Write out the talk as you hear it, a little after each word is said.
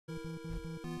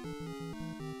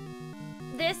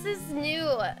this is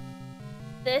new.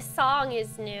 This song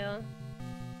is new.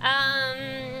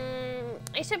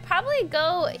 I should probably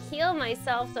go heal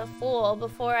myself to full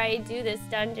before I do this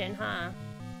dungeon, huh?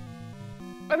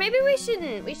 Or maybe we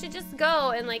shouldn't. We should just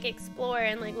go and like explore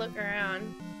and like look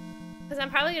around. Because I'm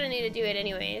probably gonna need to do it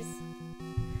anyways.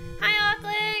 Hi,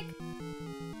 Ocklick!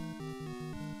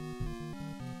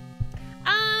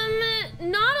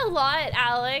 Not a lot,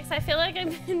 Alex. I feel like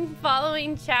I've been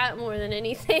following chat more than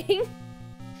anything.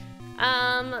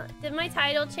 Did my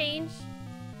title change?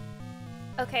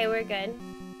 Okay, we're good.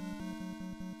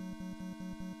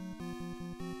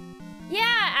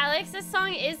 Yeah, Alex, this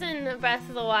song is in Breath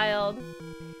of the Wild.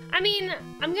 I mean,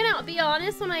 I'm gonna be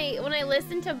honest, when I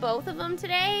listened to both of them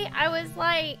today, I was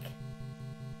like,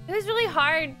 it was really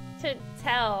hard to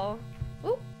tell.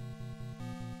 Ooh.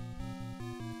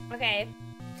 Okay.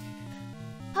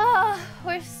 Oh,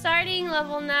 we're starting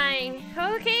level 9.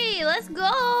 Okay, let's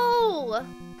go!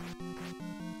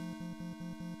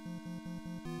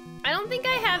 I don't think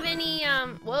I have any,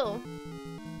 whoa.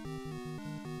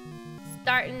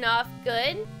 Starting off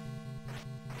good.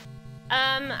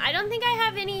 I don't think I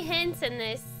have any hints in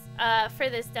this, for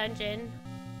this dungeon.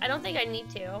 I don't think I need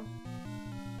to.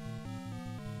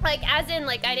 Like, as in,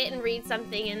 like, I didn't read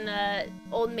something and the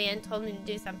old man told me to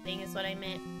do something is what I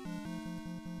meant.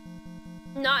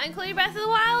 Not including Breath of the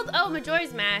Wild? Oh,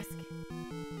 Majora's Mask.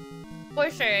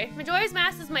 For sure. Majora's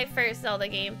Mask is my first Zelda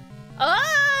game.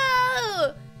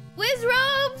 Oh! Wiz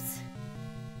Robes!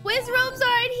 Wiz Robes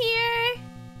aren't here!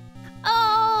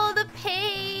 Oh, the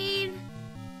pain!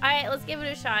 Alright, let's give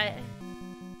it a shot.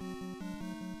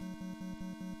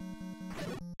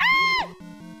 Ah!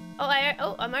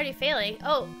 Oh, I'm already failing.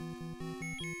 Oh.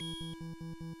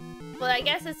 Well, I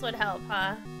guess this would help,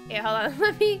 huh? Here, hold on.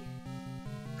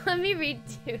 Let me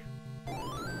redo.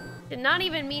 Did not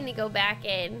even mean to go back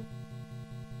in.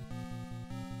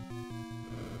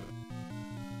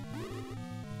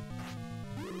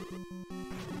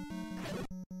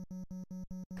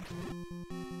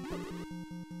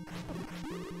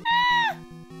 Ah!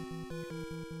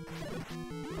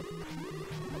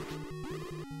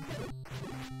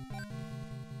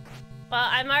 Well,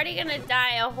 I'm already gonna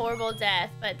die a horrible death,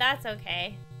 but that's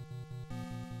okay.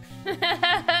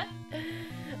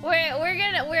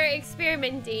 We're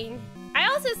experimenting. I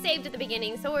also saved at the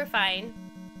beginning, so we're fine.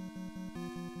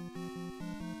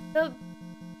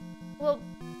 Well,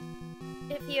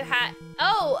 if you had,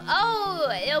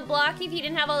 oh, it'll block if you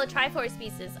didn't have all the Triforce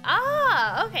pieces.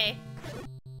 Ah, okay.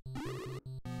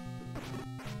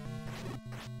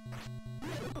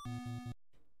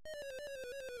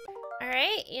 All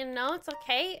right, you know, it's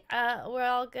okay. We're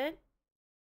all good.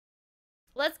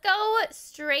 Let's go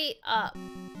straight up.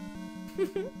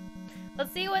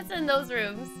 Let's see what's in those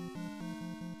rooms.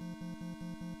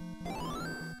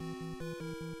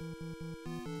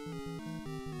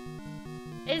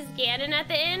 Is Ganon at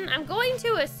the inn? I'm going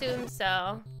to assume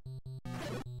so.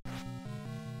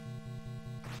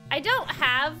 I don't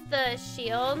have the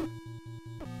shield.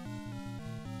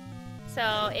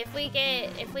 So if we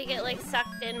get like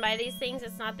sucked in by these things,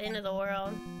 it's not the end of the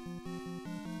world.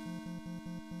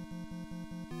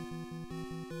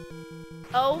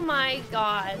 Oh my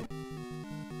god.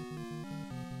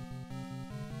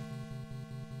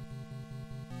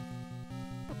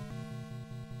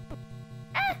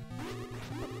 Ah!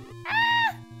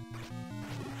 Ah!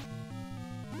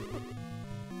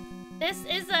 This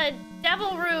is a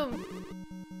devil room.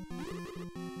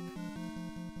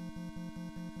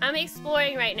 I'm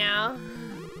exploring right now.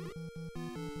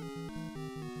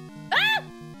 Ah!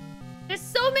 There's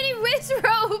so many witch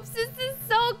ropes. This is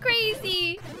so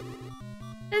crazy.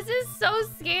 This is so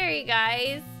scary,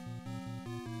 guys.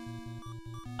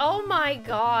 Oh my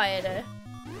god.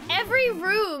 Every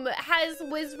room has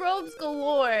whiz robes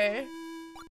galore.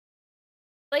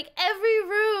 Like, every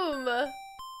room.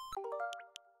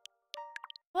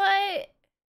 What?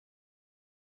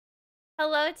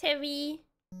 Hello, Timmy.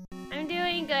 I'm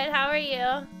doing good. How are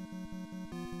you?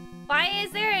 Why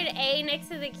is there an A next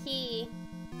to the key?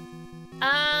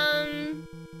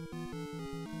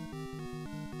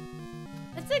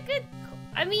 That's a good...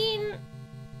 I mean...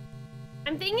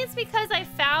 I'm thinking it's because I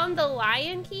found the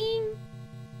Lion King?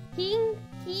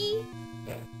 Key?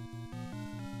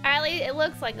 Or at least it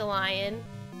looks like a lion.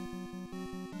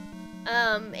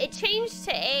 It changed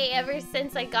to A ever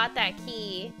since I got that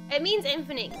key. It means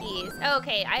infinite keys. Oh,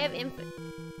 okay, I have infinite...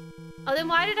 Oh, then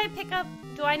why did I pick up...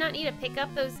 Do I not need to pick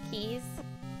up those keys?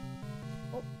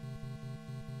 Oh.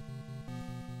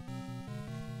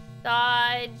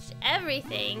 Dodge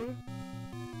everything.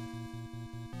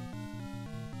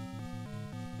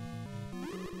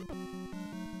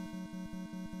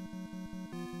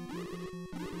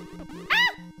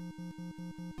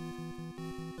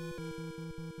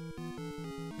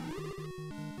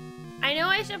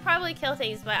 I should probably kill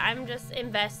things, but I'm just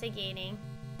investigating.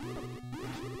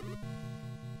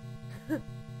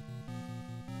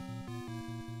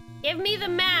 Give me the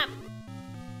map.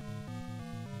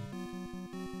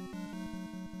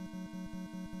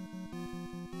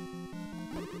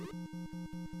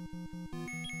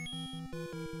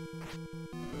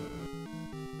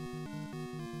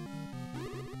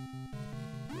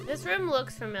 This room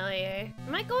looks familiar.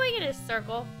 Am I going in a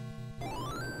circle?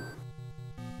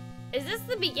 Is this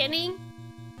the beginning?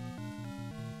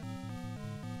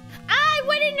 I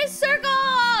went in a circle!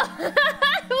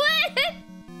 What?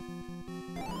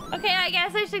 Okay, I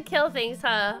guess I should kill things,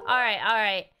 huh? Alright,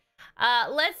 alright.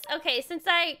 Okay, since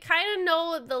I kind of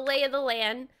know the lay of the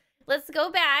land, let's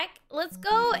go back. Let's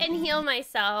go and heal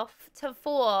myself to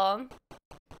full.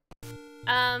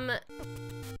 I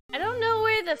don't know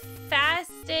where the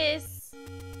fastest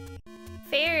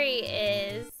ferry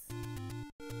is.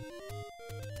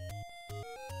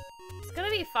 It's gonna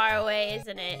be far away,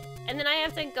 isn't it? And then I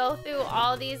have to go through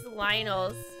all these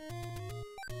Lionels.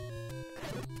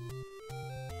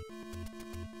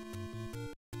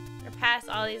 Or past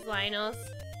all these Lionels.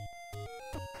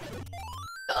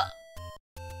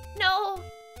 No!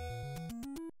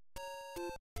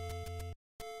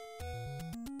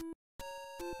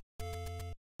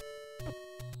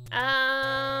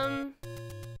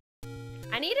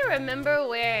 I need to remember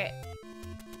where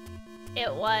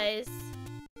it was.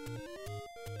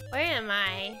 Where am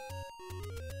I?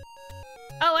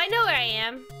 Oh, I know where I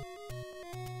am.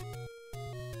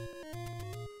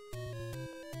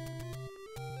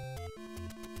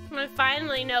 I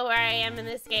finally know where I am in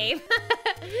this game.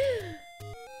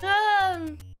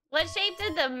 What shape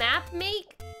did the map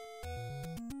make?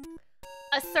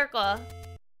 A circle.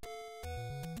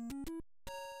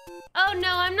 Oh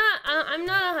no, I'm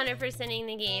not 100%ing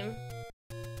the game.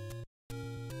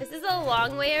 This is a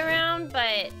long way around,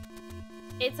 but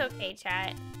it's okay,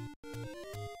 chat.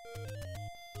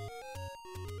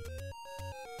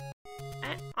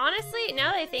 Honestly,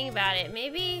 now that I think about it,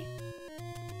 maybe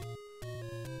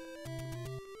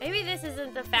this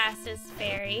isn't the fastest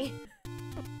ferry.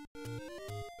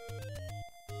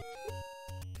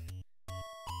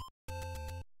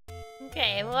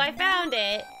 Okay, well I found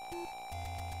it.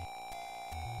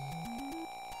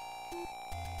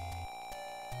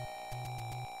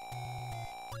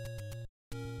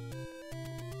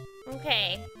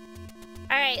 Okay.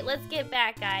 Alright, let's get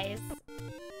back, guys.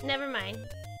 Never mind.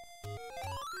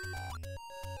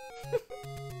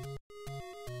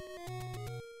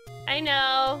 I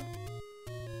know.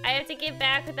 I have to get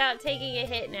back without taking a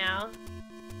hit now.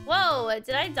 Whoa,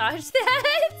 did I dodge that?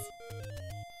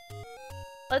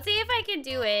 Let's see if I can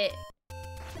do it.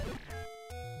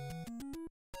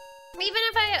 Even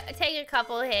if I take a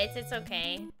couple hits, it's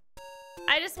okay.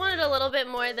 I just wanted a little bit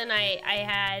more than I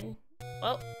had.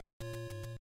 Whoa.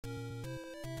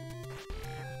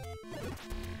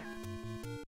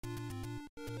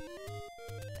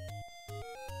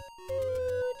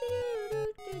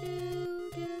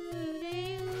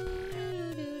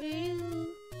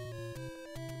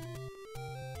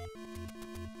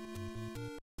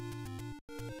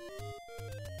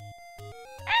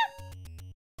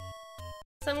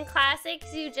 Some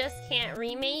classics you just can't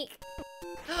remake.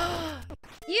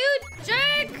 You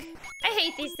jerk! I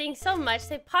hate these things so much.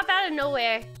 They pop out of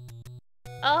nowhere.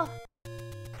 Oh.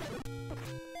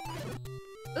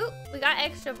 Ooh, we got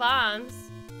extra bombs.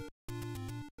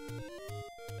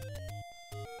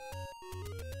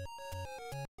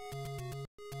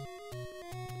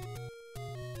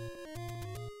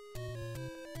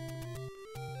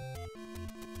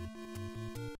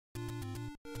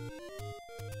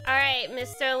 Alright,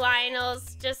 Mr.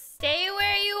 Lionels, just stay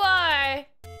where you are.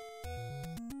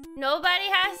 Nobody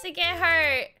has to get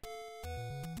hurt.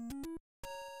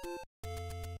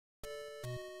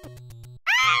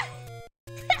 Ah!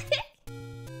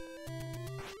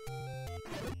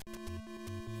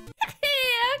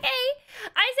 Okay,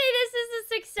 I say this is a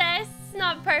success. It's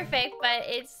not perfect, but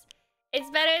it's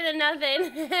better than nothing.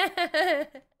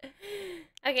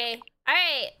 Okay,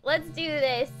 alright, let's do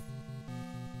this.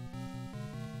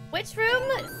 Which room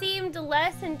seemed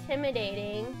less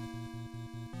intimidating?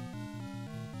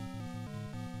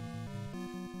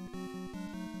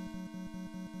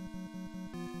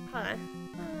 Huh.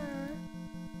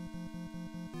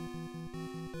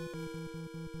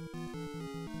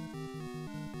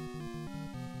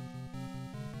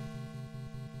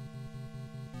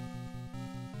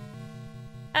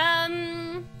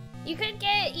 You could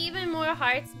get even more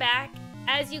hearts back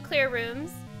as you clear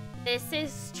rooms. This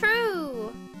is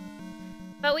true.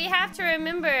 But we have to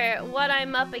remember what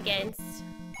I'm up against.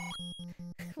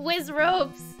 Whiz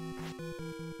ropes.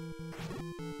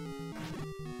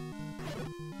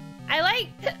 I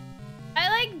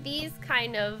like these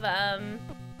kind of,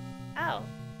 oh.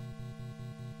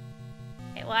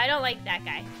 Okay, well, I don't like that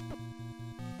guy.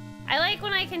 I like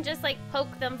when I can just, like,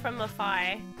 poke them from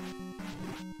afar.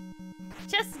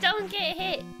 Just don't get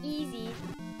hit. Easy.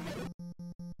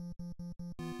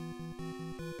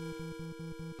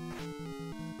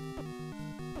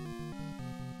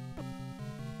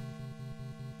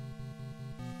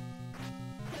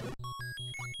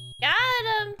 Got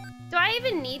him! Do I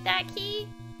even need that key?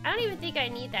 I don't even think I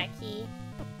need that key.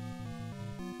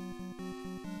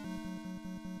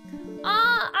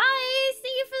 Aw, I see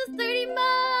you for 30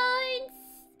 months!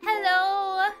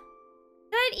 Hello!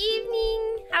 Good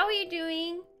evening! How are you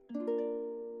doing?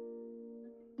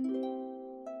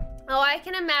 Oh, I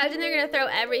can imagine they're gonna throw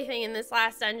everything in this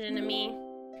last dungeon to me.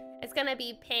 It's gonna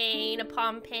be pain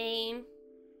upon pain.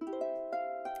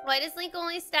 Why does Link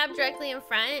only stab directly in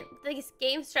front? This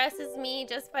game stresses me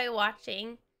just by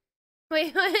watching.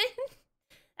 Wait, what?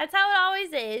 That's how it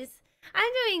always is.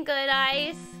 I'm doing good,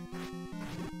 Ice.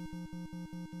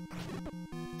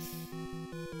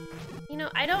 You know,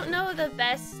 I don't know the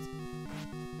best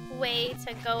way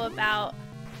to go about...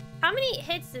 How many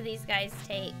hits do these guys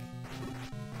take?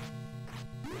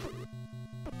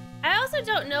 I also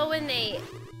don't know when they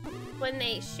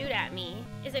shoot at me.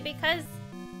 Is it because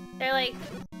they're like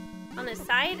on the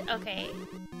side? Okay.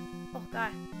 Oh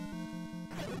god.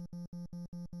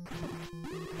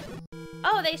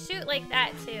 Oh, they shoot like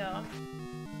that too.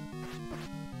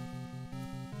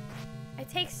 I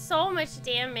take so much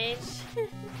damage.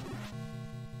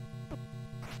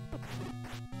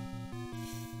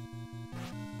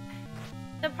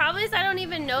 The problem is I don't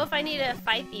even know if I need to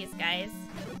fight these guys.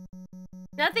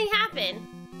 Nothing happened.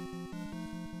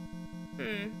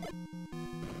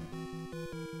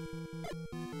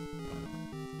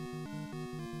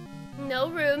 No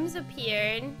rooms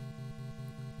appeared.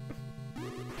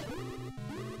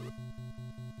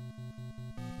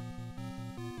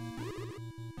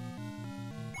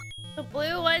 The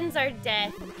blue ones are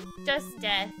death. Just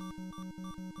death.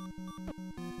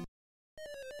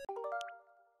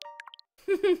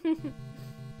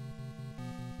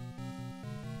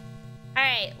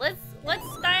 Alright, let's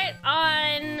start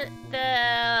on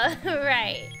the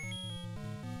right.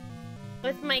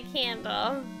 With my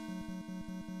candle.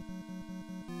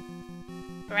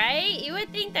 Right? You would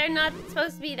think they're not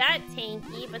supposed to be that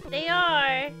tanky, but they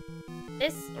are.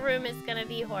 This room is gonna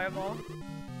be horrible.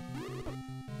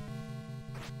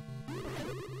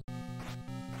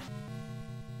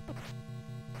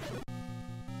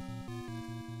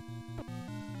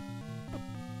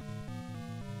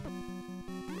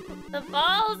 The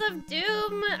balls of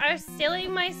doom are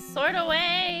stealing my sword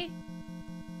away.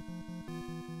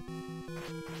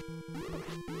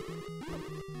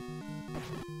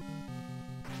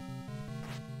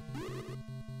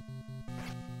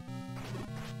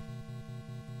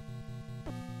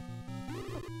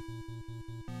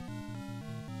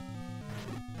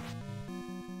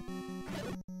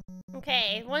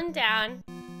 Okay, one down.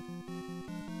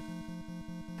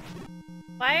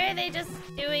 Why are they just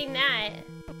doing that?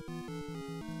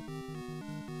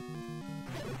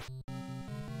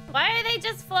 Why are they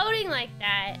just floating like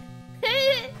that?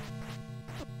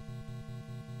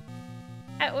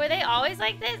 Were they always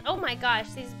like this? Oh my gosh,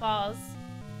 these balls.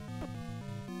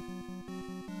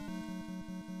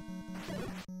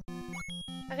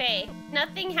 Okay,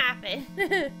 nothing happened.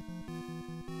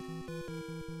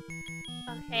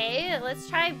 Okay, let's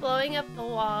try blowing up the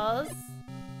walls.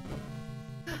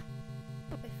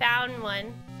 We found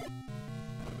one.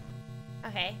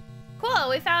 Okay, cool,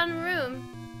 we found a room.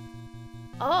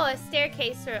 Oh, a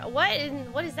staircase. What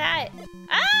is that?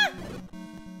 Ah!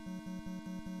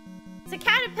 It's a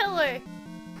caterpillar.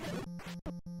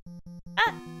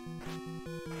 Ah!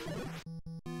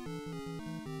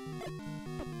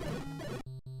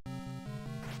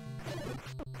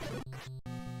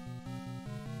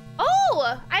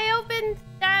 Oh! I opened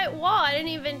that wall. I didn't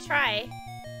even try.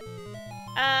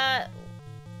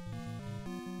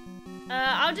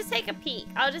 I'll just take a peek.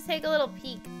 I'll just take a little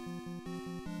peek.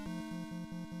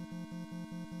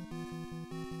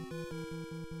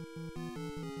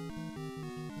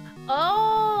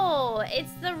 Oh,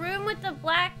 it's the room with the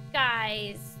black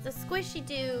guys, the squishy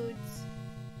dudes.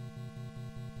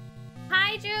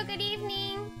 Hi, Drew, good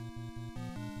evening.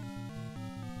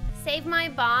 Save my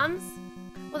bombs?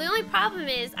 Well, the only problem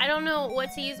is I don't know what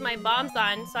to use my bombs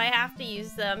on, so I have to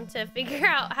use them to figure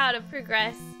out how to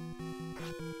progress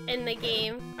in the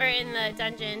game, or in the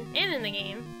dungeon, and in the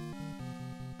game.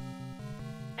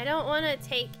 I don't want to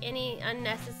take any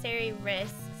unnecessary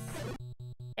risks.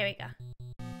 There we go.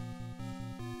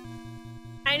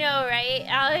 I know, right,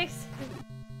 Alex?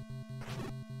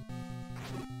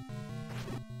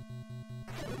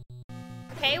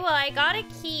 Okay, well, I got a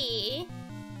key.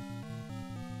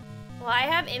 Well, I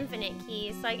have infinite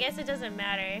keys, so I guess it doesn't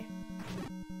matter.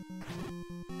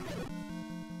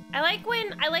 I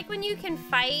like when you can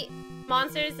fight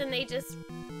monsters and they just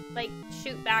like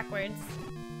shoot backwards.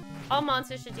 All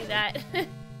monsters should do that.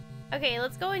 Okay,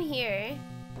 let's go in here.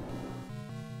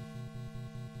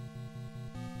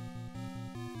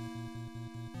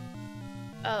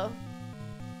 Oh.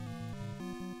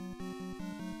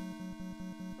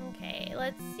 Okay,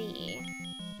 let's see.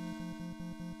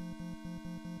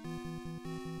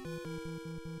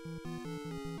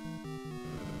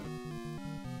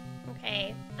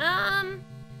 Okay.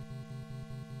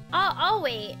 I'll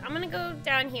wait. I'm gonna go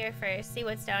down here first, see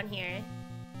what's down here.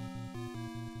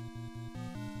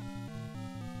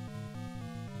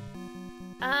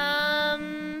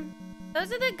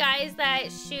 Those are the guys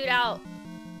that shoot out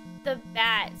the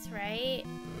bats, right?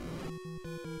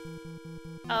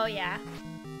 Oh, yeah.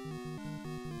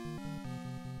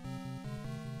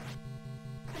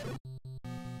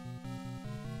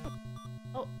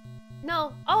 Oh,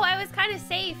 no. Oh, I was kind of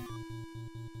safe.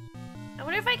 I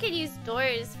wonder if I could use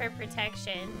doors for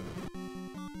protection.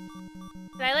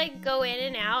 Can I, like, go in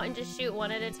and out and just shoot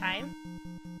one at a time?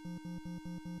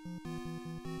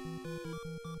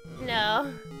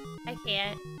 No, I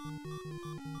can't.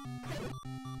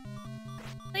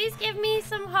 Please give me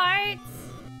some hearts.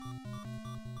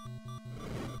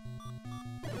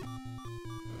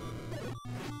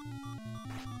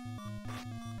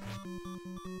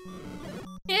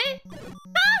 Eh?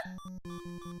 Ah!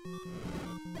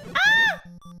 Ah!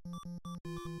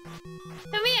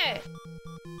 Come here.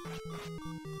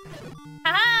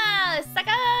 Haha,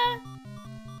 sucker!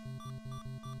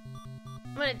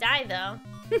 I'm gonna die though.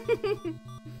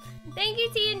 Thank you,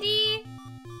 T&D.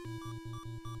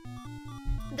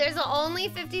 There's only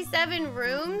 57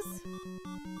 rooms?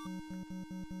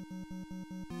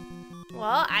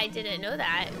 Well, I didn't know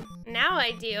that. Now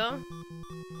I do.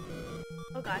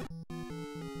 Oh god.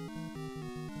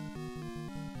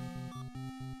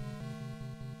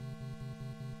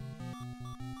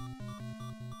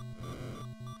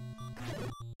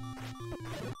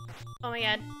 Oh my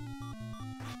god.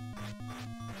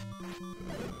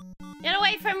 Get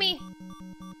away from me!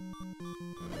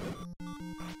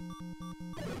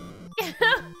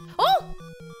 Oh!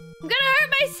 I'm gonna hurt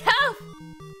myself!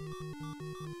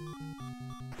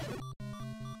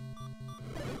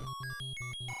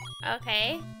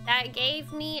 Okay, that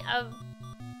gave me a...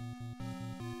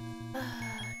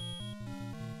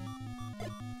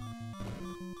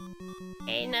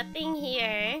 Okay, nothing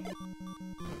here.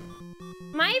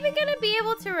 Am I even gonna be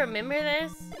able to remember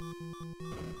this?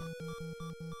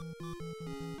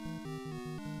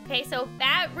 Okay, so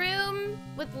Bat Room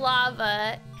with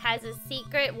lava has a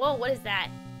secret. Whoa, what is that?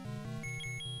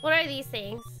 What are these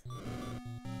things?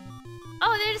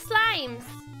 Oh, they're the slimes.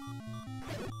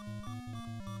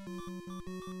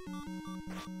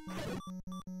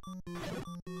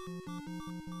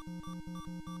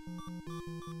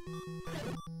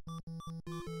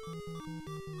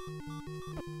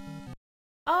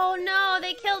 Oh no,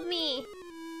 they killed me.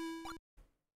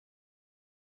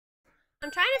 I'm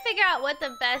trying to figure out what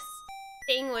the best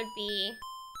thing would be.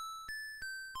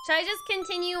 Should I just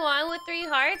continue on with 3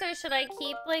 hearts or should I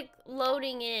keep like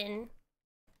loading in?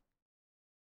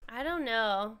 I don't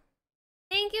know.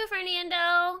 Thank you,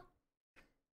 Fernando.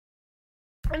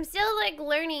 I'm still like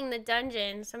learning the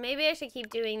dungeon, so maybe I should keep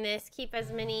doing this. Keep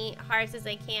as many hearts as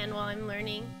I can while I'm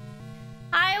learning.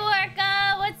 Hi,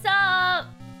 Orca, what's up?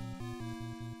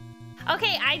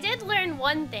 Okay, I did learn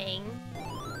one thing.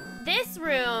 This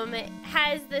room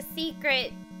has the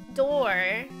secret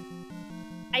door.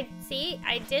 I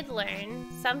did learn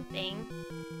something.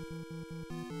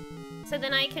 So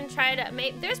then I can try to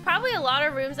make... There's probably a lot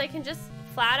of rooms I can just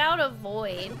flat out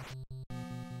avoid.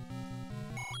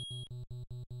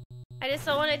 I just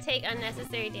don't want to take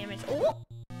unnecessary damage. Oh!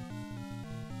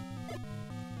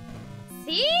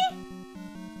 See?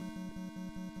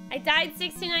 I died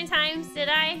 69 times, did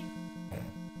I?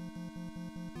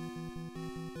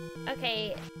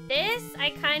 Okay, this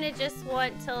I kind of just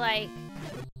want to like...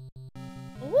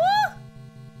 Woo!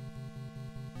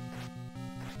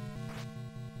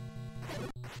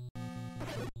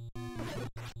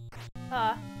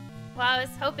 Well, I was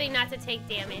hoping not to take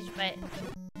damage, but...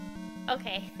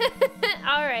 Okay.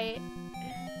 Alright.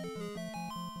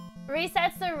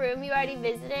 Resets the room you already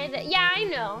visited? Yeah, I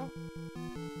know.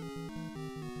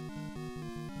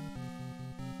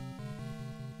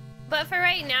 But for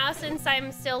right now, since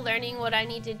I'm still learning what I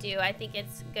need to do, I think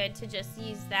it's good to just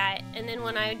use that. And then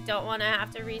when I don't want to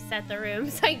have to reset the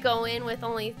rooms, I go in with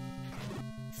only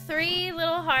 3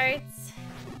 little hearts.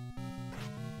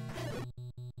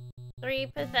 3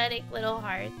 pathetic little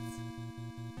hearts.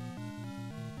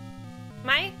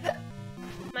 My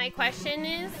question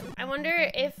is, I wonder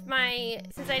if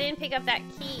since I didn't pick up that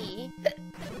key,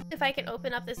 if I can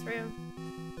open up this room.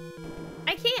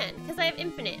 I can, because I have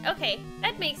infinite. Okay,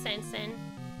 that makes sense then.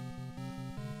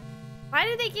 Why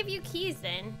do they give you keys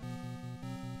then?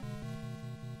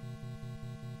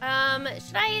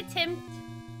 Should I attempt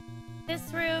this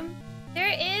room?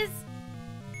 There is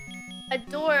a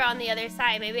door on the other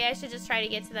side. Maybe I should just try to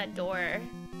get to that door.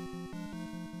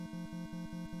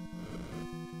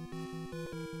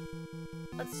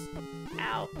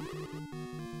 Ow.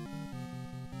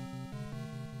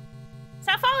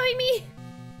 Stop following me!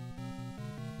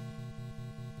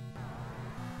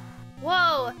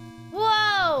 Whoa!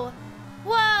 Whoa!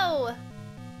 Whoa!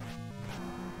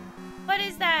 What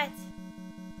is that?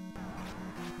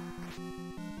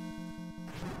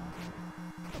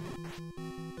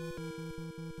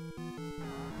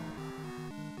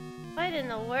 What in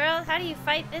the world? How do you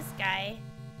fight this guy?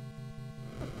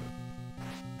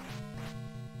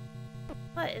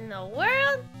 What in the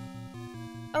world?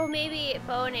 Oh, maybe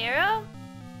bow and arrow?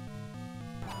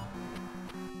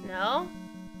 No?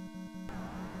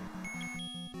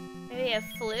 Maybe a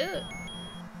flute?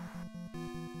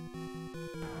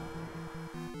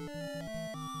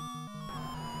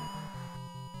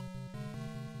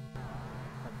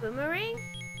 A boomerang?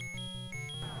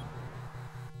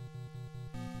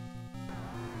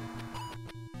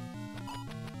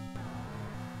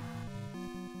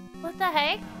 What the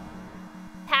heck?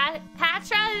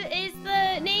 Patra is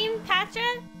the name? Patra?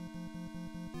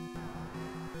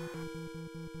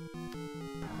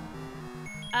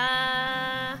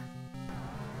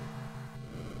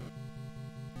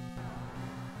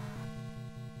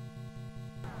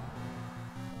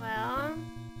 Well.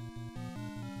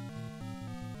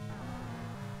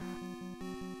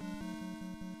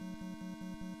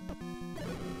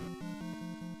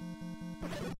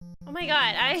 Oh my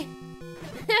god, I'm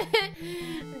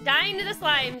dying to the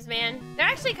slimes, man. They're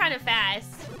actually kind of fast.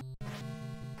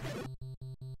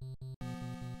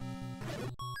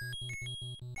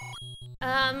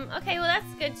 Okay, well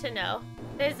that's good to know.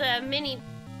 There's a mini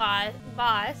boss.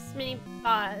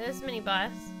 There's mini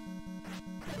boss.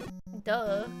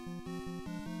 Duh.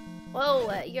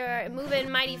 Whoa, you're moving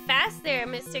mighty fast there,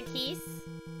 Mr. Keys.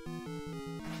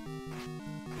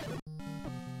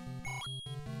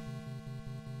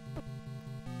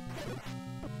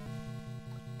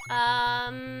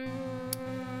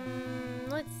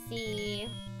 Let's see.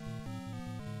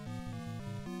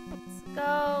 Let's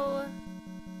go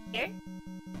here.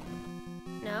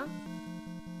 No?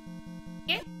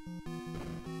 Here?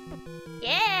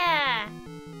 Yeah!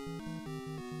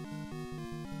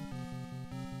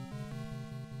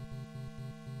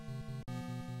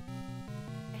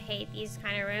 I hate these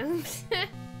kind of rooms.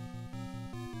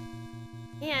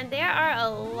 Man, there are a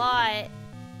lot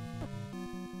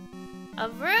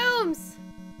of rooms!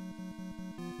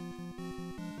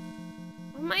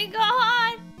 Oh my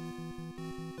god!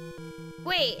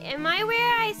 Wait, am I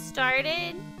where I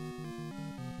started?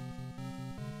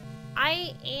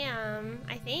 I am,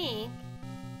 I think.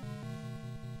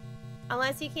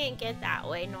 Unless you can't get that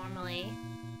way normally.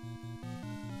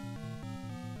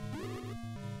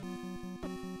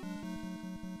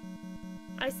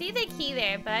 I see the key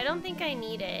there, but I don't think I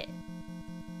need it.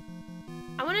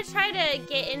 I want to try to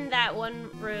get in that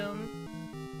one room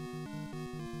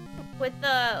with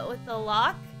the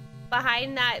lock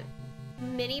behind that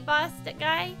mini boss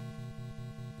guy.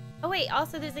 Oh wait,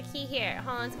 also there's a key here.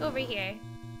 Hold on, let's go over here.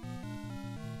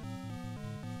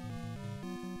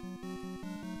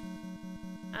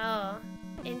 Oh,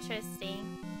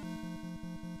 interesting.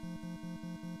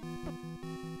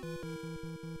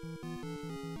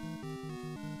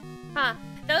 Huh.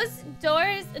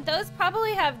 Those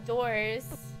probably have doors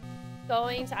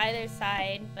going to either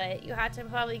side, but you have to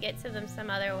probably get to them some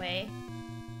other way.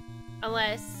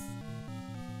 Unless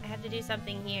I have to do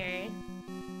something here.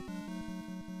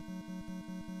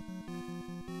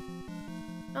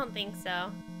 I don't think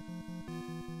so.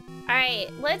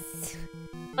 Alright, let's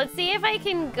see if I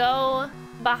can go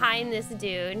behind this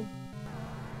dude.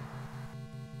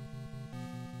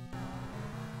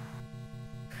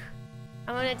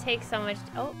 I'm gonna take so much.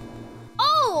 Oh!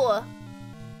 Oh!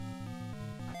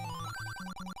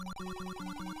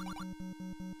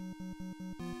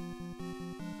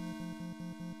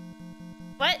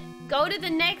 What? Go to the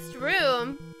next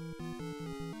room?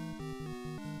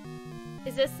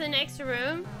 Is this the next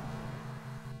room?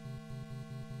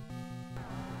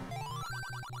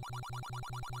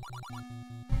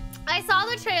 I saw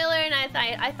the trailer and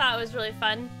I thought it was really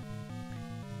fun.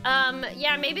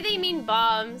 Yeah, maybe they mean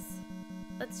bombs.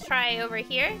 Let's try over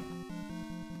here.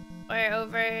 Or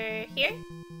over here.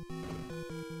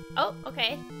 Oh,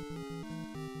 okay.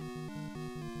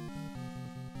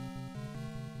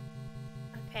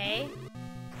 Okay.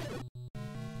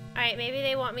 Alright, maybe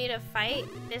they want me to fight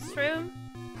this room.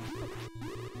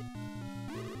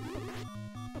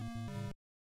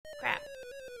 Crap.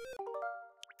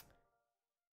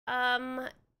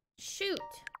 Shoot.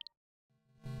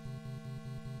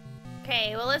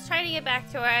 Okay, well, let's try to get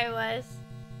back to where I was.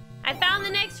 I found the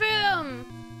next room!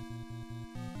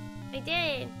 I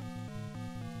did.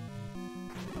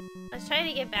 Let's try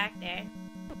to get back there.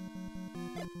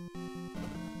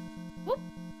 Whoop.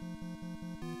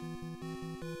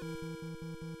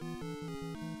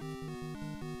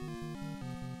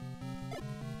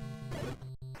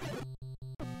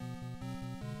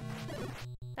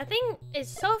 That thing is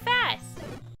so fast.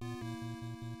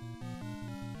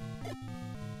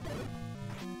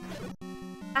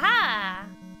 Aha!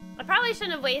 I probably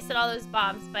shouldn't have wasted all those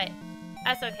bombs, but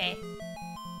that's okay.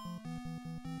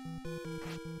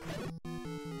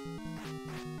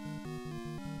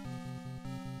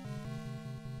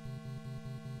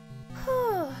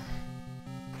 Whew.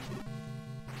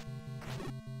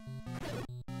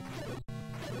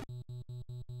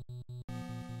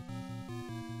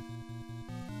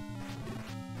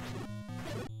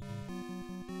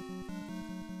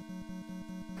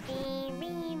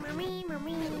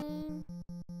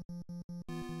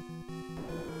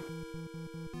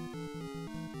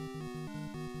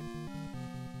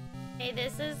 Okay,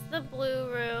 this is the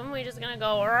blue room. We're just gonna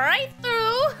go right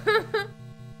through.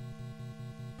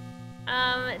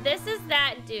 This is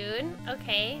that dude.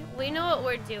 Okay, we know what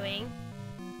we're doing.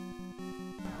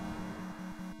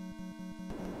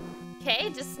 Okay,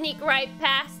 just sneak right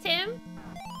past him.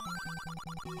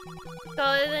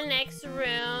 Go to the next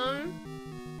room.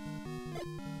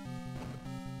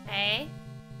 Okay.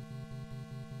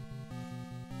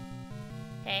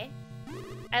 Okay.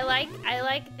 I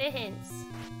like the hints.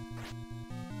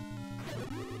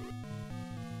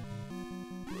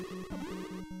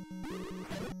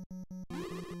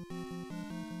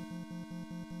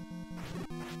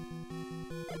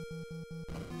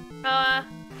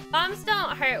 Bombs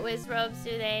don't hurt Wizrobes,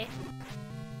 do they?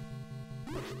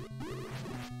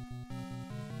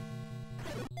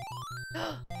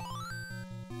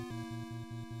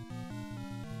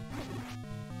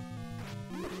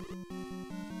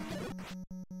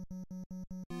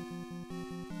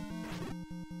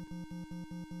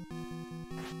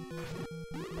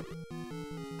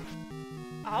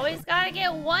 Always gotta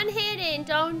get one hit in,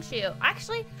 don't you?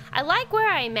 Actually, I like where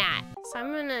I'm at, so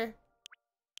I'm gonna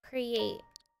create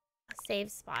a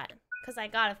save spot because I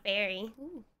got a fairy.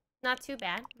 Ooh, not too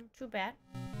bad. Not too bad.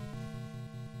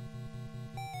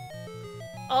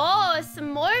 Oh,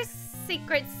 some more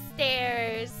secret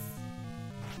stairs.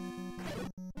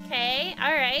 Okay,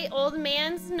 all right. Old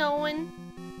man's knowing.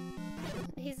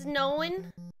 He's knowing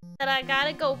that I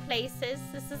gotta go places.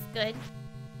 This is good.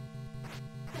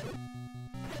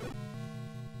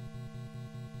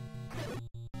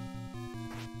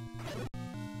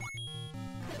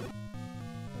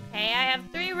 Okay, I have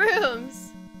 3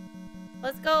 rooms.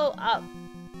 Let's go up.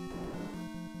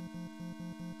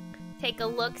 Take a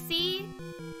look-see.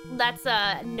 That's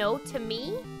a no to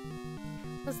me.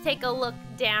 Let's take a look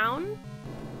down.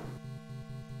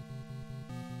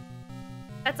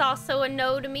 That's also a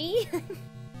no to me. Let's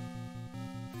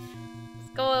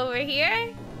go over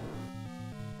here.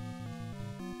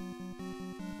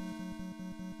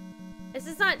 This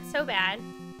is not so bad.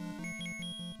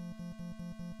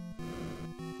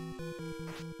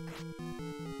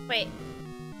 Wait.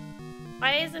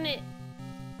 Why isn't it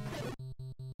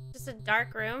just a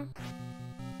dark room?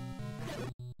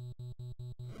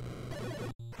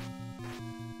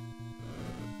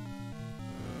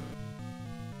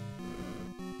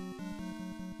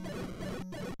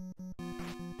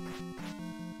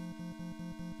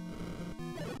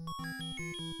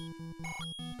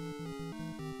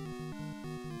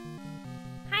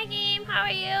 Hi game, how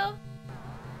are you?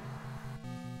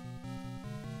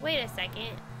 Wait a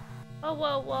second. Whoa,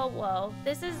 whoa, whoa, whoa.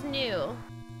 This is new.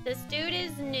 This dude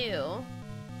is new.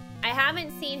 I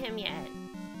haven't seen him yet.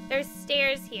 There's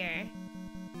stairs here.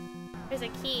 There's a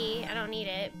key. I don't need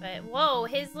it, but whoa,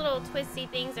 his little twisty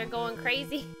things are going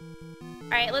crazy. All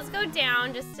right, let's go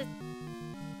down just to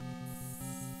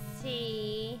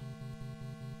see.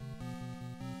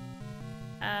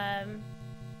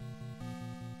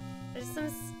 There's some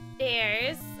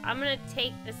I'm gonna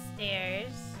take the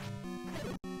stairs.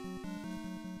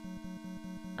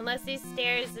 Unless these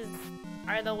stairs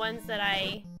are the ones that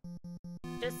I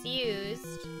just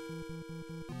used.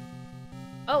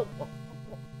 Oh. Oh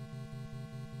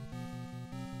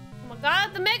my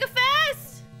god, the mega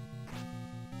fast!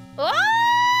 Oh!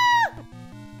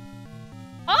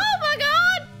 Oh my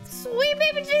god! Sweet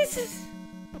baby Jesus!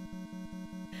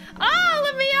 Oh,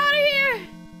 let me out of here!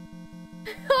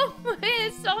 Oh,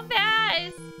 it's so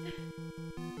fast!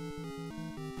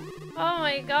 Oh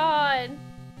my god.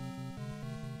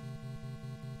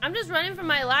 I'm just running for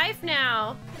my life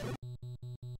now.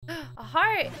 A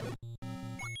heart.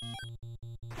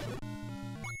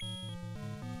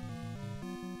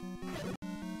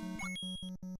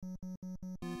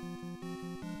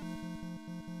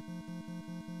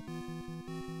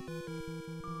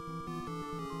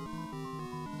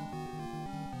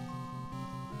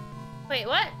 Wait,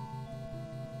 what?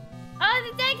 Oh,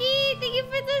 the Decky! Thank you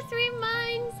for the 3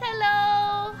 months.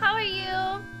 Hello. How are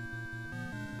you?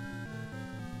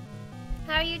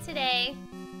 How are you today?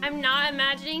 I'm not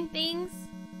imagining things.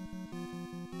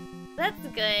 That's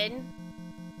good.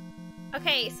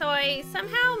 Okay, so I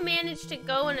somehow managed to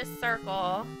go in a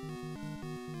circle.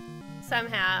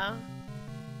 Somehow.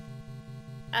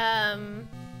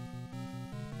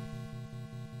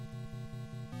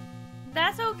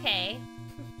 That's okay.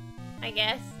 I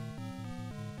guess.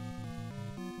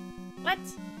 What?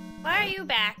 Why are you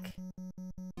back?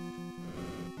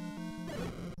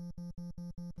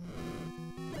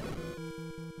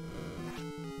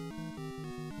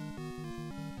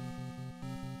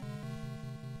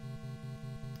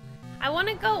 I want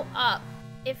to go up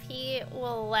if he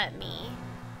will let me.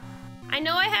 I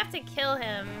know I have to kill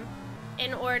him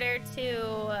in order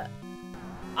to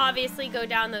obviously go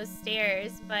down those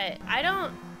stairs, but I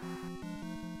don't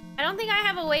think I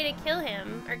have a way to kill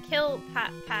him or kill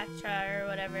Patra or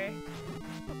whatever.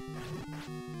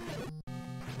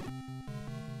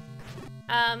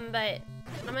 But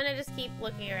I'm gonna just keep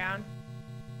looking around.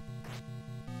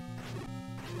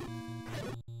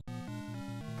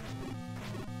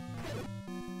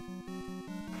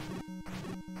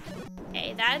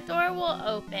 Okay, that door will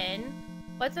open.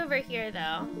 What's over here,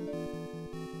 though?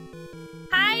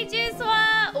 Hi,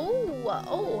 Juswa!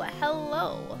 Oh,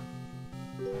 hello.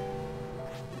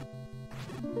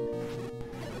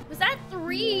 Was that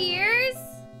 3 years?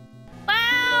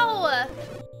 Wow!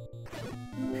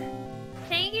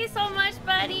 Thank you so much,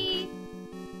 buddy.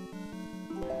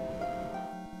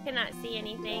 Cannot see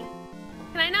anything.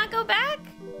 Can I not go back?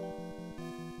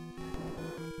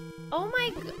 Oh my,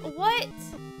 what?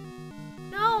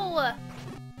 No.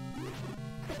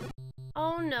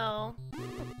 Oh no.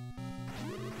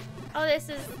 Oh, this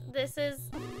is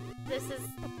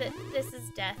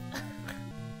death.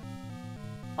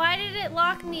 Why did it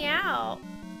lock me out?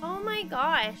 Oh my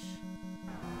gosh.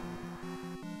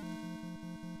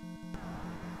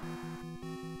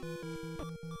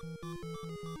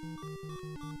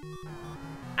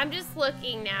 I'm just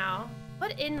looking now.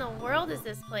 What in the world is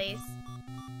this place?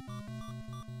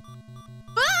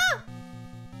 Ah!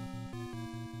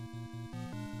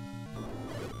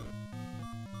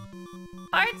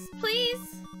 Hearts,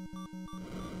 please.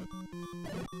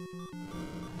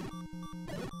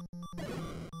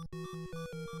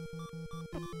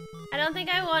 I don't think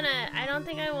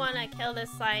I wanna kill the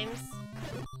slimes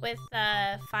with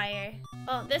fire.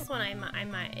 Oh, this one I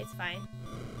might. It's fine.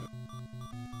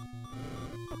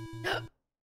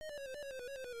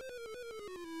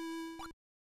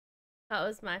 That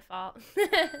was my fault.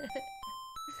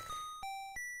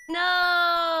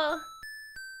 No.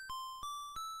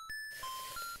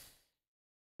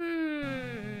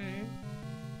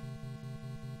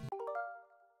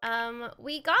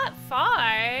 We got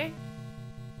far.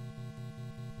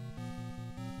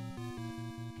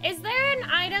 Is there an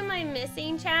item I'm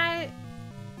missing, chat?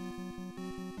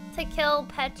 To kill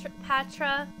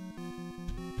Patra?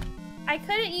 I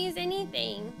couldn't use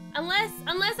anything. Unless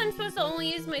I'm supposed to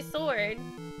only use my sword.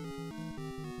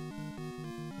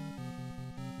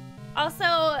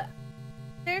 Also,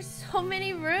 there's so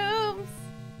many rooms.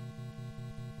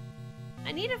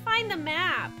 I need to find the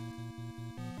map.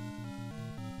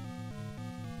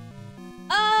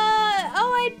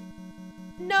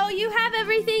 No, you have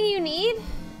everything you need?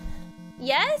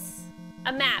 Yes?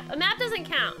 A map. A map doesn't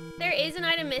count. There is an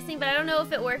item missing, but I don't know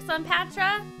if it works on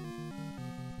Patra.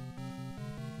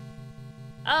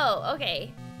 Oh,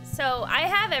 okay. So I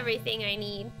have everything I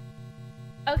need.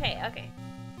 Okay.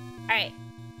 Alright.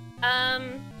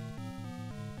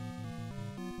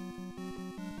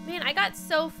 Man, I got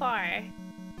so far.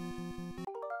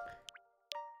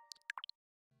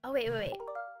 Oh, wait.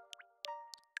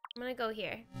 I'm gonna go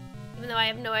here. Even though I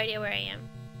have no idea where I am.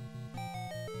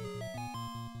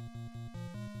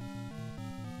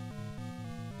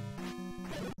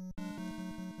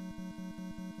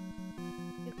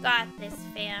 You got this,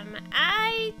 fam.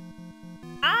 I.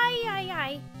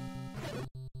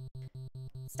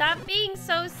 Stop being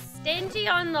so stingy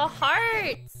on the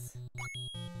hearts.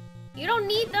 You don't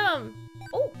need them.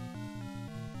 Oh.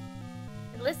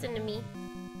 Listen to me.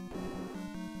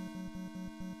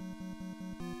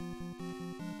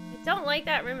 I don't like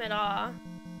that room at all.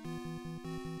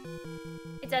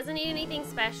 It doesn't need anything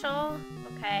special?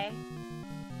 Okay.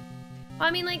 Well,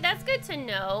 I mean, like, that's good to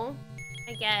know,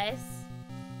 I guess.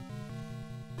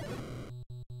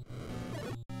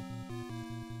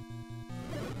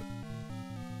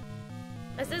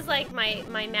 This is like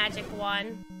my magic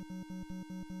wand.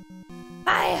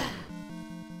 Fire!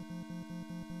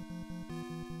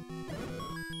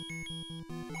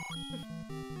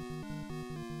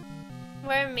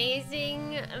 We're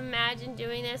amazing. Imagine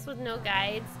doing this with no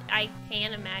guides. I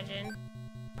can imagine.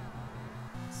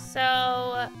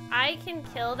 So, I can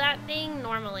kill that thing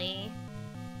normally.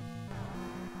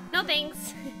 No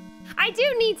thanks. I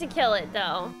do need to kill it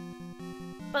though.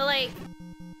 But like,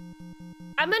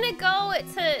 I'm gonna go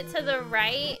to the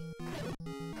right.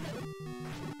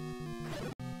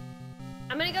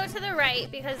 I'm gonna go to the right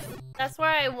because that's where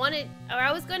I wanted, or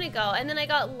I was gonna go, and then I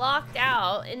got locked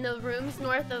out in the rooms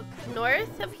north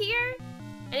of here,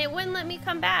 and it wouldn't let me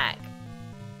come back.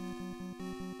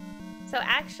 So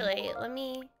actually, let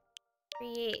me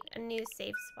create a new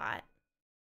safe spot.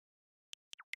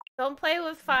 Don't play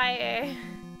with fire.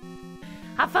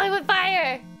 I'll play with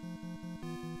fire.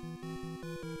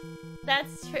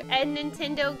 That's true. And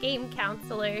Nintendo game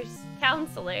counselors.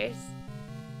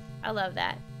 I love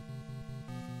that.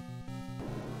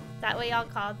 Is that what y'all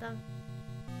called them?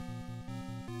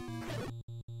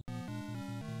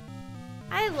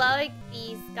 I like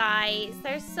these guys.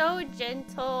 They're so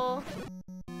gentle.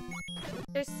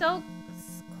 They're so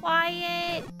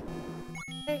quiet.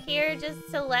 They're here just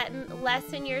to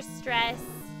lessen your stress.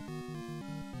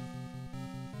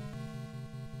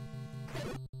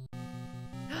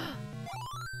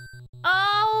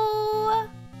 Oh!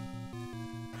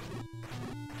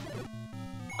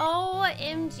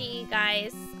 OMG,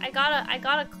 guys. I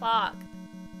got a clock.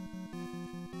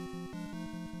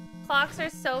 Clocks are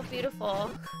so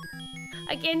beautiful.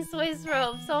 Against Swiss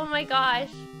ropes. Oh my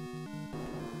gosh.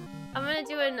 I'm gonna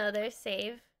do another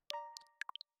save.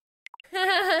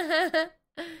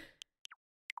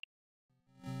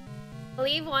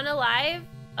 Leave one alive?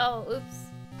 Oh, oops.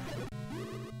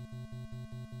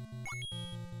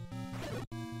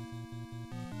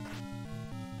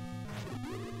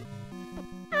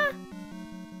 Ah.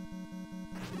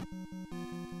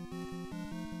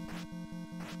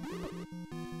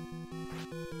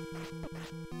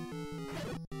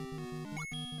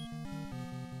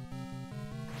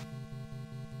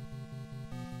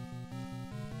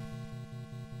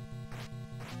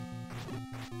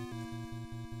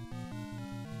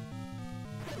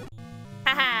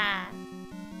 Haha.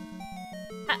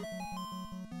 Ha.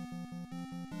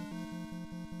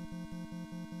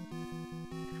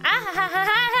 Ah ha ha ha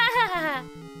ha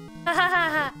ha ha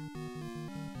ha.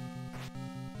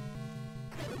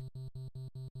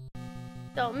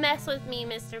 Don't mess with me,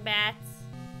 Mr. Bats.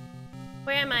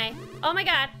 Where am I? Oh my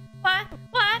god. What?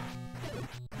 What?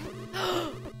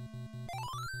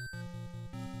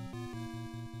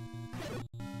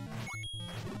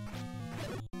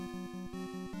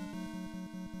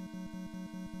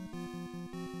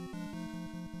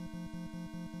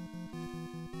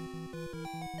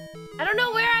 I don't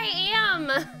know where I am.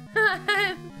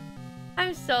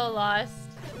 I'm so lost.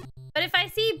 But if I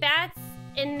see bats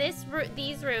in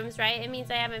these rooms, right? It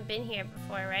means I haven't been here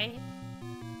before, right?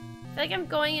 I feel like I'm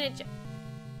going in a...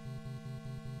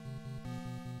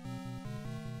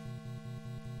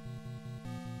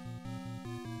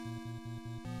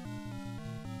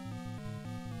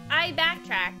 I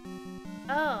backtracked.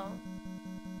 Oh.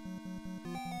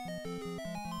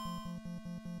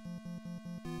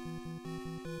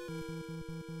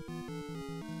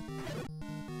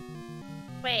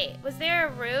 Wait, was there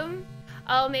a room?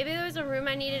 Oh, maybe there was a room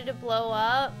I needed to blow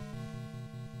up.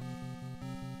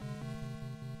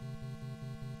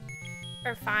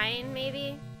 Or find,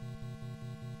 maybe?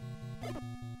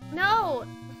 No!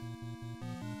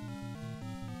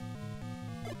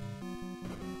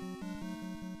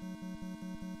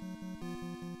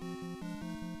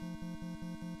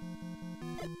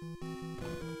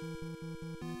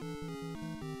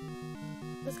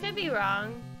 This could be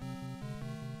wrong.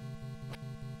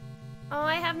 Oh,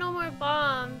 I have no more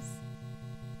bombs.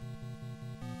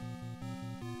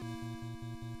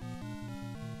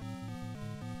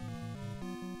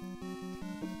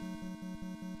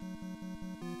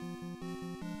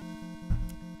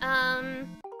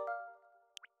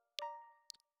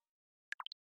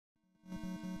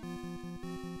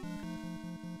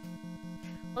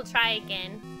 We'll try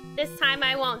again. This time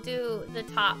I won't do the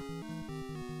top.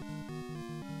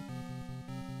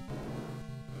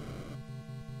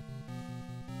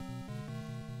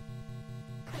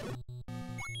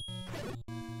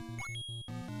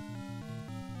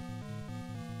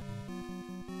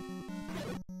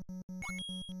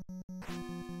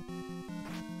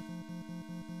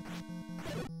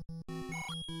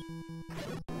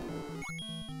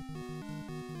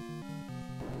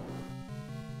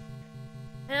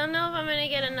 I don't know if I'm gonna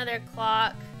get another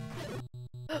clock.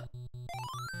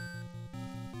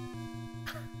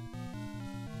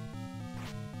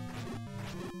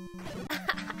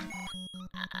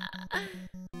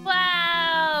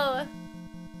 Wow!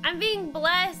 I'm being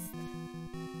blessed.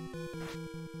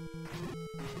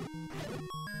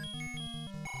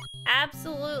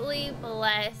 Absolutely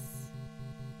blessed.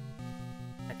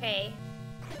 Okay.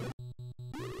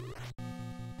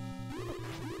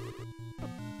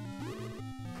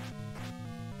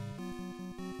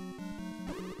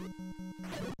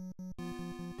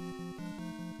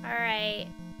 Alright.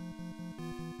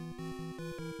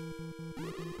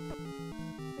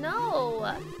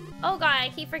 No! Oh god,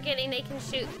 I keep forgetting they can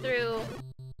shoot through.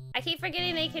 I keep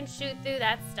forgetting they can shoot through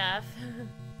that stuff.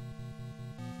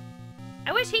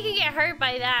 I wish he could get hurt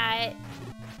by that.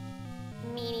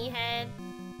 Meanie head.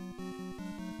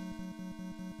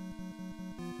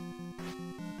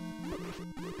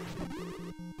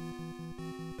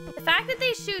 The fact that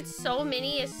they shoot so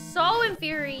many is so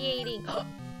infuriating.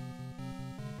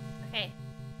 Okay.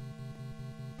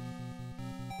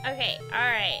 Okay,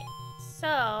 alright.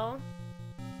 So...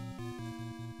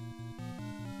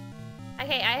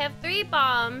 Okay, I have 3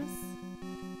 bombs.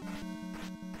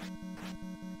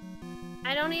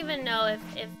 I don't even know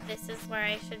if this is where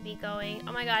I should be going.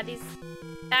 Oh my god, these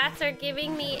bats are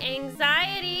giving me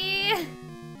anxiety!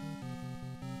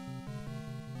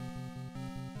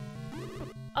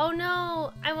 Oh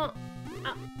no, I won't...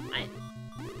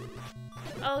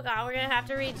 Oh god, we're gonna have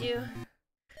to redo.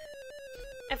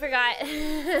 I forgot.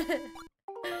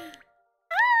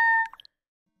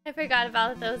 I forgot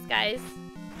about those guys.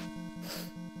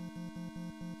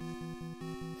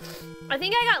 I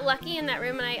think I got lucky in that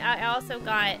room, and I also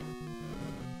got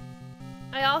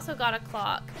a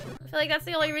clock. I feel like that's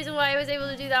the only reason why I was able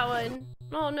to do that one.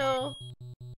 Oh no.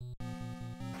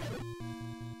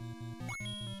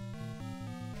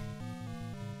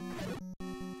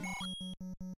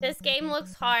 This game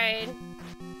looks hard.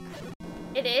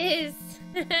 It is.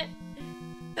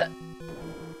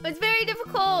 It's very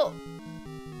difficult.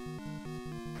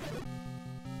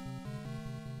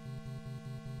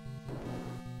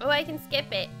 Oh, I can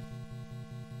skip it.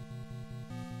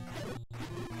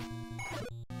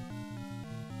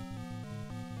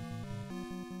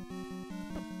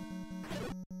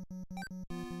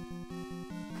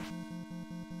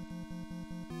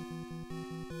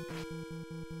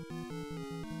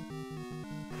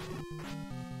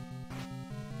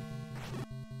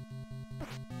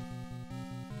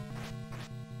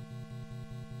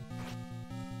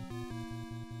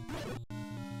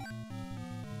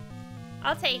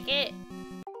 I'll take it.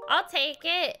 I'll take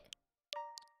it.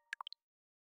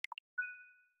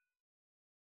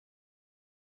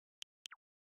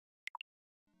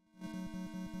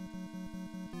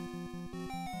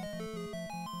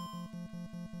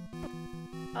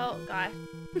 Oh, God.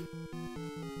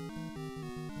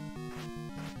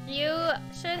 You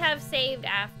should have saved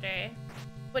after.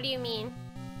 What do you mean?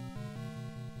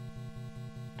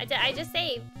 I just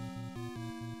saved.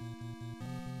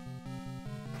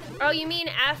 Oh, you mean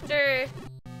after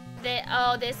the...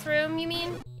 Oh, this room, you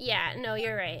mean? Yeah, no,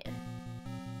 you're right.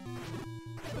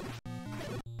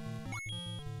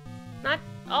 Not...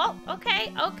 Oh,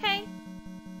 okay, okay.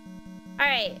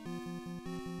 Alright.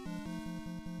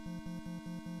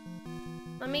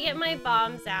 Let me get my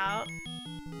bombs out.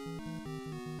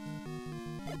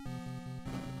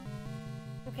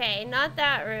 Okay, not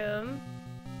that room.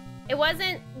 It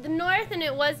wasn't the north and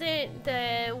it wasn't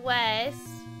the west.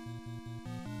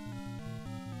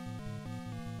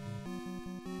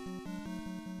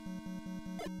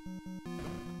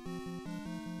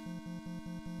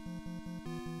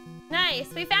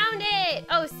 Nice, we found it!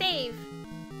 Oh, save.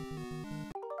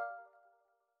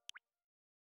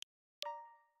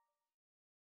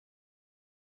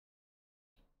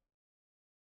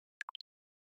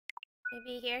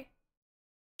 Maybe here?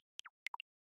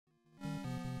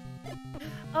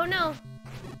 Oh no!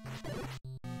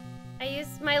 I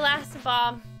used my last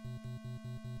bomb.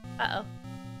 Uh-oh.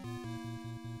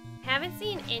 Haven't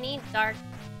seen any dark...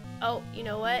 Oh, you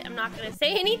know what? I'm not gonna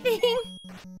say anything.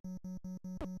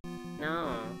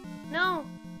 No. No.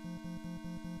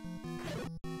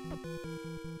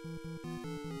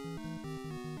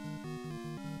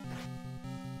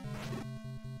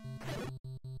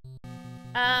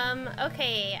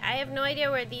 Okay. I have no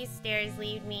idea where these stairs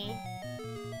lead me.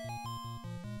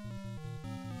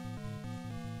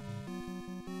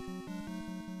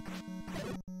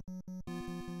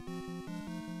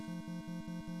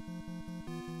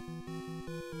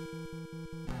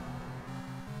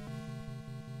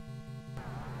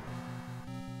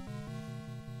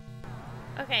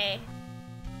 Okay.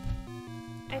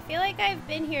 I feel like I've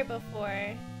been here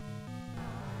before.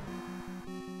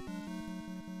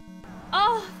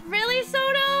 Oh, really,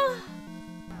 Soto?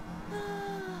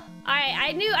 Alright,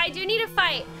 I do need to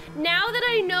fight. Now that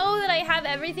I know that I have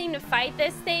everything to fight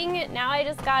this thing, now I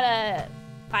just gotta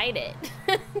fight it.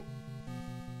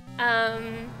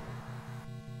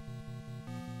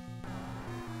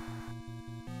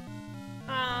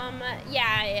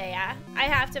 Yeah. I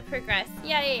have to progress.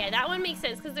 Yeah. That one makes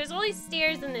sense, because there's only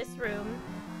stairs in this room.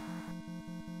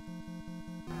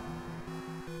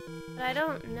 But I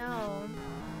don't know.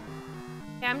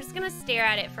 Okay, I'm just gonna stare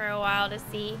at it for a while to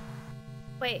see.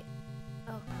 Wait.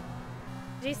 Oh.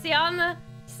 Did you see on the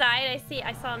side?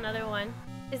 I saw another one.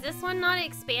 Does this one not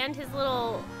expand his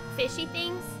little fishy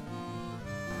things?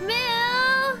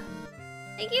 Mill!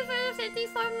 Thank you for the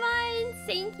 54 months!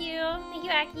 Thank you. Thank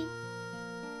you, Aki.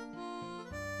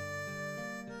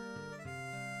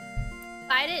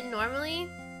 Fight it normally?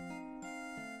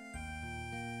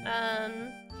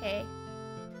 Okay.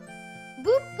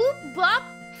 Boop, boop, bop!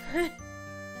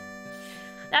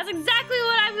 That's exactly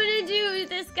what I'm gonna do with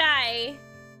this guy.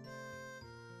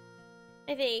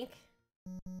 I think.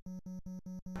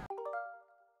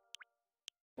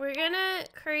 We're gonna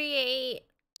create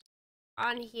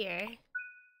on here.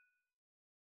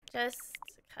 Just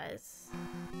cause.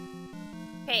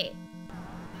 Okay.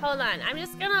 Hold on. I'm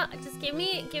just gonna give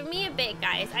me a bit,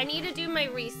 guys. I need to do my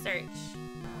research.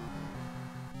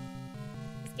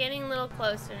 It's getting a little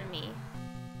closer to me.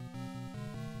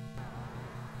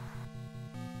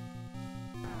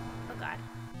 Oh god.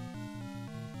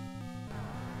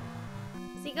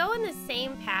 Does he go in the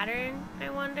same pattern,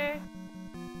 I wonder?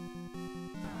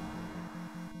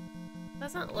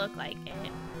 Doesn't look like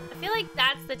it. I feel like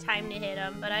that's the time to hit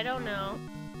him, but I don't know.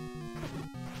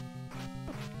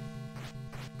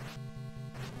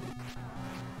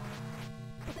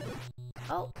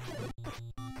 Oh.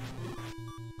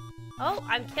 Oh,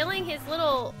 I'm killing his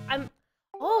little... I'm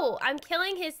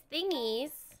killing his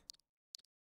thingies.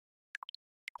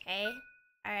 Okay.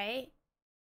 Alright.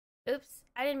 Oops.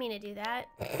 I didn't mean to do that.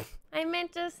 I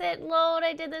meant to hit load.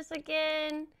 I did this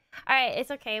again. Alright,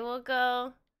 it's okay. We'll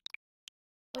go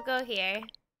here.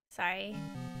 Sorry.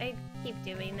 I keep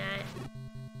doing that.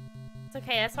 It's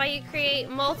okay. That's why you create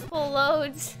multiple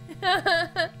loads.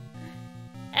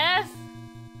 F.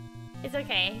 It's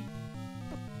okay.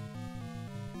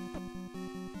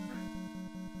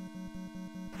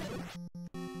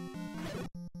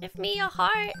 Give me a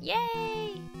heart.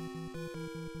 Yay!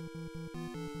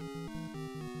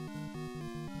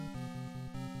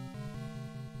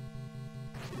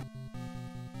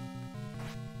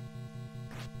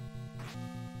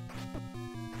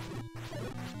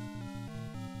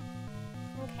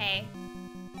 Okay.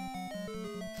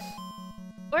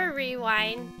 Or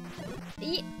rewind.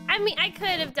 I mean, I could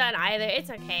have done either. It's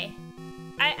okay.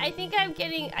 I think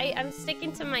I'm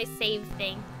sticking to my save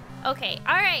thing. Okay,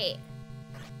 alright.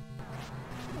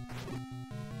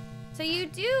 So you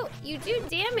do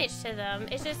damage to them.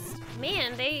 It's just,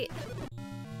 man, they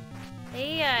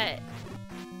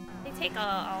take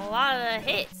a lot of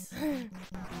hits.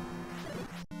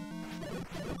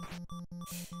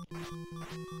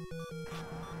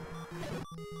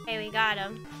 Okay, we got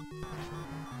him.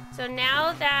 So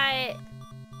now that...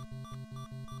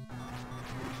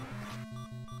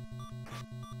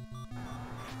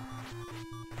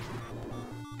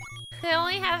 I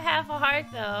only have half a heart,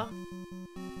 though.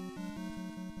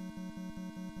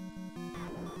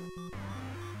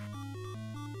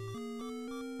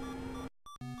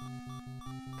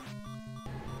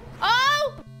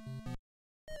 Oh!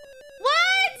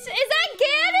 What? Is that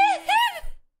Ganon?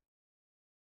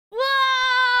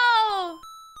 Whoa!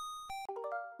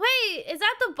 Wait, is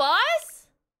that the boss?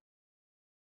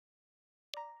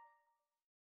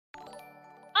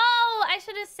 Oh, I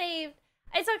should have saved.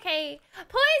 It's okay.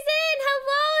 Poison,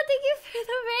 hello, thank you for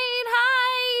the raid.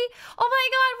 Hi. Oh my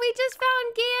god, we just found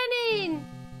Ganon.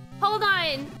 Hold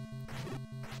on.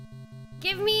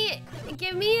 Give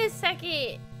me a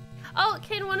second. Oh,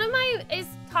 can one of my, is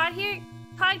Todd here?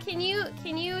 Todd, can you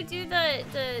do the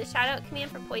shout out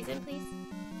command for poison, please?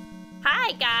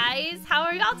 Hi guys, how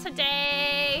are y'all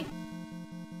today?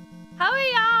 How are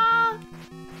y'all?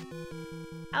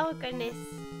 Oh goodness.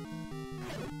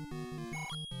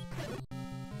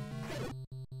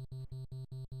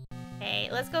 Okay,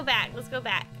 let's go back. Let's go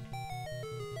back.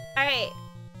 Alright.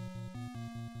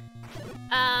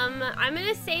 I'm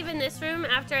gonna save in this room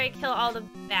after I kill all the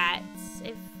bats,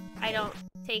 if I don't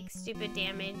take stupid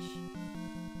damage.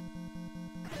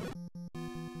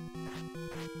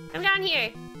 I'm down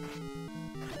here.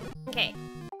 Okay.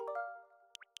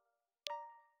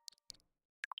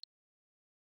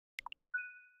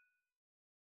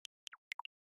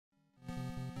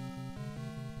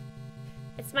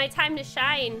 It's my time to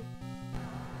shine.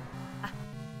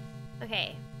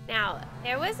 Okay, now,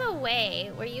 there was a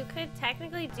way where you could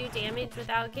technically do damage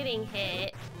without getting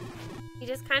hit. You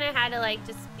just kind of had to, like,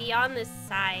 just be on this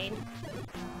side.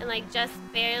 And, like, just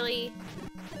barely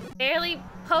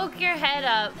poke your head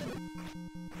up.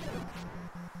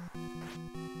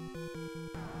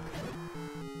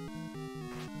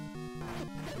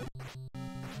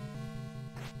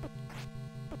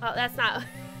 Oh, that's not...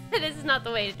 this is not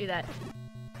the way to do that.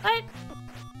 What?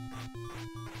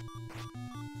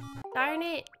 Darn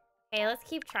it. Okay, let's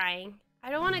keep trying.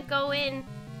 I don't want to go in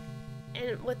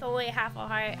and with only half a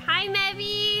heart. Hi,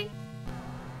 Mebby!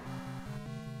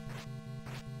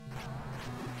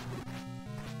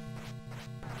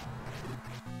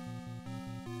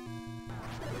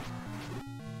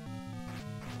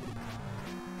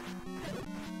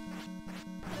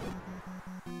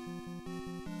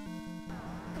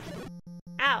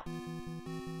 Ow.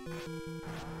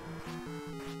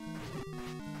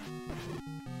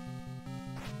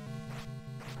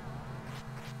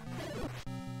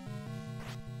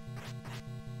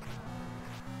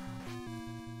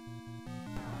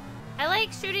 I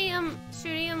like shooting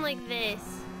him like this.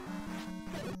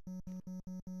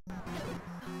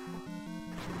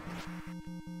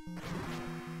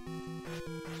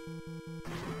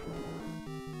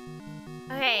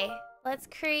 Okay, let's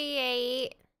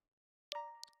create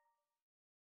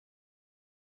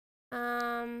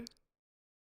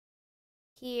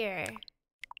here.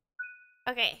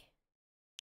 Okay.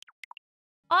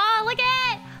 Oh, look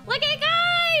at it! Look at it,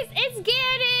 guys! It's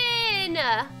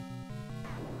Ganon!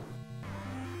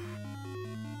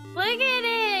 Look at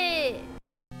it!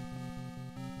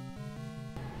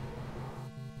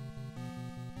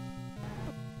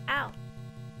 Ow.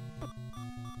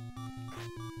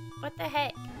 What the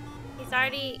heck?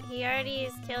 He already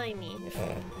is killing me.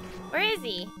 Where is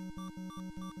he?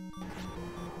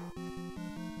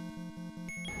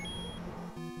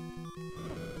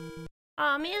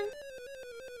 Aw, man.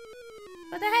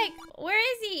 What the heck? Where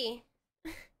is he?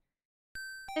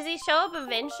 Does he show up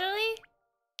eventually?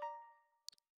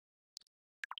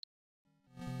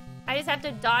 I just have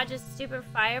to dodge his stupid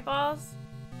fireballs.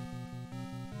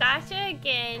 Gotcha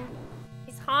again.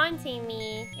 He's haunting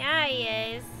me. Yeah, he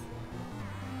is.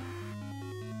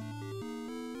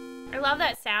 I love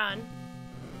that sound.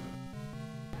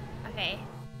 Okay.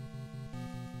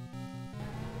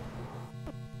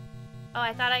 Oh,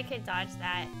 I thought I could dodge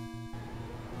that.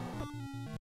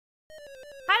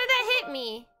 How did that hit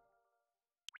me?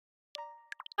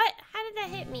 What? How did that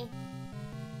hit me?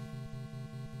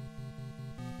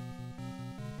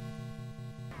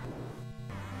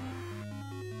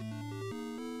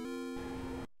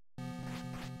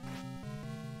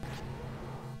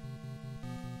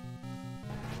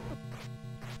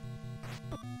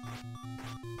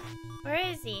 Where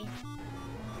is he?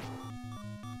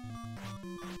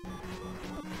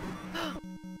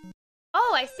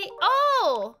 Oh, I see.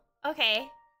 Oh! Okay.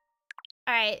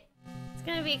 Alright. It's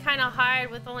gonna be kind of hard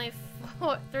with only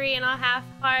 3.5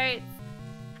 hearts.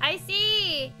 I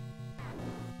see!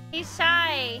 He's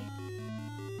shy.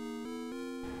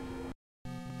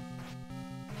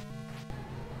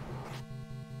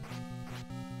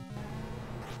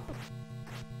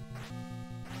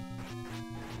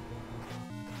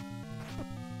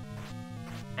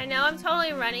 I know I'm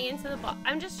totally running into the ball.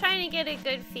 I'm just trying to get a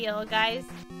good feel, guys.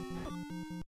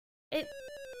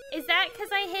 Is that because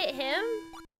I hit him?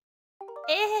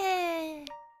 Eh.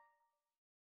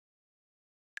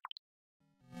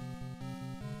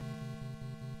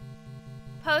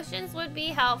 Potions would be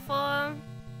helpful.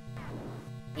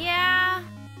 Yeah,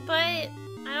 but I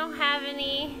don't have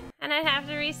any. And I'd have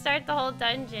to restart the whole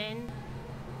dungeon.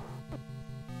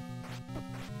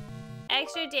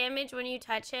 Extra damage when you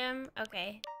touch him?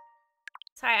 Okay.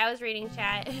 Sorry, I was reading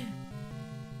chat.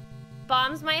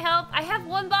 Bombs might help? I have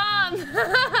 1 bomb!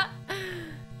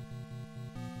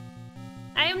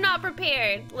 I am not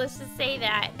prepared. Let's just say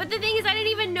that. But the thing is, I didn't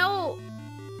even know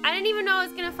I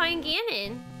was gonna find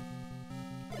Ganon.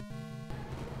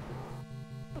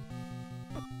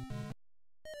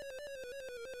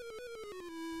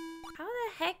 How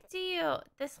the heck do you...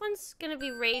 This one's gonna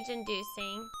be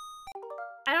rage-inducing.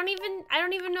 I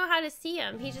don't even know how to see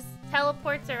him. He just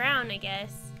teleports around, I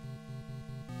guess.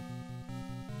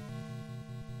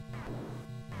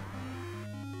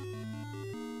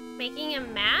 Making a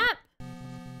map?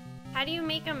 How do you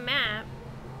make a map?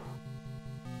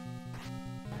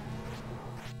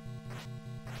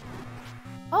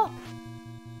 Oh.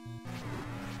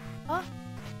 Oh.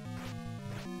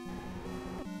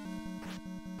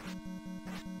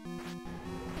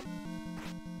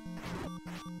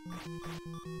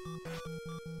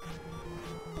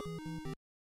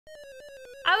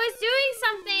 I was doing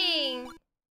something!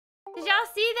 Did y'all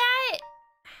see that?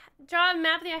 Draw a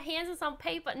map with your hands on some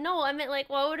paper. No, I meant like,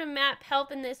 what would a map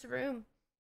help in this room?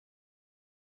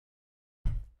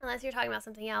 Unless you're talking about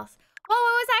something else. Whoa,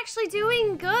 I was actually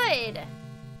doing good!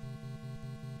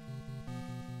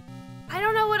 I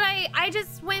don't know what I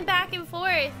just went back and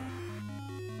forth.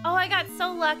 Oh, I got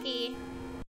so lucky.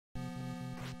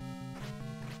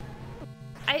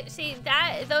 I see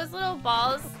that those little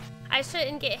balls, I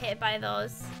shouldn't get hit by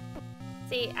those.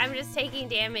 See, I'm just taking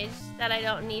damage that I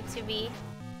don't need to be.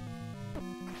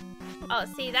 Oh,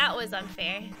 see, that was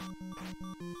unfair.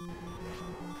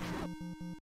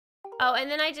 Oh,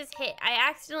 and then I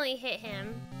accidentally hit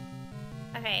him.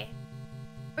 Okay.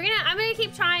 I'm gonna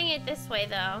keep trying it this way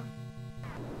though.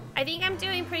 I think I'm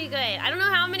doing pretty good. I don't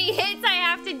know how many hits I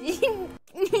have to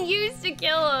use to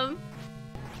kill him.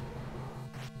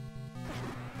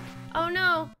 Oh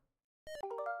no.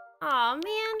 Aw, man.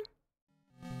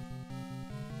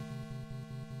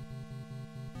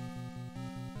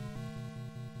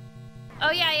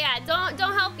 Oh yeah, don't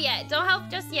help yet. Don't help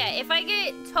just yet. If I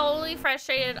get totally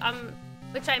frustrated,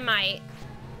 which I might,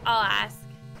 I'll ask.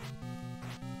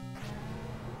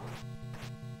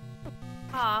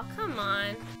 Aw, come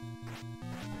on.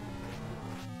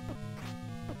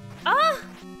 Oh!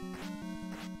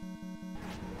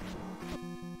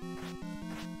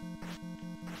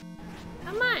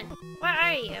 Come on. Where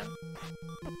are you?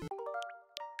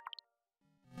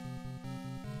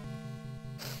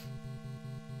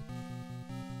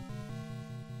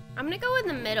 I'm gonna go in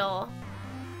the middle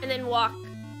and then walk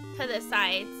to the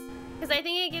sides because I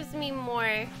think it gives me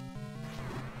more.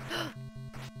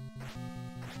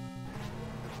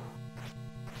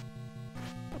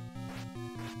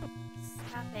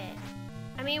 Stop it.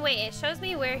 I mean, wait, it shows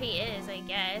me where he is, I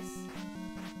guess.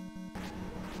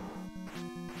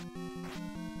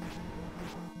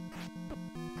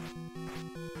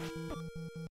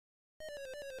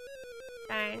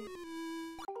 Darn.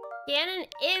 Ganon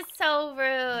is so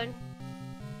rude.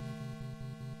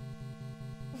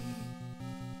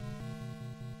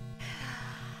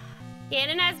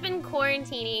 Ganon has been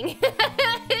quarantining.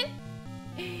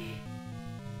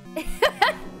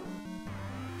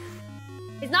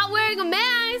 He's not wearing a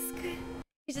mask.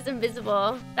 He's just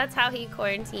invisible. That's how he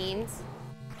quarantines.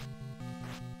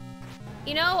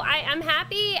 You know, I'm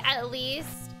happy at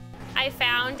least I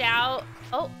found out.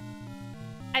 Oh,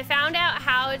 I found out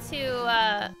how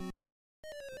to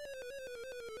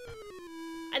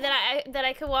that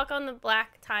I could walk on the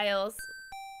black tiles.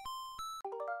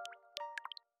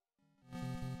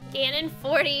 Ganon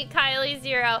 40, Kylie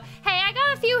 0. Hey, I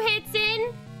got a few hits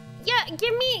in. Yeah,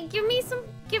 give me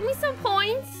some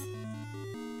points.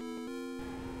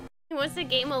 He wants to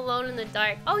game alone in the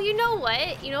dark. Oh, you know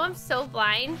what? You know I'm so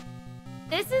blind.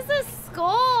 This is a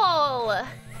skull.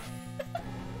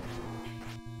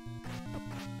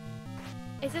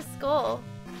 It's a skull.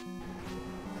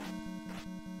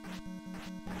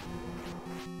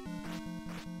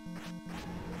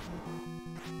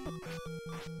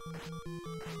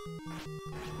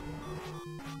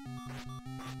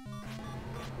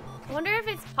 I wonder if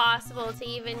it's possible to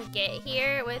even get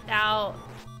here with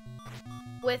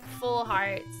full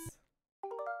hearts.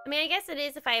 I mean, I guess it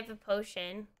is if I have a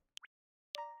potion.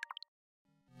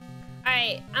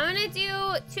 Alright, I'm gonna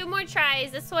do 2 more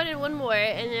tries, this one and 1 more,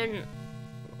 and then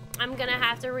I'm gonna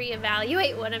have to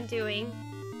reevaluate what I'm doing.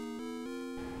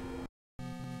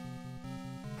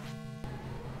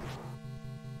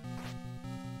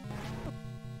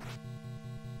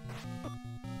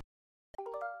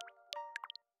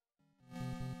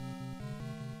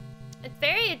 It's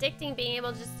very addicting being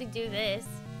able just to do this.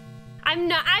 I'm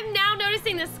now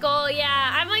noticing the skull,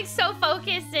 yeah. I'm like so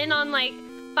focused in on like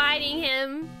fighting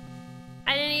him.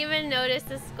 I didn't even notice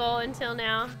the skull until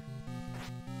now.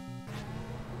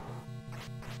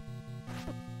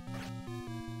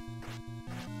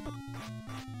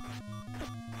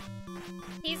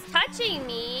 He's touching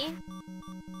me.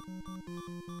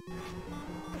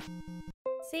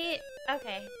 See?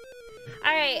 Okay.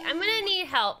 Alright, I'm gonna need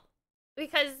help.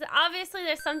 Because obviously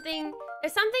there's something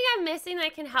There's something I'm missing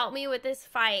that can help me with this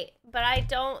fight, but I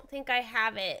don't think I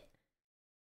have it.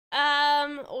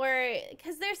 Or,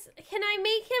 cause can I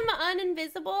make him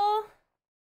uninvisible?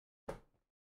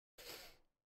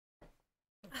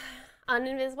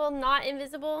 Uninvisible, not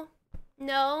invisible?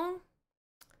 No.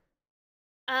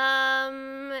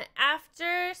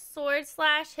 After sword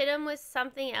slash, hit him with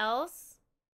something else.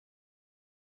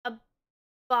 A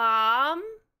bomb?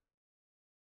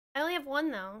 I only have one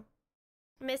though.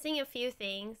 I'm missing a few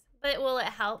things, but will it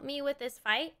help me with this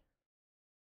fight?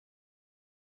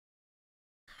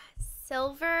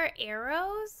 Silver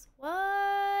arrows?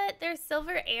 What? There's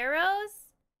silver arrows?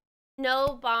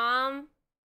 No bomb.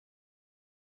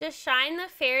 Just shine the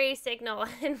fairy signal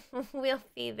and we'll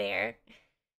be there.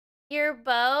 Your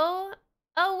bow?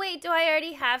 Oh wait, do I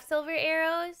already have silver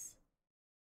arrows?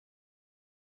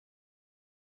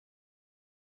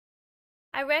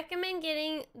 I recommend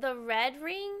getting the red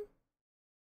ring.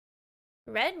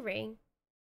 Red ring?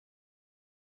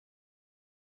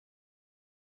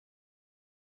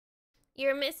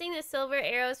 You're missing the silver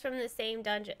arrows from the same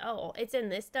dungeon. Oh, it's in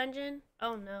this dungeon?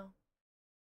 Oh no.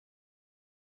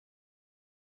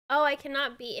 Oh, I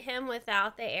cannot beat him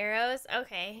without the arrows?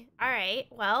 Okay. Alright.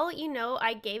 Well, you know,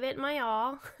 I gave it my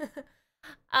all.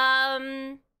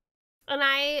 And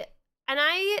I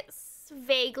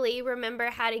vaguely remember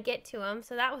how to get to him,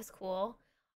 so that was cool.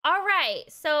 Alright,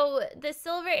 so the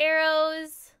silver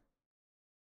arrows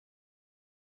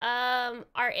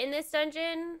are in this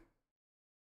dungeon.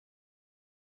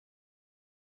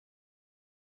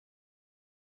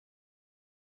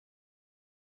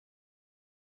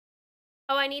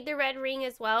 Oh, I need the red ring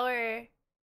as well, or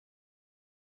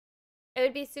it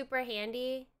would be super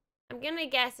handy. I'm gonna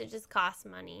guess it just costs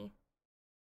money.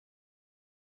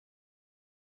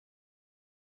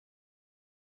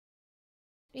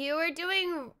 You were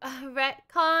doing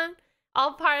retcon,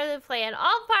 all part of the plan.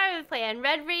 All part of the plan.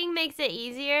 Red ring makes it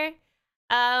easier.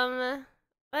 Well,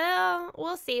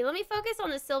 we'll see. Let me focus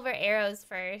on the silver arrows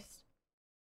first.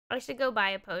 I should go buy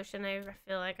a potion. I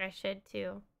feel like I should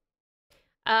too.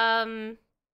 Hi,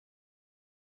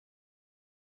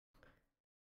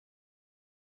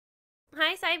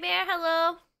 Cybear.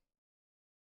 Hello.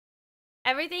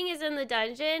 Everything is in the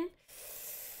dungeon.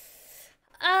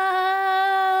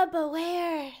 But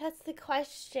where? That's the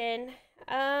question.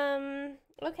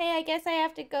 Okay, I guess I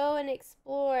have to go and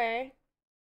explore.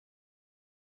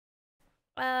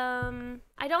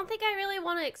 I don't think I really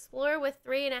want to explore with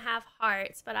 3.5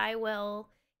 hearts, but I will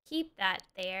keep that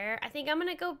there. I think I'm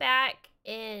gonna go back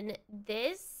in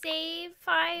this save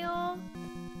file,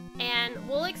 and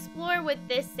we'll explore with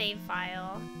this save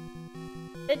file.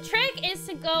 The trick is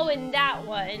to go in that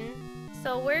one,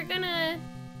 so we're gonna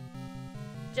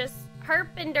just herp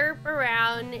and derp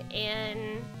around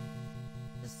and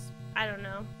just, I don't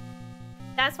know.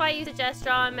 That's why you suggest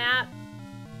draw a map.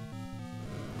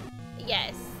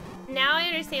 Yes. Now I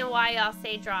understand why y'all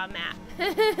say draw a map.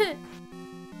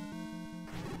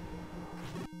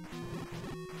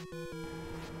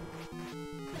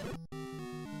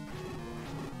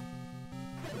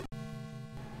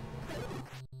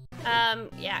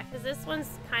 Yeah, because this one's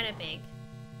kind of big.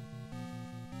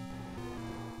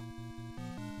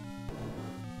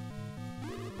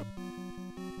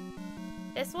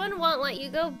 This one won't let you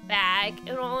go back.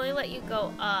 It will only let you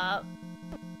go up.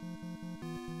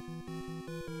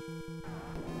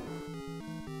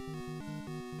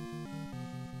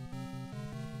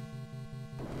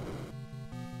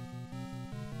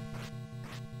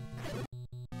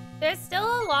 There's still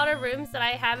a lot of rooms that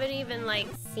I haven't even, like,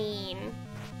 seen.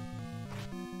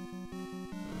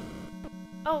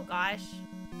 Oh, gosh.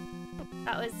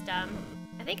 That was dumb.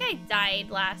 I think I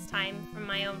died last time from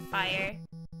my own fire.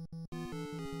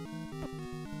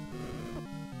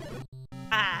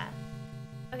 Ah.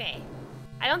 Okay.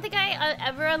 I don't think I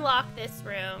ever unlocked this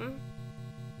room.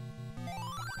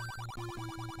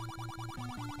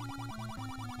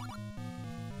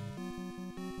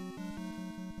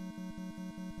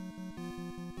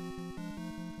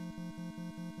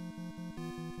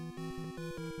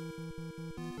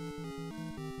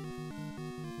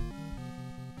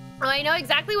 Oh, I know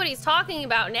exactly what he's talking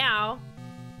about now.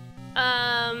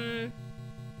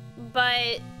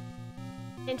 But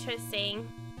interesting.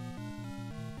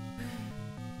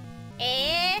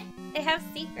 They have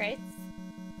secrets.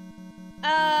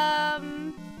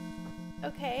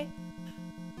 Okay.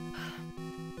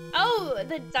 Oh,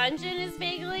 the dungeon is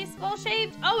vaguely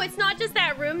skull-shaped? Oh, it's not just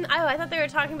that room. Oh, I thought they were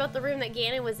talking about the room that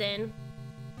Ganon was in.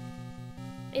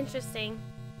 Interesting.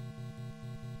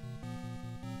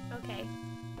 Okay.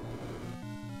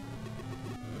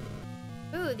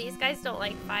 Ooh, these guys don't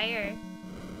like fire.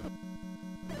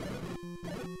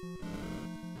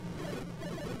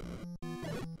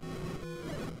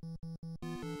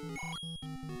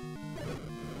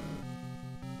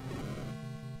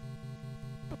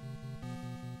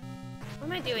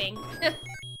 doing?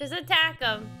 Just attack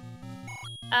them.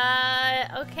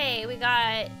 Okay, we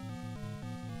got...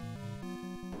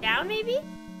 Down, maybe?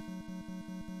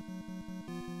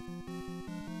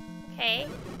 Okay.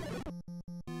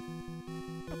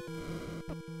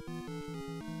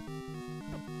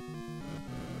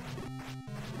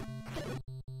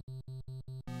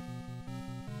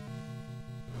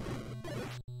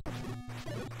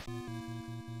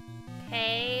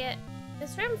 Okay.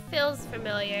 This room feels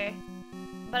familiar,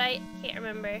 but I can't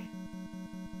remember.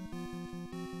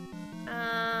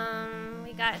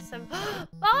 We got some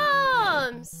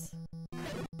bombs!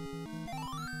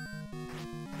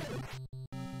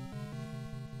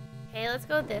 Okay, let's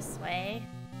go this way.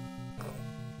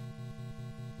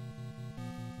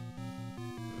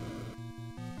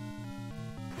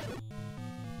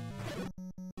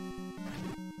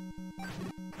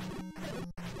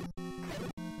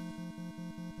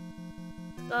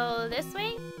 Let's go this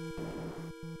way.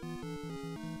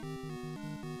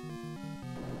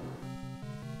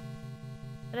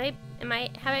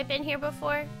 Have I been here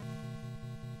before?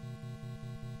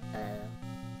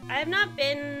 I have not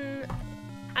been...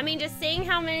 I mean, just seeing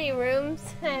how many rooms,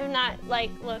 I have not,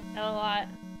 like, looked at a lot.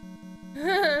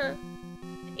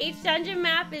 Each dungeon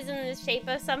map is in the shape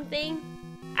of something.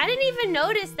 I didn't even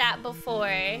notice that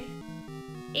before.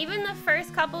 Even the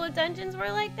first couple of dungeons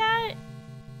were like that.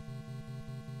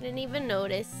 Didn't even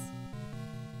notice.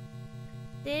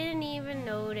 Didn't even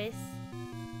notice.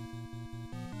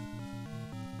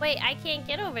 Wait, I can't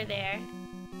get over there.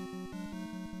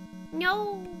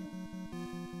 No!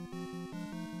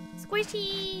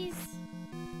 Squishies!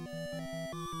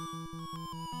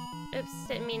 Oops,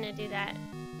 didn't mean to do that.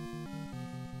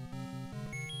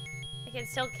 I can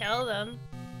still kill them.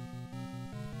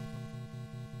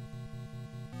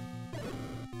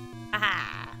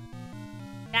 Aha!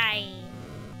 Die!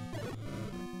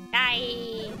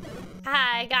 Die!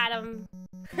 Haha, I got him.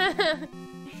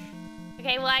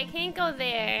 Okay, well, I can't go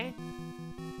there.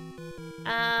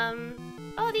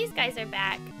 Oh, these guys are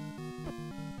back.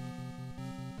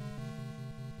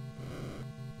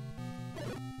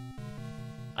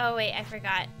 Oh, wait, I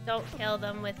forgot. Don't kill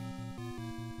them with...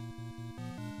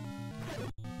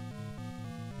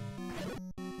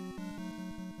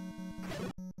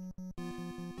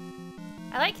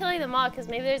 I like killing them all, because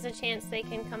maybe there's a chance they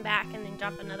can come back and then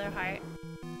drop another heart.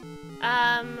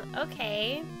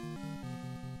 Okay.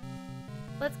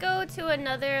 Let's go to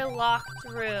another locked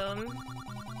room.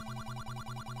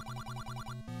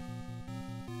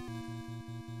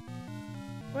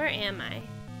 Where am I?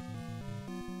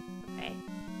 Okay.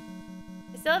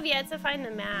 I still have yet to find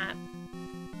the map.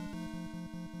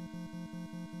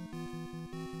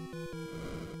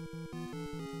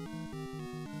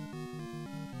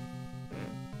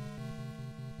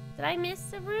 Did I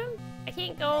miss a room? I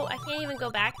can't even go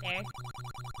back there.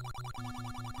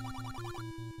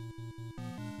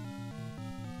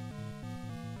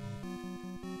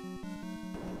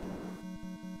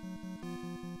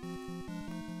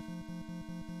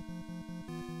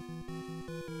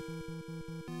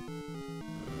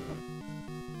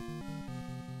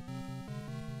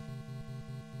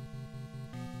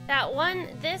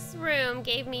 This room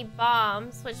gave me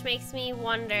bombs, which makes me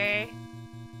wonder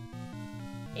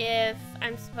if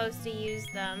I'm supposed to use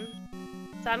them.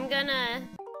 So I'm gonna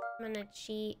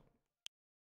cheat.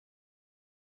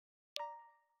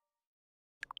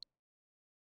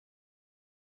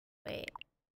 Wait.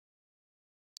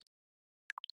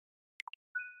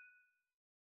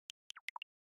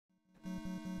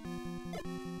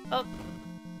 Oh.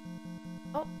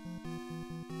 Oh.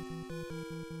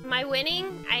 Am I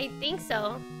winning? I think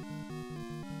so.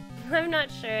 I'm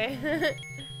not sure.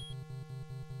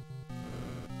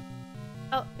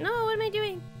 Oh, no, what am I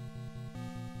doing?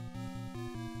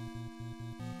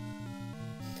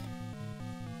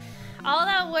 All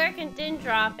that work and didn't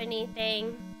drop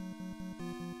anything.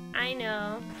 I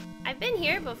know. I've been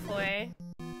here before.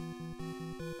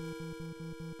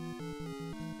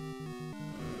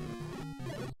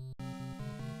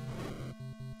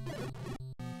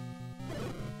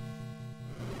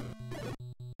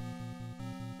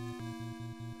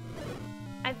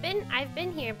 I've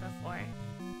been here before.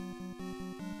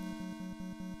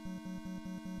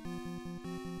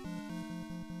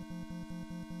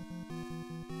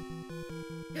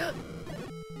 Oh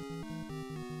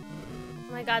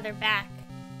my god, they're back.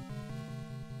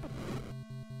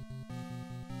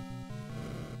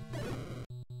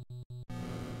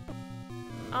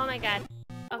 Oh my god.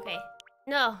 Okay.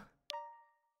 No.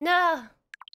 No!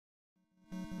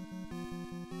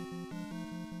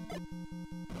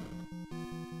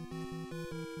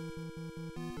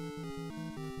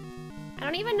 I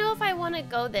don't even know if I want to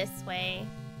go this way.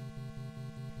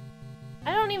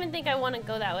 I don't even think I want to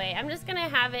go that way. I'm just gonna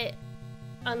have it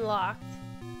unlocked.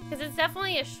 Because it's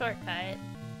definitely a shortcut.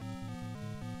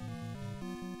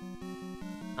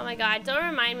 Oh my god, don't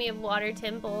remind me of water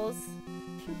temples.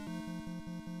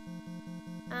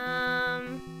 I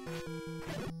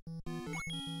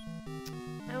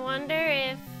wonder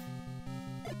if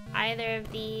either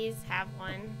of these have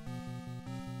one.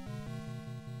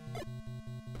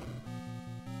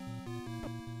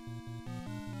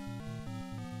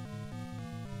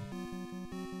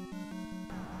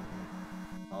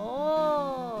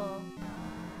 Oh.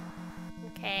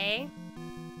 Okay.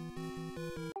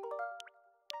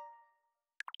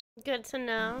 Good to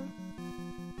know.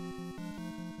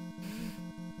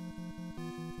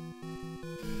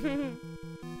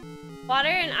 Water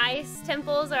and ice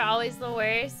temples are always the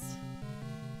worst.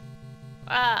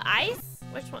 Ice?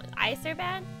 Which one? Ice are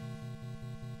bad?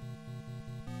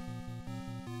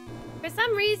 For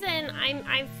some reason,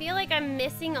 I feel like I'm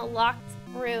missing a locked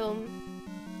room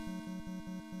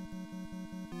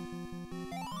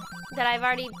that I've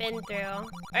already been through,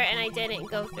 and I didn't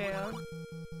go through.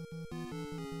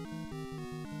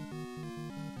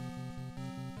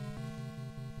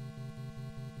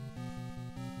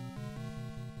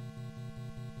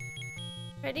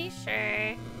 Pretty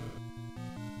sure.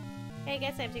 I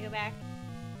guess I have to go back.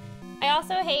 I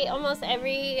also hate almost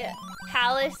every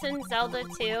palace in Zelda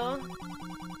 2. Oh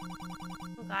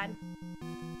god.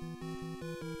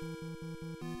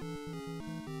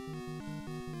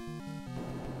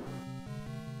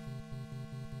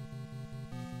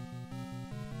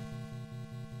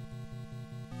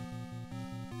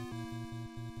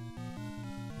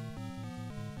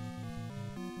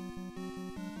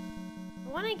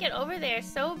 I want to get over there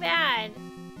so bad.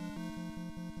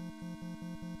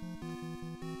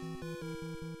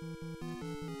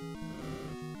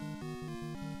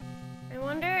 I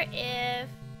wonder if...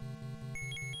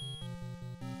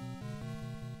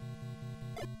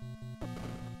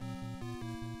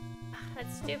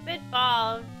 that stupid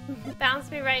ball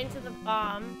bounced me right into the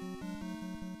bomb.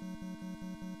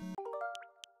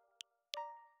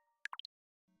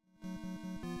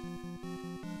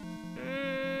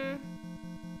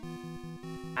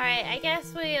 Alright, I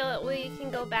guess we can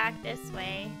go back this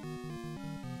way.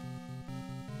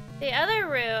 The other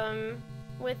room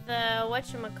with the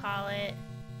whatchamacallit,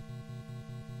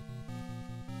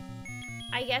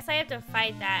 I guess I have to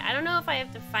fight that. I don't know if I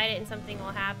have to fight it and something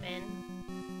will happen.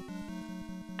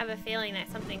 I have a feeling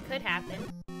that something could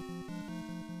happen.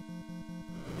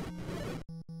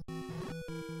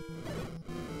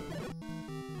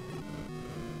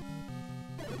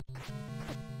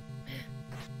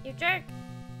 You jerk!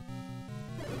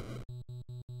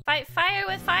 Fight fire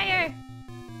with fire!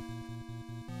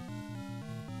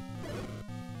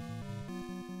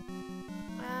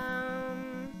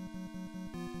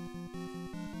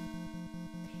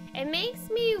 It makes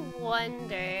me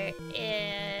wonder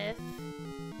if...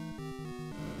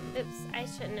 Oops, I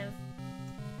shouldn't have.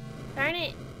 Darn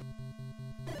it.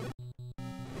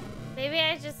 Maybe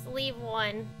I just leave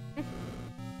one.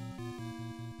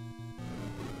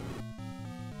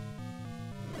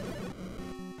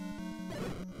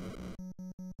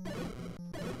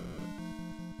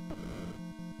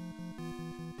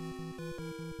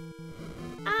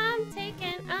 I'm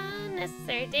taking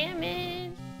unnecessary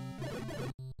damage.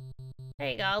 There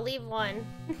you go, I'll leave one.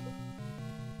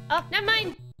 Oh, never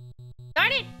mind!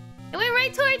 Darn it! It went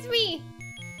right towards me!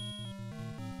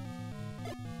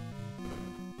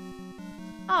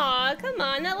 Aw, come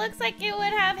on, that looks like it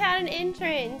would have had an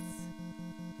entrance.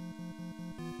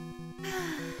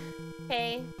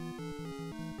 Okay.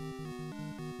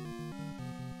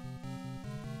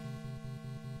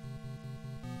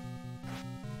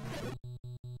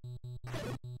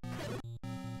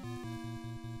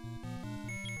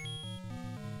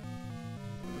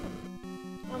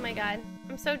 Oh my god.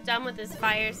 I'm so done with this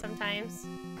fire sometimes.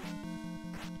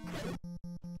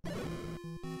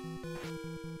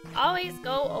 Always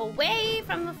go away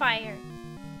from the fire.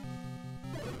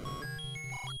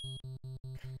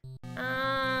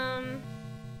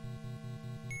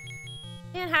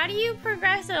 Man, how do you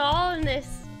progress at all in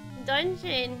this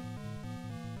dungeon?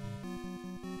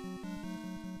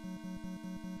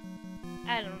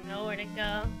 I don't know where to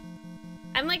go.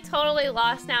 I'm like totally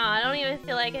lost now. I don't even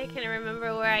feel like I can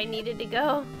remember where I needed to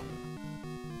go.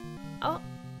 Oh.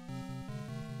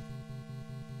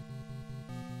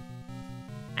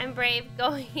 I'm brave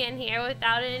going in here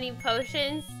without any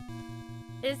potions.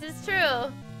 This is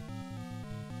true.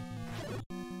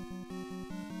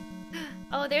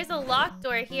 Oh, there's a locked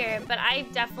door here, but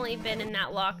I've definitely been in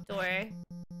that locked door.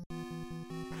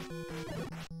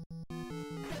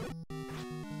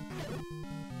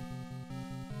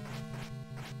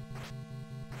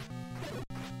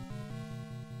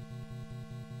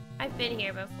 I've been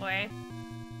here before.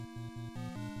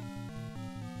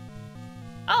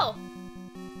 Oh!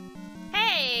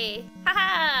 Hey!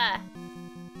 Haha!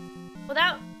 Well,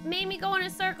 that made me go in a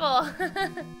circle.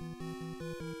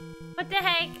 What the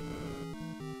heck?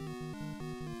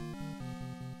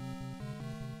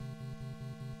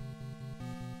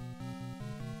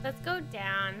 Let's go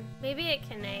down. Maybe it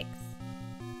connects.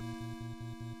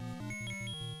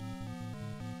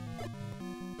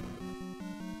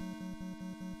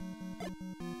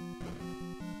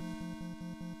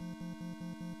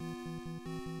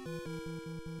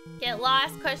 Get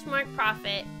lost, question mark,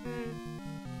 profit.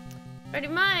 Pretty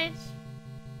much.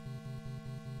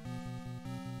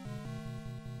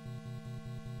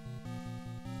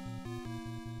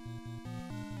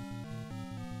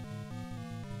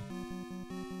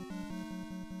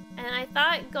 And I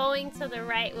thought going to the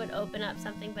right would open up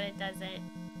something, but it doesn't.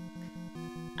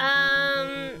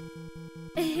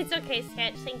 It's okay,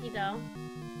 Sketch. Thank you, though.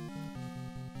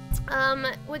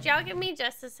 Would y'all give me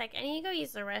just a sec? I need to go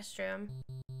use the restroom.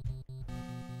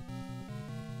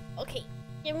 Okay,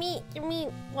 give me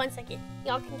 1 second.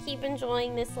 Y'all can keep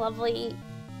enjoying this lovely,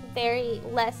 very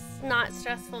not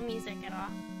stressful music at all.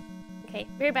 Okay,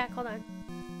 be right back. Hold on.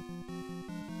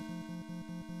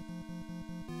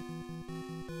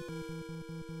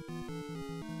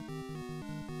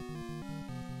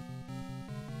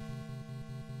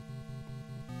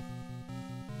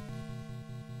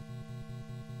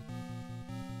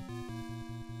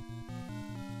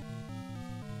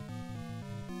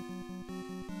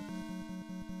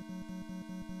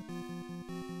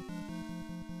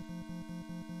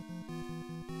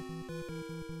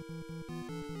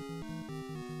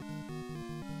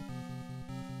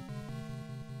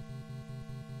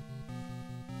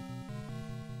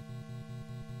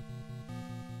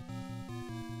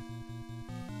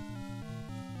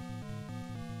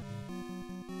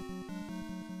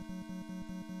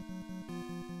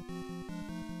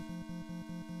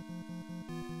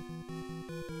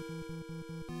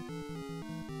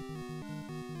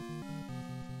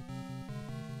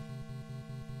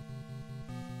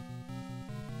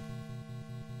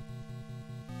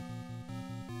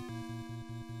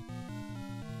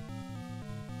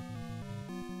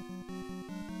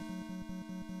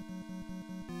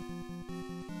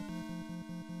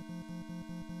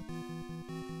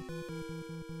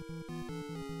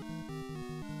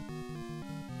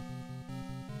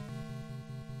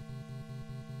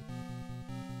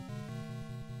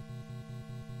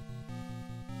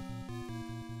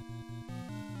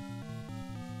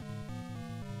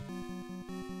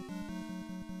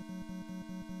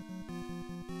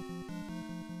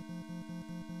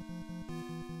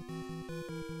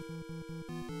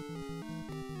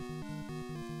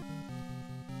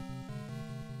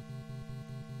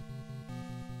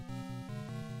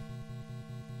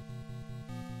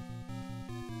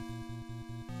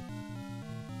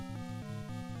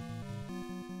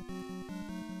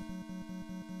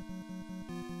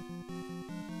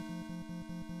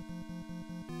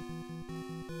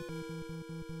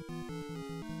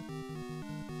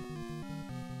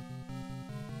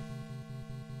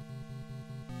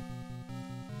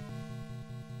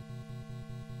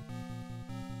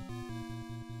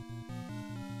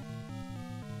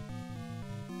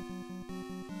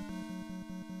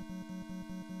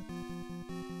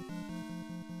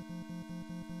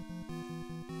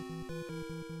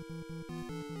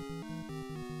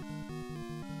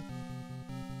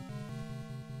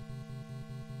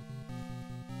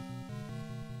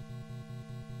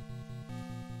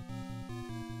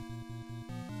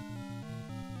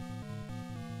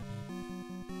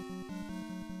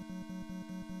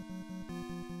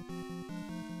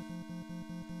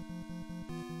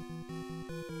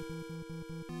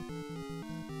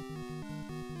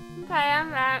 Okay, I'm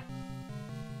back.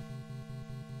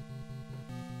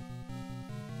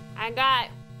 I got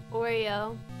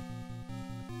Oreo.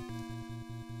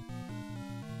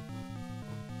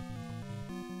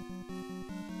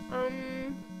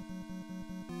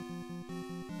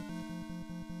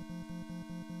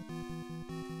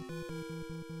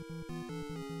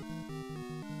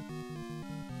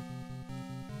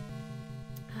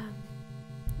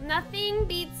 Nothing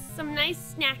beats some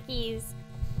nice snackies.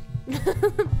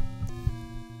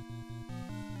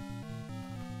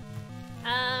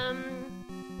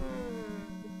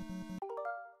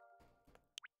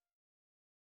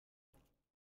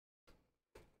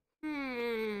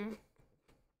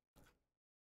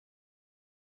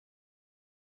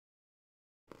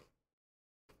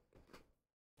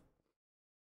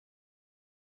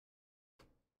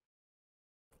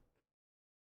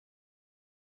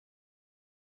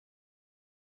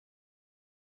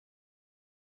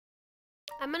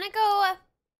 I'm gonna go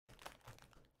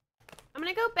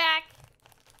back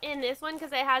in this one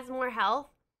because it has more health.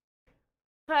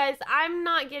 Because I'm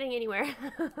not getting anywhere.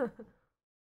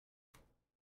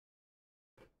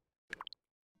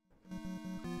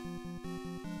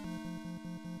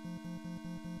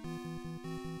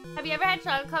 Have you ever had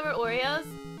chocolate covered Oreos?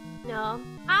 No.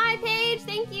 Hi, Paige.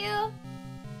 Thank you.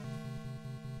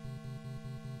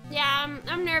 Yeah,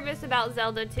 I'm nervous about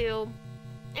Zelda 2.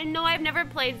 And no, I've never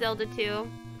played Zelda 2.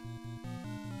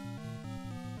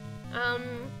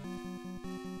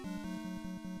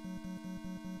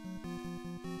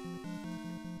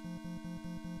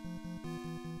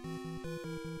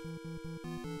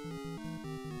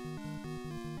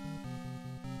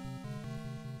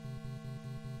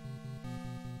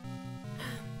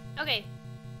 Okay.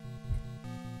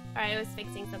 Alright, I was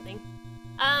fixing something.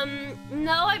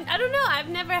 No, I don't know. I've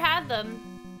never had them.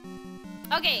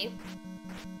 Okay.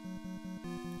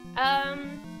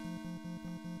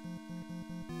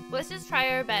 Let's just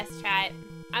try our best, chat.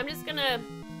 I'm just gonna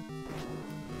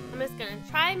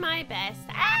try my best.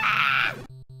 Ah!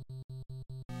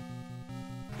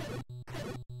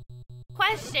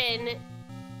 Question.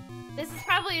 This is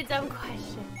probably a dumb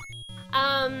question.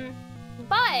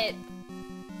 But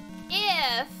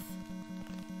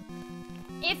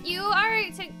if you are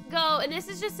to go, and this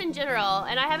is just in general,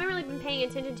 and I haven't really been paying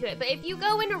attention to it, but if you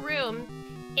go in a room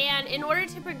and in order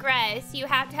to progress, you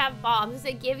have to have bombs, does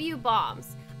it give you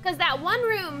bombs? Because that one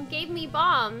room gave me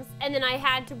bombs, and then I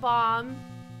had to bomb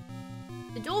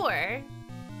the door,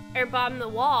 or bomb the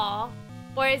wall,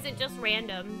 or is it just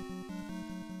random?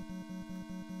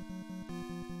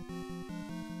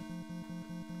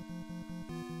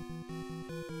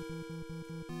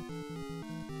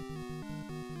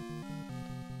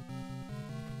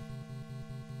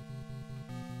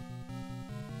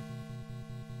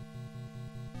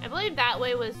 I believe that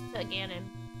way was to Ganon.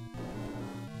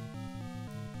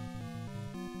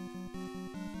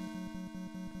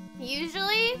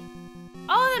 Usually?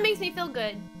 Oh, that makes me feel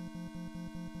good.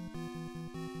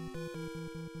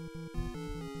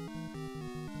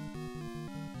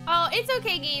 Oh, it's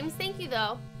okay, games. Thank you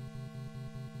though.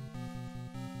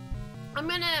 I'm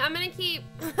gonna keep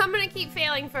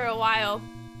failing for a while.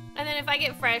 And then if I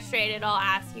get frustrated, I'll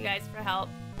ask you guys for help.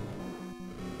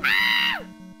 Ah!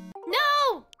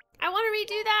 No! I want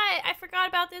to redo that. I forgot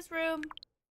about this room.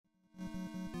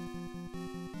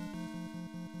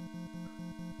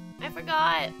 I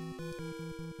forgot.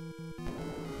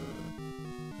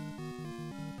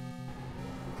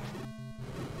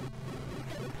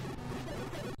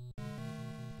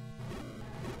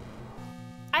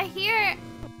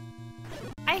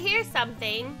 I hear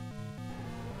something.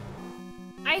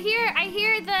 I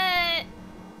hear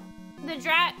the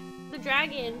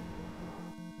dragon.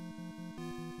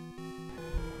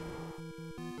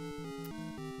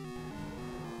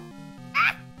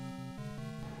 Ah!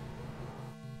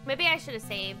 Maybe I should have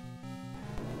saved.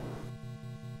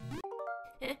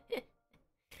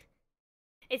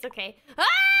 It's okay.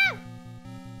 Ah!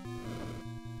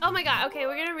 Oh my god. Okay,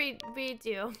 we're gonna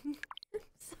redo.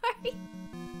 Sorry.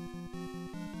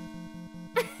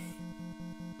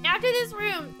 After this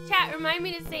room, chat, remind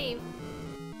me to save.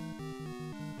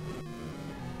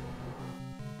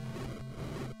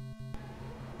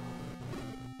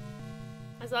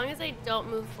 As long as I don't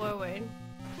move forward.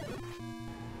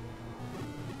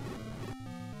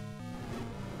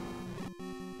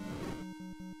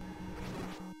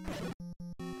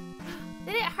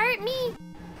 Did it hurt me?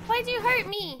 Why'd you hurt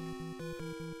me?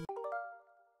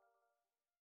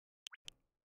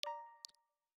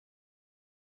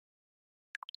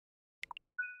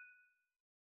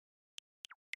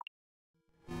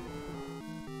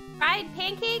 Fried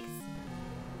pancakes?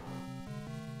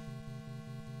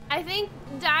 I think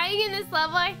dying in this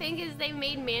level, I think, is they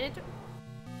made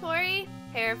mandatory.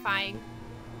 Terrifying.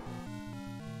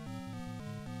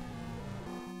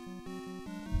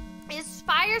 Is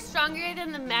fire stronger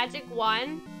than the magic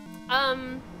wand?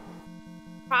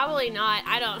 Probably not.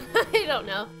 I don't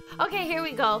know. Okay, here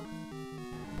we go.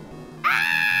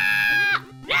 Ah!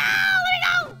 No! Let me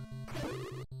go!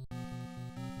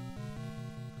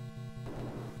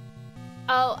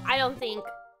 Oh, I don't think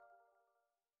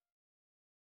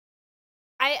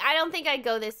I'd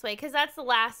go this way because that's the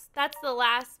last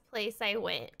place I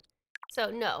went. So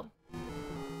no.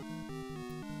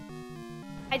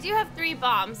 I do have 3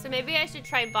 bombs, so maybe I should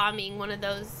try bombing one of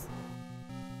those.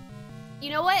 You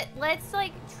know what? Let's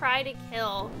like try to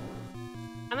kill.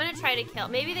 I'm gonna try to kill.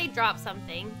 Maybe they drop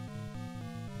something.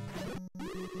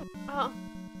 Oh.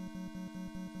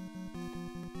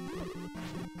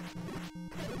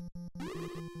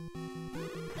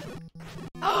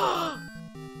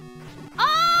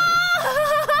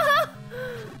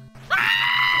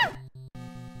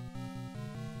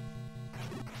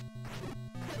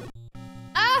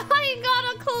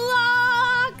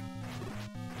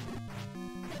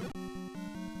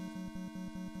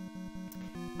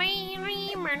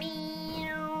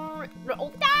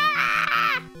 Oh,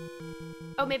 ah!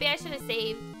 Oh, maybe I should have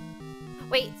saved.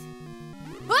 Wait.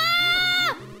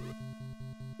 Ah!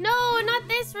 No, not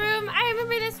this room. I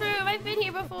remember this room. I've been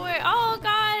here before. Oh,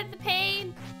 God. The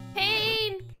pain.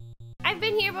 Pain. I've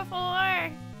been here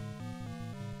before.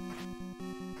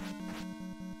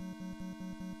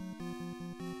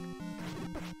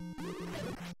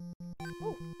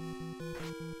 Ooh.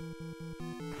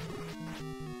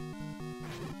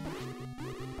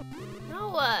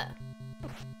 No.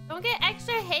 Don't get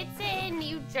extra hits in,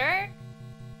 you jerk.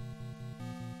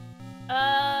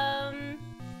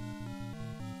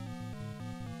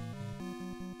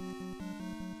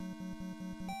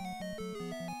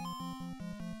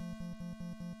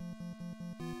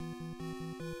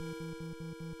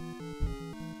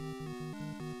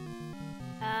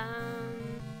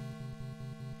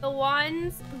 The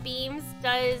wand's beams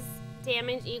does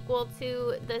damage equal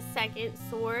to the second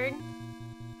sword.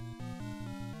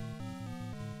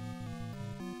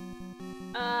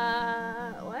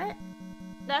 What?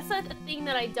 That's a thing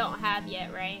that I don't have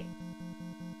yet, right?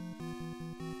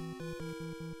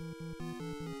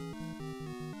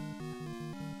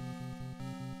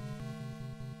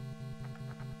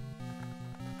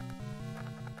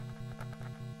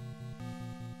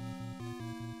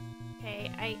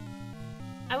 Okay,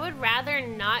 I would rather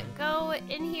not go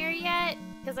in here yet,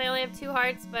 because I only have 2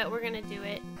 hearts, but we're gonna do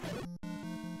it.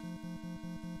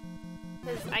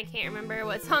 Because I can't remember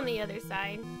what's on the other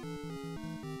side.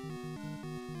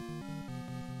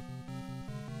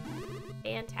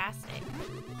 Fantastic.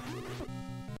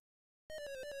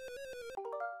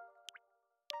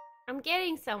 I'm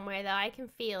getting somewhere, though. I can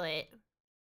feel it.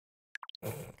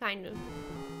 Kind of.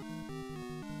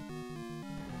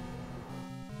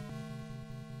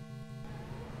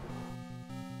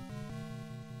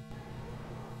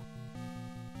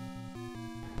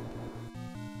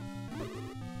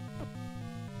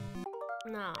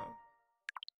 No.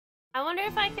 I wonder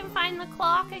if I can find the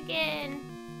clock again.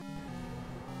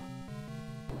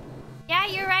 Yeah,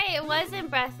 you're right. It was in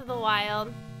Breath of the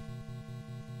Wild.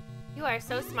 You are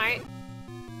so smart.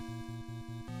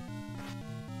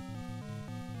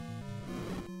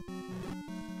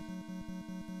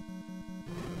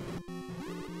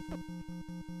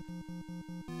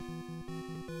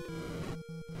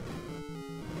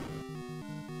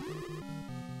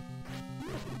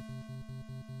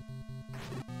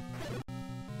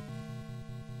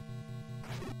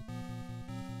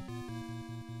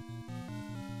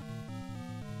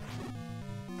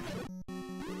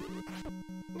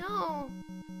 No.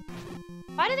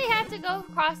 Why do they have to go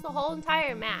across the whole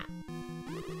entire map?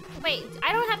 Wait,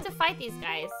 I don't have to fight these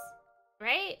guys,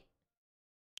 right?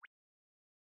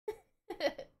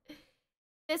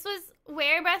 This was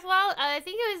where Breath of the Wild? I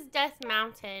think it was Death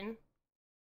Mountain.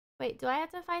 Wait, do I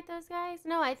have to fight those guys?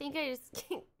 No, I think I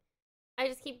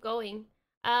just keep going.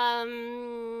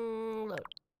 Load.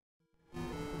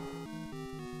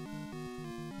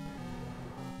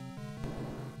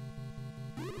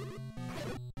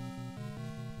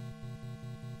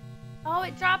 Oh,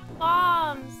 it dropped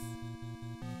bombs.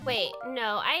 Wait,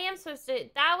 no, I am supposed to...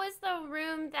 That was the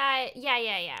room that...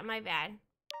 Yeah, my bad.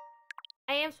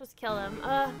 I am supposed to kill them.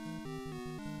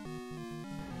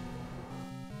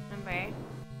 Remember.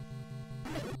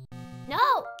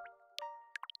 No!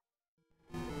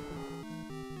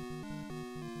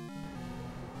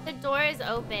 The door is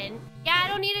open. Yeah, I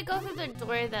don't need to go through the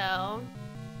door, though.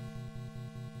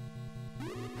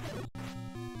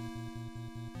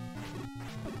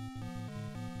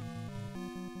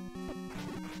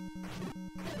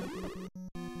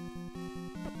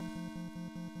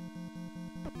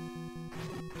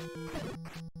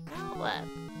 No.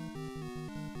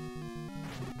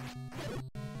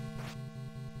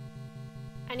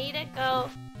 I need to go...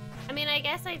 I mean, I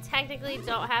guess I technically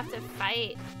don't have to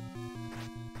fight.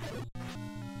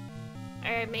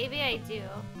 Or maybe I do.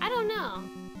 I don't know.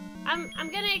 I'm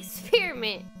gonna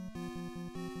experiment.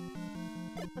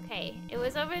 Okay, it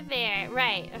was over there.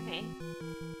 Right, okay.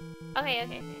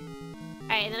 Okay.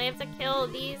 Alright, and then I have to kill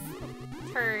these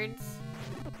turds.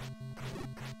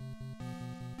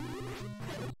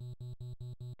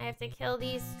 I have to kill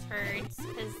these turds,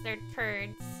 because they're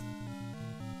turds.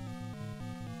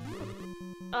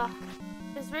 Ugh,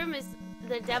 this room is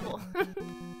the devil.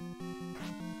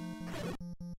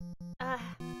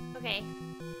 Okay.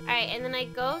 Alright, and then I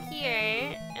go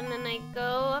here, and then I go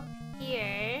up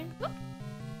here. Whoop.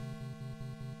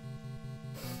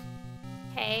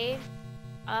 Okay.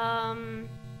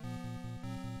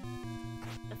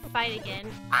 The fight again.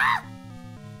 Ah!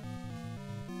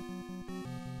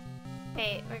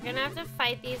 Okay, we're gonna have to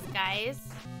fight these guys.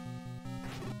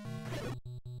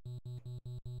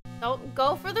 Don't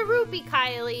go for the rupee,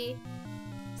 Kylie.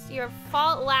 It's your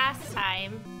fault last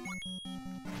time.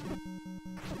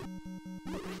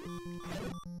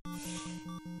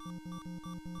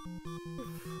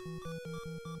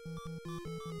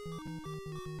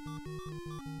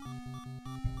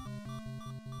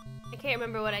 I can't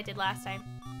remember what I did last time.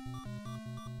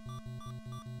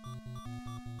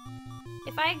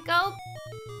 If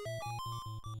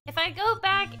I go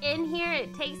back in here,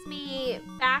 it takes me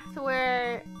back to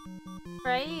where,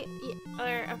 right?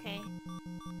 Or, okay.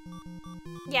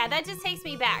 Yeah, that just takes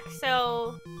me back,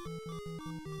 so...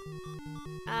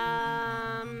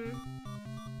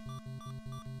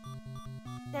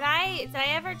 Did I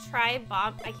ever try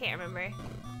Bob? I can't remember.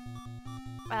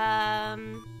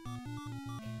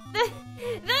 The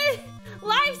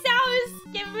live sound is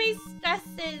giving me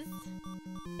stresses.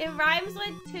 It rhymes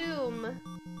with tomb.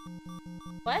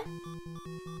 What?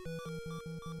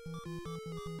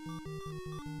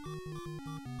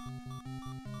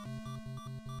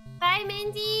 Bye,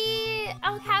 Mindy.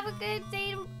 I'll have a good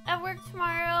day at work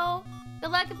tomorrow.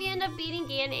 Good luck if you end up beating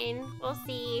Ganon. We'll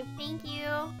see. Thank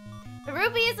you. The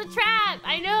rupee is a trap.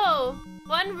 I know.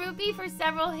 1 rupee for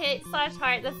several hits /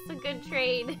 heart. That's a good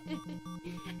trade.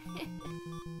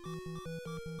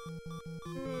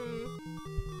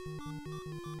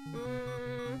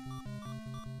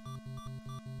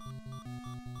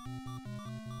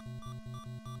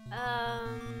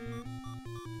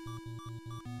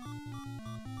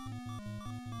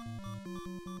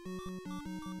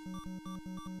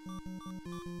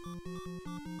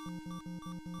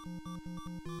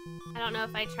 I don't know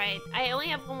if I tried. I only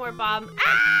have 1 more bomb.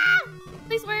 Ah!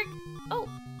 Please work. Oh.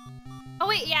 Oh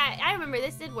wait, yeah, I remember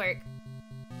this did work.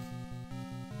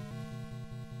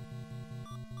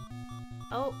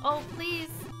 Oh, please.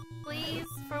 Please,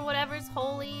 for whatever's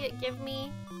holy, give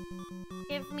me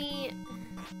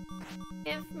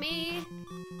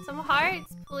some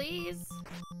hearts, please.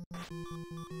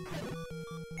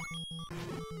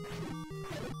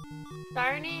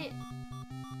 Darn it.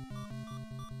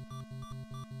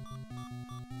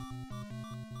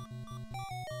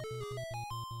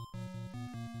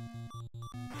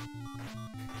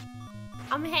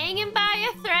 I'm hanging by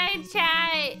a thread,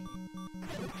 chat.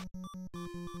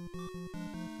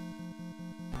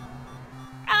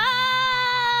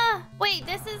 Ah! Wait,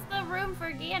 this is the room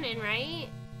for Ganon, right?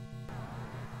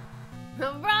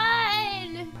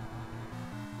 Run!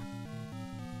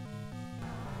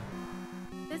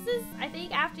 This is, I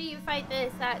think, after you fight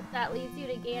this, that leads you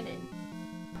to Ganon.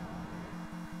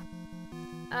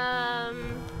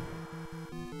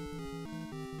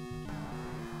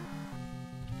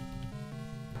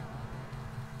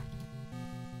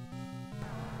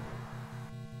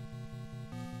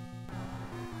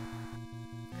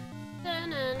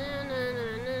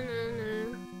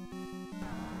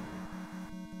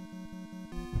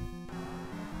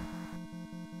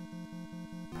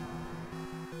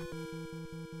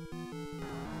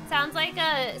 Sounds like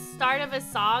a start of a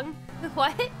song.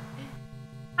 What?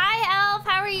 Hi, Elf.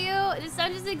 How are you? This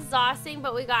dungeon's exhausting,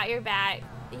 but we got your back.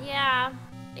 Yeah,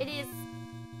 it is.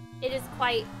 It is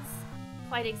quite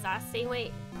exhausting.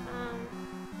 Wait.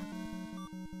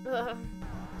 Ugh.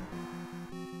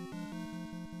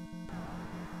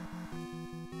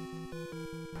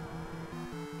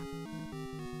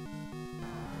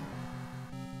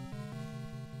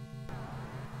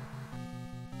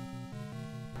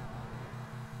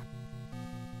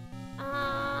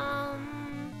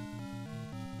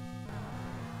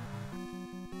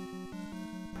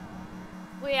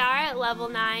 We are at level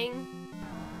 9.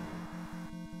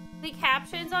 The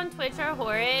captions on Twitch are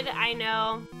horrid. I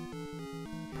know.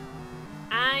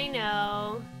 I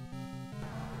know.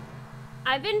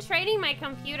 I've been training my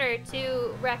computer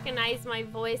to recognize my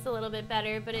voice a little bit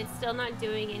better, but it's still not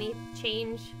doing any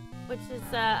change, which is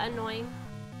annoying.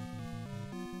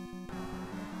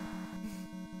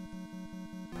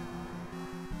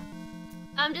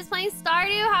 I'm just playing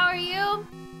Stardew. How are you?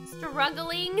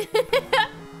 Struggling.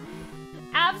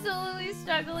 Absolutely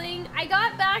struggling. I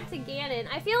got back to Ganon.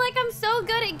 I feel like I'm so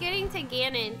good at getting to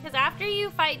Ganon, because after you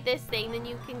fight this thing, then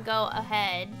you can go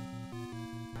ahead.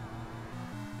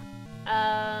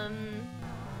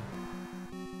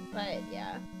 But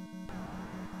yeah.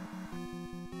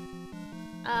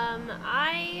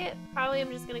 I probably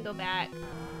am just gonna go back.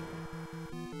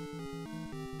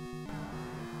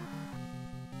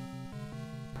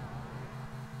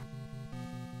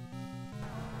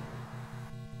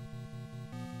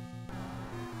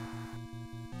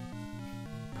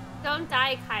 Don't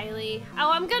die, Kylie.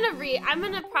 Oh, I'm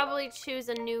gonna probably choose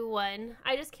a new one.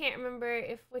 I just can't remember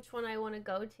which one I want to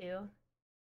go to.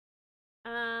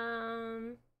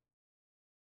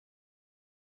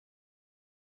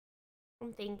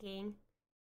 I'm thinking.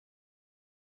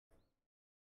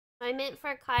 I meant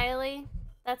for Kylie.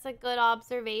 That's a good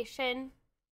observation.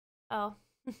 Oh.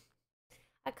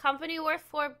 A company worth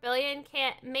 $4 billion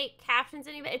can't make captions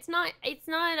anymore. It's not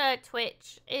a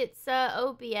Twitch. It's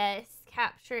OBS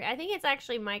capture. I think it's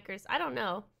actually Microsoft. I don't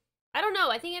know.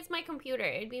 I think it's my computer.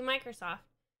 It'd be Microsoft.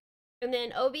 And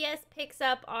then OBS picks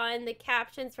up on the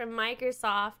captions from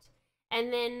Microsoft,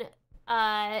 and then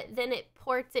it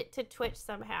ports it to Twitch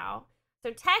somehow.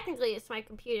 So technically it's my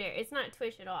computer. It's not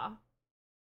Twitch at all.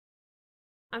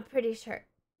 I'm pretty sure.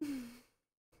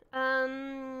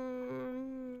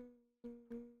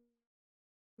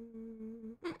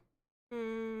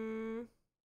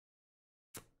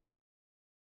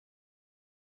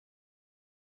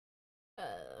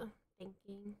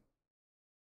 Thinking.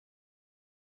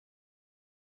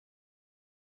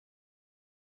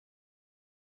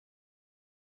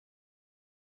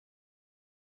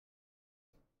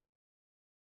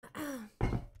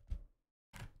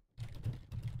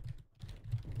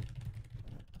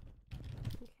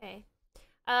 Okay.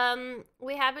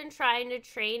 We have been trying to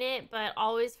train it, but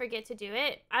always forget to do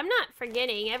it. I'm not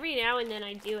forgetting. Every now and then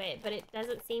I do it, but it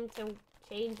doesn't seem to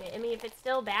change it. I mean, if it's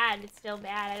still bad, it's still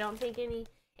bad. I don't think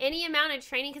any amount of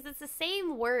training, because it's the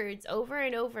same words over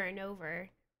and over and over.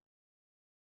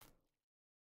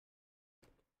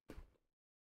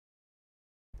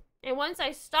 And once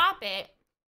I stop it,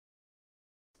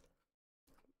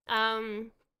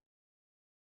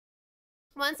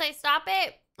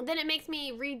 then it makes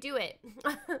me redo it.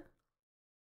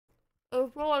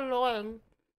 It's so annoying.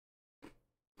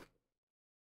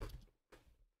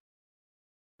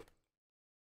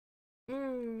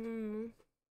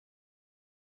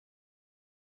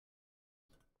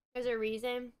 There's a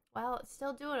reason. Well, it's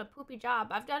still doing a poopy job.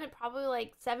 I've done it probably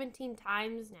like 17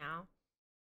 times now.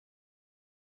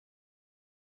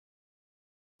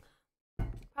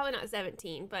 Probably not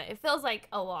 17, but it feels like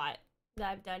a lot that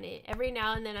I've done it. Every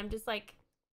now and then I'm just like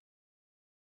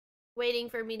waiting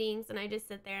for meetings, and I just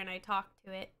sit there and I talk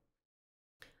to it.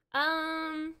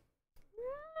 Why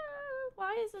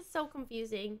is this so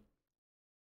confusing?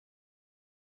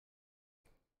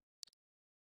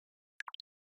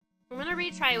 I'm gonna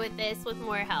retry with this with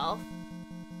more health,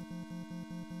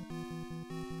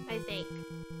 I think.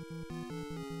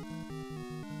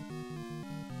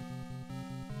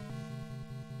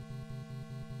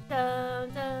 Dun,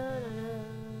 dun, dun, dun.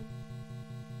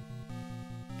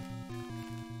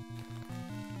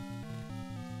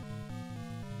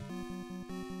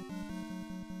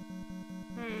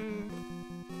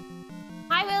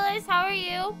 Hi Willis, how are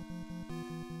you?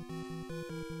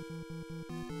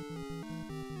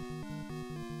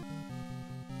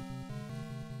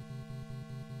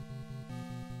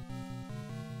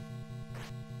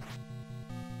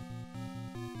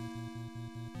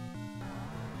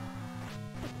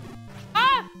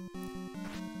 Ah!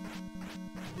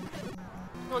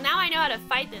 Well, now I know how to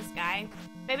fight this guy.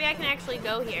 Maybe I can actually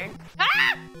go here. Ah!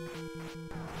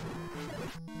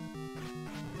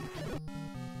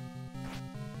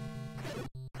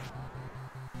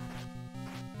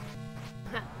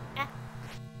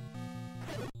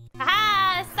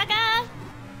 Haha, sucker!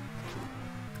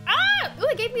 Ah! Ooh,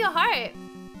 it gave me a heart.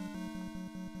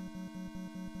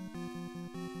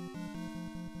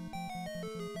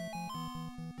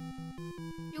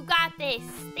 You got this.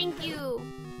 Thank you.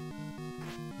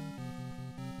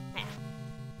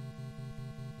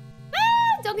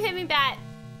 Ah, don't hit me back.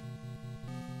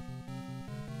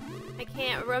 I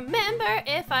can't remember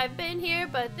if I've been here,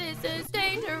 but this is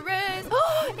dangerous.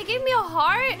 Oh, it gave me a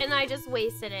heart and I just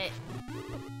wasted it.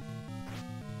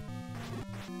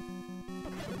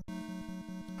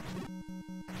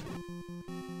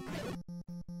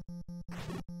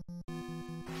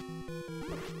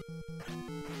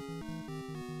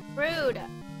 Rude.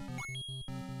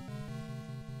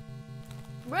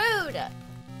 Rude.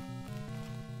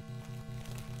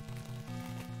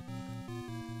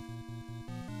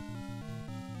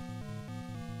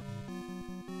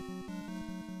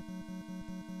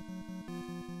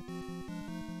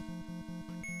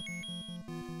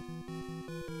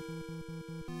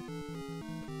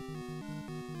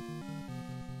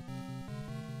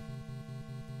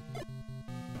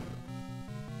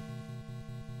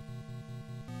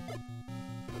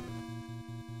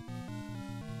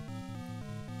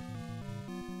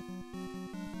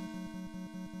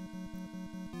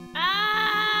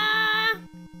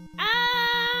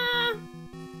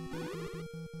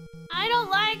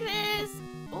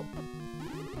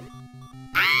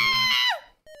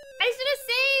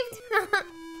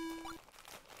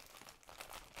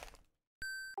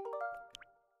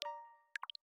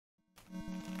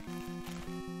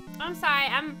 I'm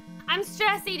sorry. I'm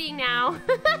stress eating now.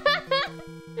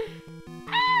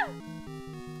 Ah!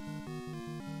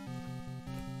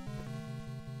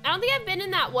 I don't think I've been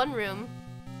in that one room.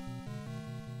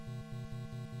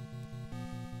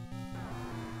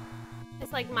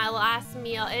 It's like my last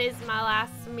meal. It is my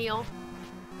last meal.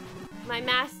 My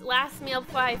last meal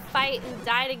before I fight and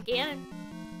die again.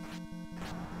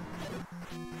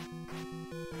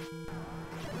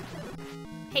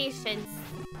 Patience.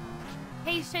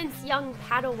 Patience, young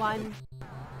Padawan.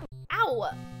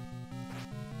 Ow!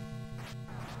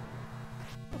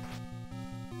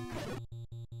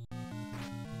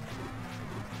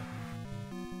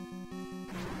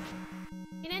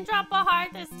 You didn't drop a heart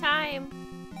this time.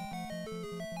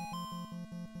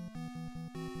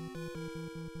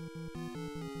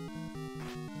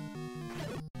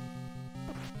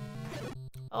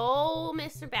 Oh,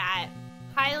 Mr. Bat.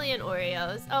 Hylian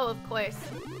Oreos. Oh, of course.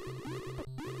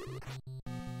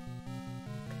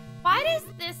 Why does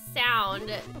this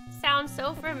sound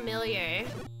so familiar?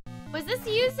 Was this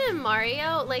used in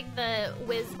Mario? Like the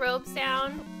whiz robe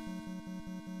sound?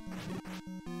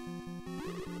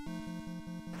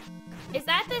 Is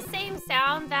that the same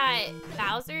sound that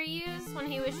Bowser used when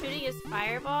he was shooting his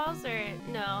fireballs, or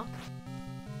no?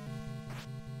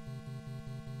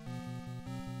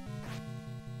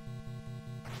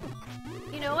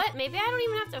 You know what? Maybe I don't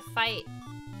even have to fight.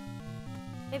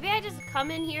 Maybe I just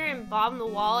come in here and bomb the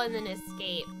wall and then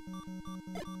escape.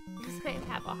 Because I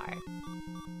have a heart.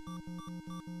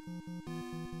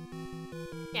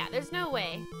 Yeah, there's no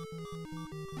way.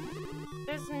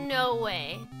 There's no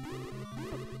way.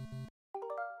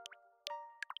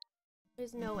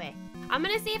 There's no way. I'm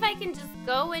gonna see if I can just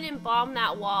go in and bomb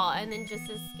that wall and then just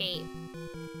escape.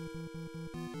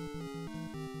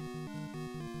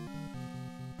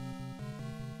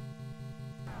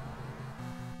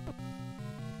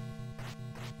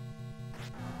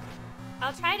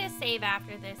 I'll try to save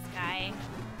after this guy.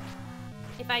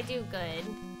 If I do good.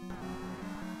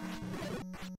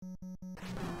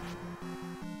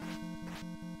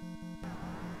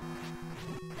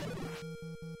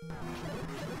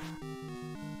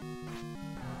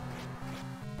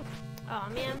 Oh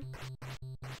man.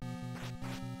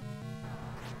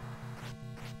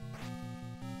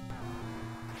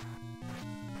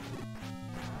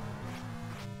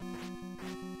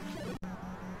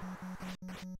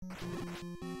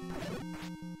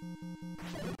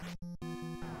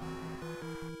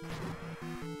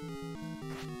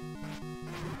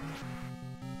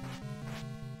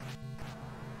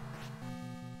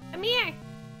 Come here.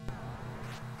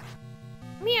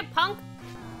 Come here, punk.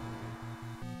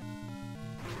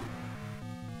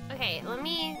 Okay, let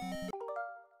me...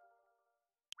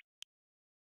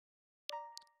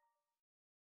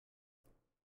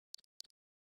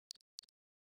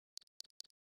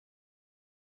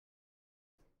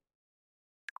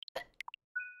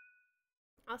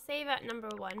 I'll save at number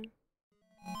 1.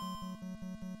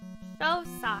 Show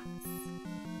socks.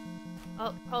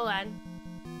 Oh, hold on.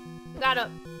 You gotta...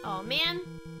 Oh, man.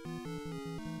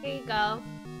 Here you go.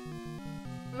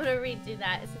 I'm gonna redo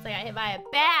that. It's just like I hit by a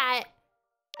bat.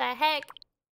 The heck?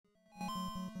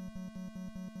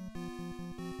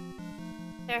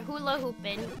 They're hula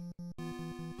hooping.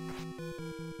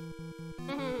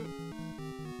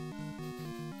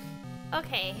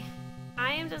 Okay.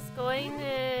 I am just going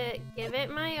to give it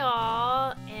my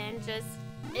all and just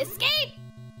escape!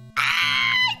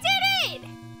 Ah! I did it!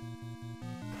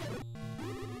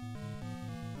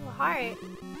 Ooh, heart.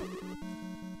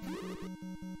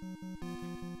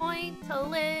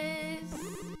 Pointless.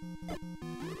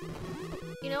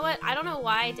 You know what? I don't know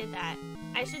why I did that.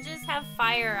 I should just have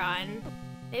fire on.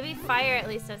 Maybe fire at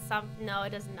least does some... No, it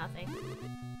does nothing.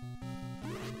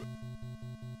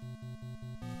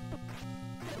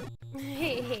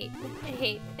 I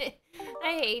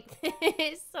hate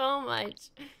this so much.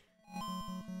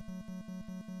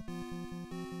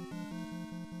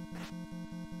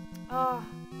 Oh.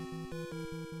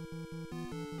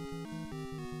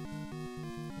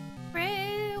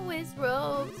 Whiz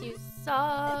robes, you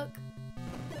suck.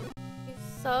 You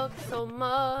suck so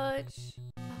much.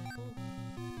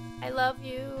 I love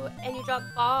you, and you drop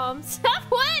bombs.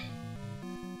 What?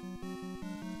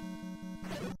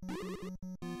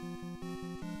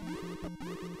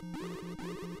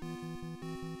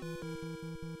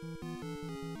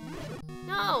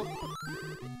 No!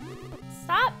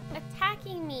 Stop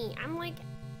attacking me. I'm like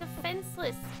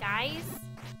defenseless, guys.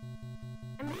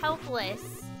 I'm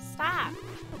helpless. Stop.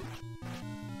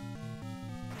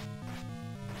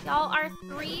 Y'all are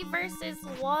 3 versus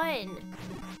 1.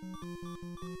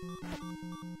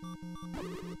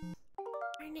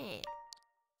 Darn it.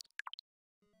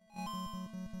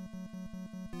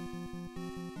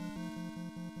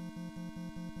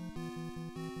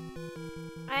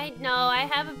 I know, I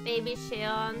have a baby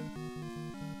shield.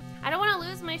 I don't want to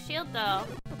lose my shield though.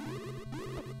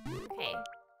 Okay.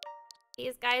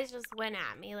 These guys just went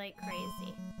at me like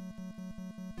crazy.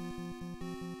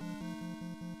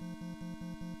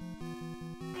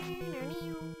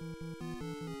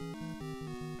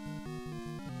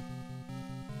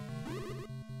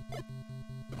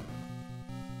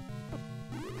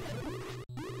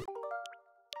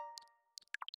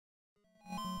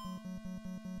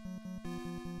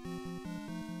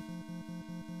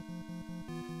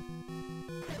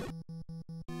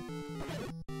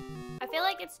 I feel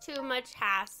like it's too much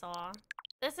hassle.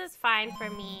 This is fine for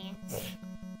me.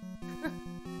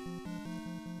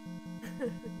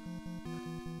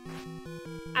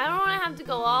 I don't want to have to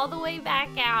go all the way back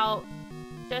out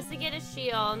just to get a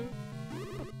shield.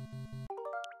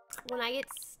 When I get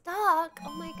stuck,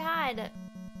 oh my god.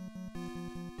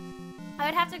 I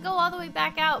would have to go all the way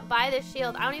back out, buy the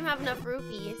shield. I don't even have enough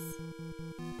rupees.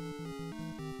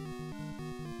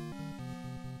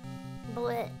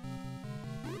 Blech.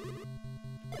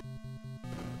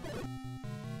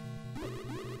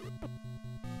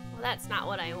 Well, that's not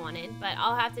what I wanted, but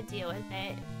I'll have to deal with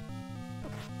it.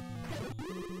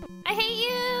 I hate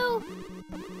you!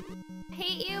 I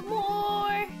hate you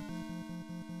more!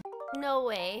 No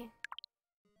way.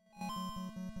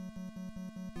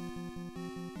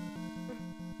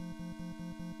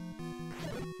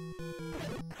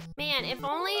 Man, if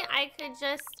only I could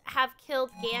just have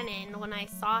killed Ganon when I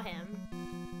saw him.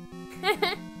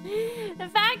 The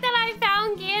fact that I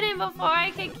found Ganon before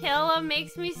I could kill him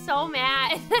makes me so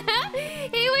mad.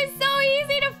 He was so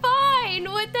easy to find!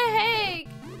 What the heck?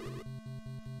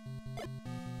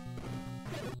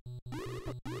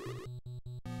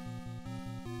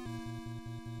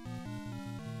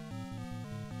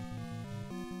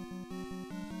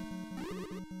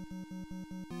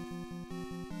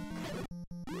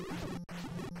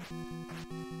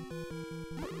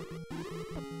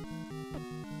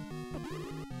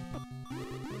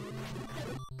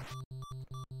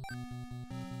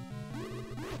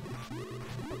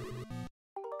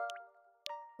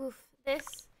 Oof,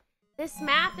 this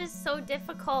map is so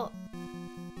difficult.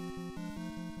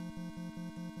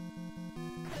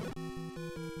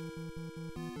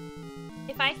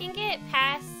 If I can get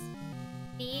past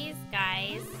these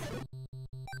guys.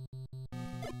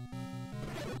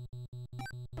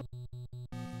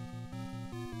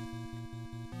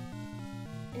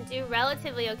 And do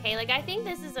relatively okay. Like, I think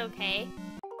this is okay.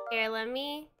 Here, let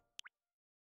me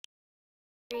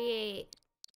create.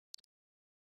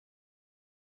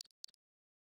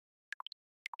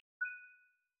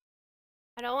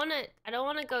 I don't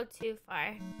wanna go too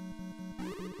far.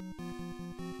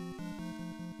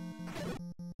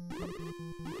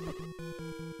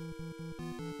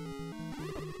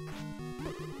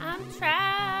 I'm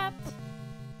trapped.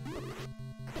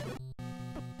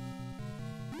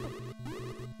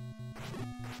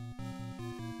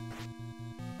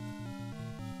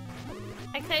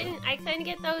 I couldn't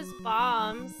get those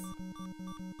bombs.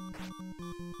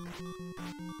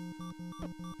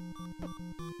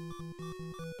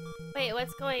 Wait,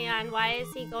 what's going on? Why is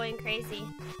he going crazy?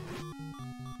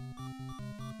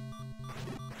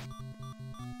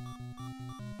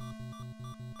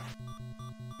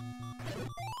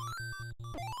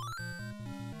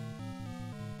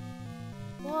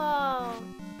 Whoa.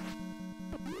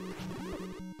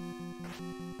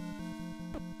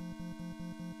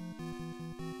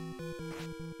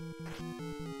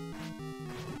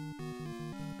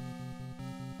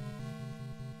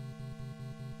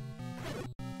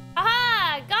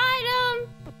 Aha! Got him!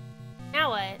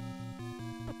 Now what?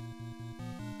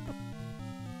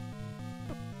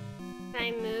 Can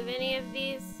I move any of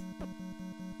these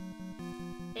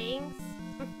things?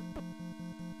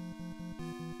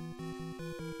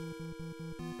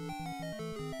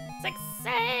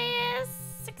 Success!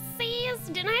 Success!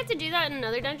 Didn't I have to do that in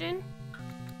another dungeon?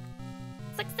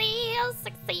 Success!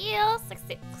 Success!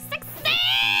 Success!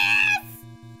 Success!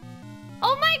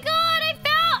 Oh my god!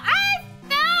 I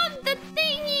found the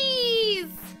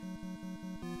thingies!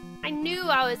 I knew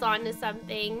I was onto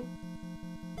something.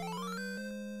 Woo!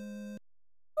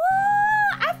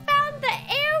 I found the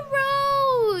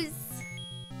arrows!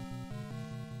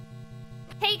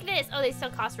 Take this! Oh, they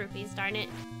still cost rupees, darn it.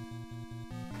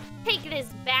 Take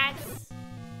this, bats.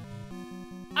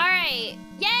 Alright.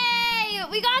 Yay!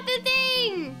 We got the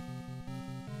thing!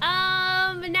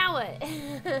 Now what?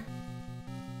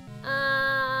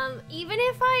 Even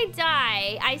if I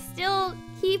die, I still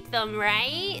keep them,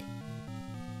 right?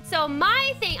 So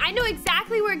my thing, I know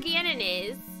exactly where Ganon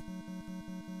is.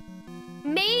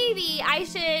 Maybe I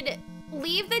should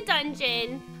leave the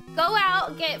dungeon, go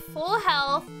out, get full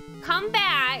health, come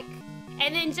back,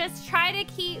 and then just try to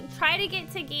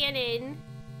get to Ganon.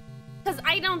 Because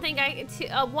I don't think I get to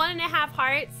 1.5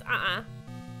 hearts.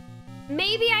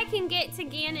 Maybe I can get to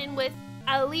Ganon with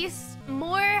at least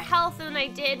more health than I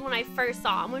did when I first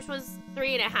saw him, which was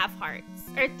 3.5 hearts.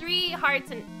 Or 3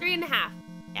 hearts and 3.5.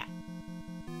 Yeah.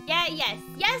 Yeah, yes.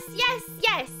 Yes, yes,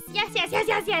 yes. Yes, yes, yes,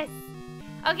 yes, yes.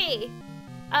 Okay.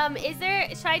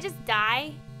 Should I just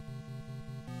die?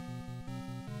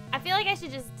 I feel like I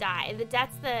should just die.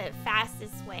 That's the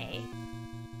fastest way.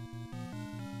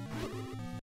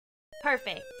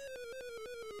 Perfect.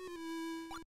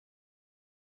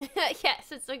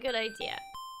 Yes, it's a good idea.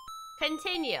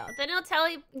 Continue. Then it'll tell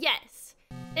you. Yes.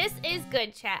 This is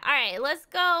good, chat. Alright, let's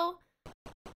go.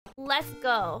 Let's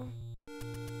go.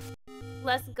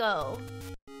 Let's go.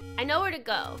 I know where to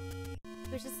go.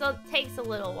 Which still takes a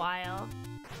little while.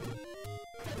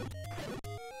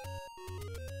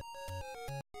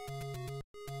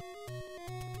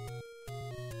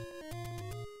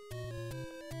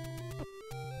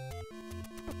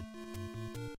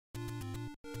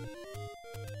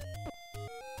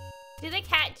 Do the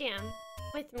cat jam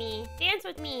with me. Dance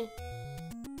with me.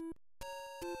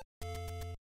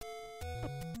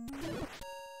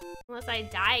 Unless I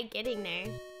die getting there.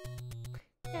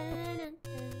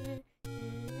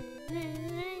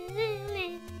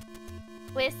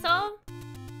 Whistle?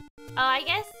 Oh, I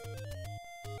guess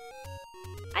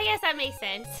that makes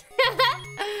sense.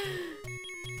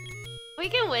 We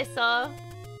can whistle.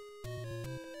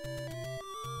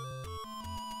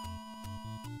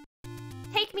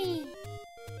 Take me.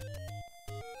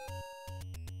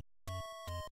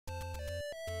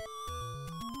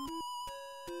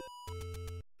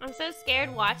 I'm so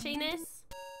scared watching this.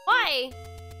 Why?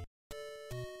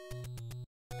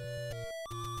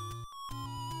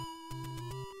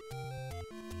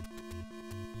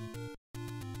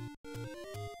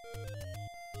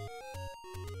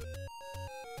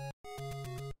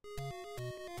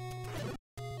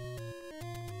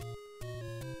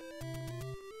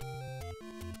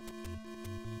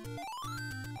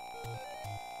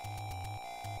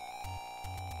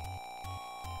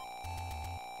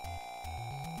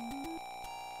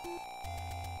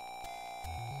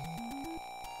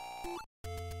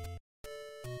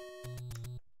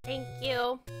 Thank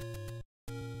you.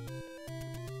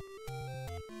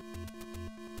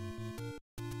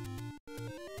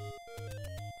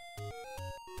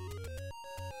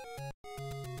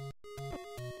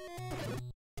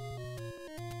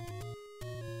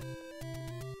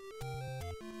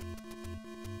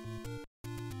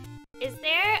 Is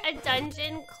there a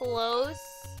dungeon close?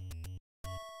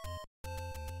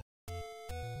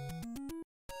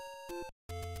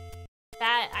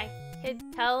 That I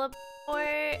could teleport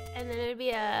and then it would be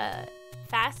a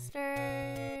faster...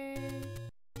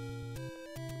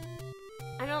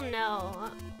 I don't know.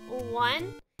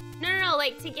 One? No,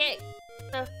 like to get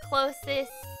the closer.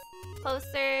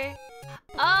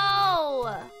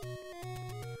 Oh!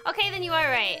 Okay, then you are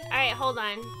right. Alright, hold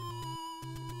on.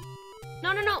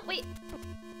 No, wait.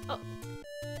 Oh.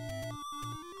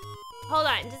 Hold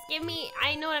on, just give me...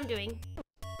 I know what I'm doing.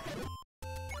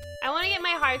 I want to get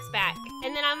my hearts back,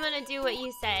 and then I'm gonna do what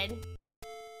you said.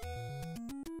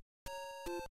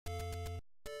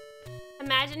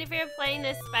 Imagine if you were playing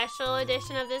this special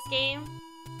edition of this game.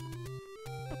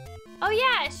 Oh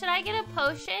yeah, should I get a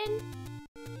potion?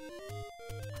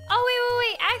 Oh,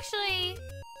 wait. Actually,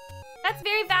 that's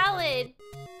very valid.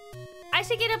 I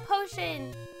should get a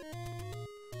potion.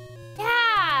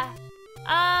 Yeah.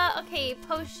 Okay,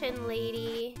 potion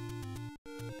lady.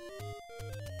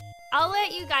 I'll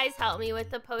let you guys help me with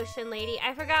the potion lady.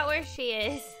 I forgot where she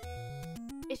is.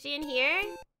 Is she in here?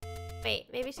 Wait,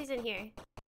 maybe she's in here.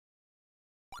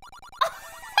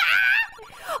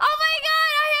 Oh my god,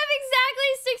 I have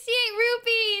exactly 68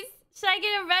 rupees! Should I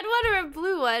get a red one or a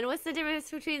blue one? What's the difference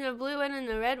between the blue one and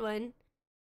the red one?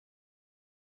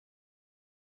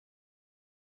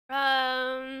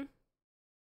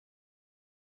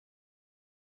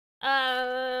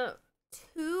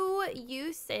 2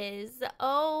 uses.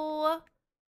 Oh,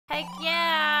 heck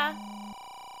yeah.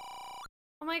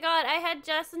 Oh my god, I had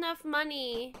just enough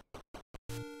money.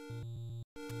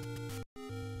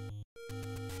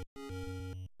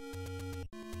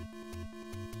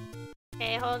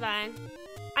 Okay, hold on.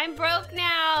 I'm broke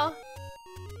now.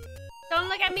 Don't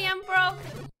look at me, I'm broke.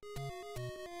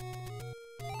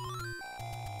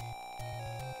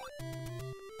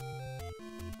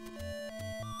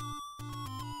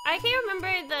 I can't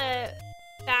remember the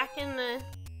back in the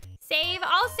save.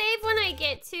 I'll save when I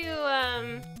get to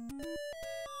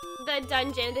the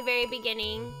dungeon at the very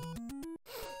beginning.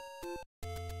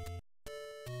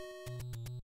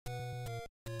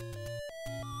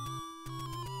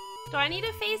 Do I need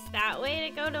to face that way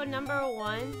to go to number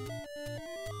 1?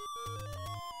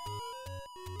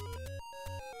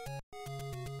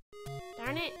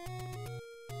 Darn it.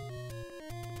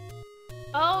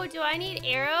 Oh, do I need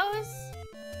arrows?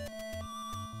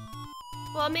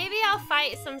 Well, maybe I'll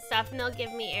fight some stuff and they'll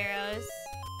give me arrows.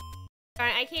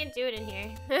 Darn, I can't do it in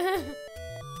here.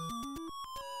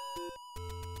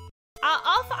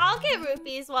 I'll get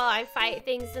rupees while I fight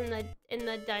things in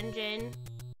the dungeon.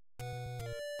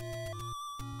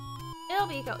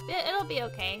 It'll be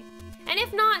okay. And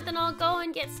if not, then I'll go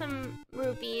and get some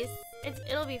rupees.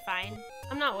 It'll be fine.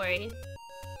 I'm not worried.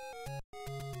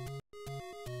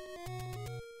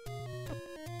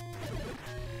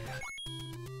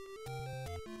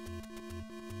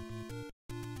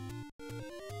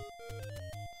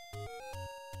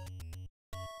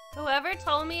 Whoever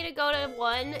told me to go to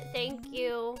 1, thank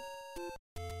you.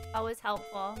 That was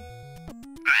helpful.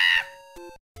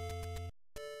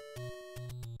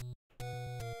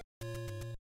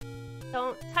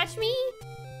 Don't touch me!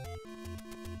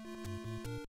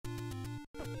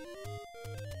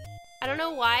 I don't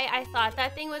know why I thought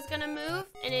that thing was gonna move,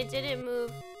 and it didn't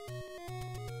move.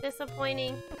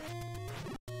 Disappointing.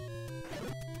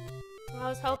 I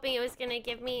was hoping it was gonna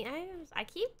give me... I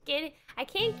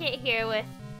can't get here with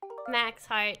max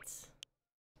hearts.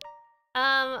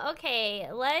 Okay,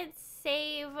 let's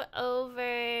save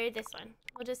over this one.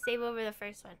 We'll just save over the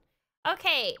first one.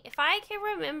 Okay, if I can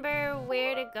remember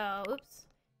where to go. Oops.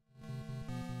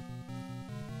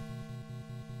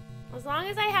 As long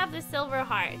as I have the silver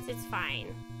hearts, it's fine.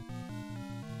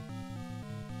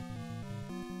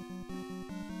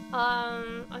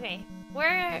 Okay.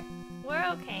 We're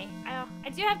okay. I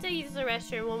do have to use the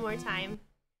restroom one more time.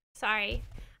 Sorry.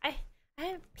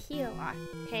 I pee a lot,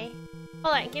 okay?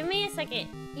 Hold on, give me a second.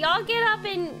 Y'all get up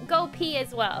and go pee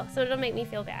as well, so it'll make me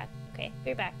feel bad. Okay,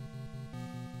 be back.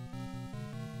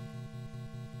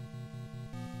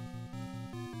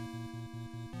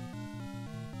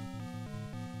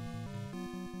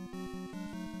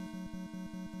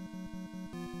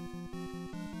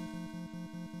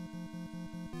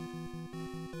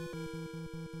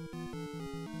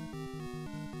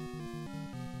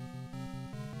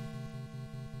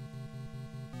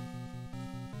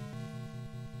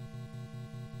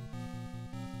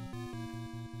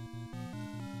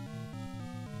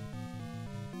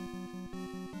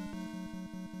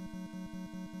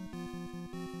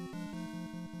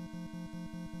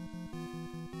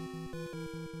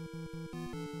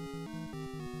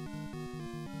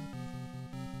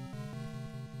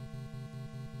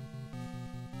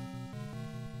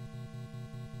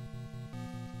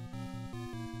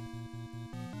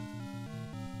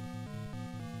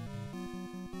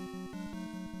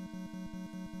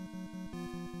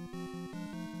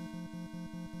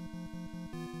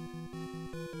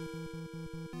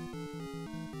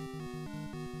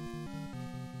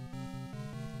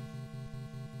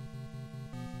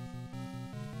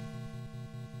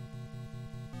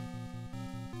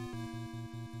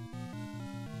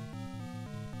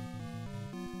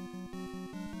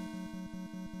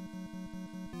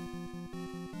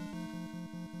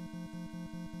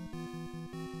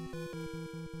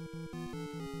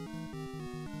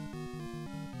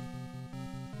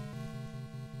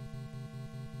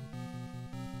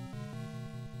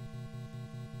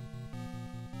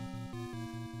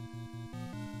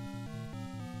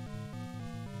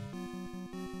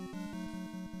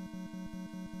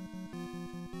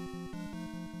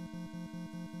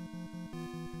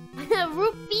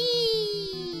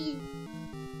 Rupee!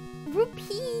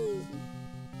 Rupee!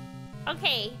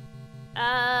 Okay.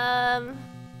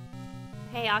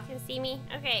 Hey, y'all can see me?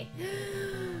 Okay.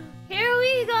 Here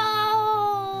we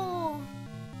go!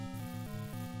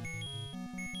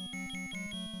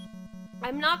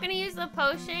 I'm not gonna use the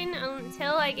potion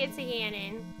until I get to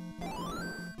Ganon.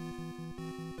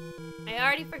 I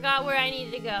already forgot where I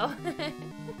needed to go.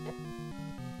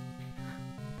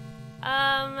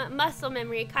 Muscle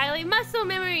memory. Kylie, muscle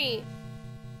memory!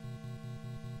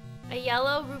 A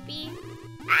yellow rupee.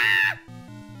 Ah!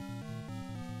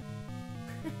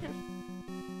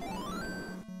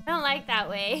 I don't like that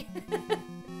way.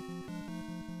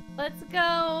 Let's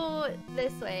go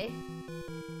this way.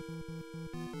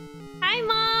 Hi,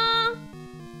 Mom!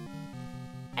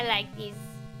 I like these.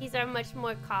 These are much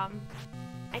more calm.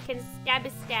 I can stab a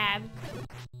stab.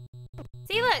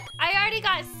 See, look! I already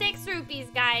got 6 rupees,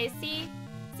 guys. See?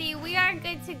 See, we are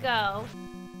good to go.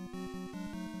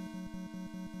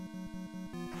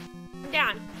 I'm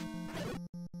down.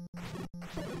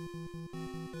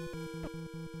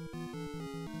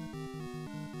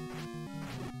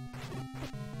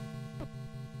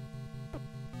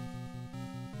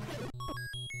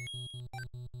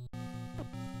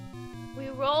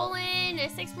 rolling.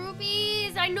 6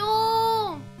 rupees. I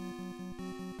know.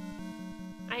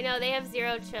 I know, they have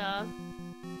 0 chill.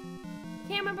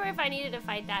 Can't remember if I needed to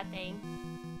fight that thing.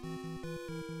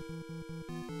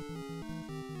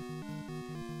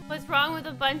 What's wrong with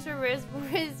a bunch of Riz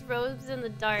robes in the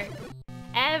dark?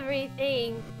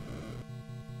 Everything.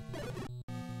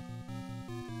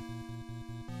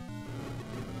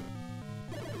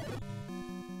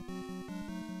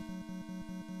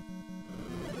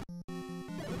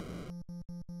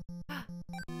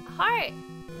 Heart.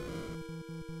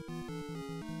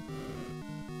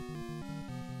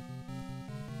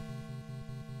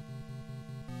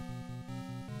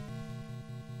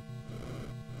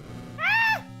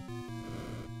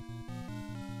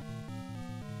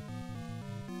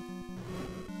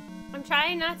 I'm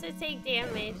trying not to take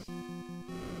damage.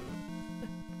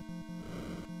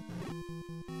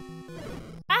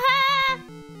 Aha!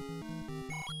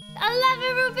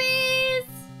 11 rupees!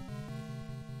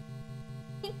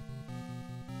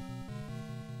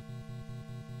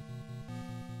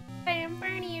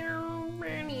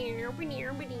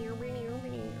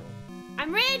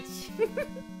 I'm rich!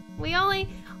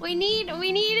 we need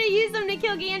to use them to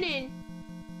kill Ganon.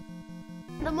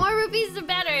 The more rupees, the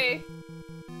better.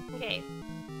 Okay.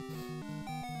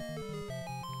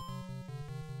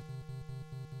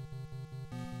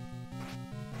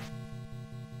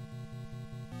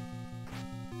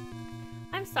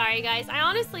 I'm sorry, guys. I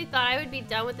honestly thought I would be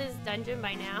done with this dungeon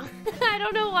by now. I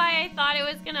don't know why I thought it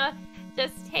was gonna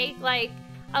just take, like,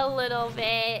 a little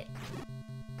bit.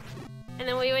 And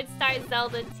then we would start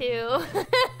Zelda 2.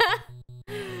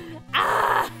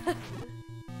 Ah!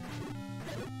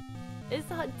 It's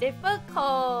so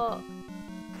difficult.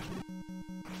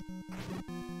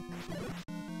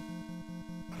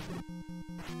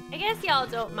 I guess y'all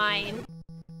don't mind.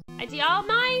 Do y'all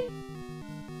mind?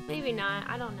 Maybe not.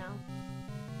 I don't know.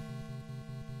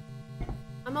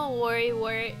 I'm a worry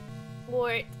wart.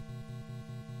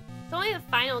 It's only the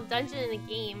final dungeon in the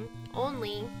game.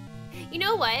 Only. You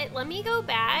know what? Let me go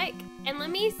back and let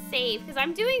me save because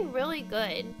I'm doing really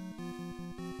good.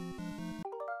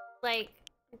 Like,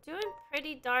 I'm doing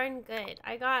pretty darn good.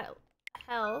 I got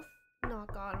health.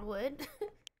 Knock on wood.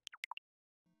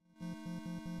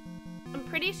 I'm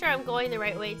pretty sure I'm going the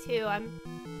right way too. I'm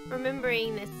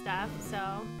remembering this stuff, so.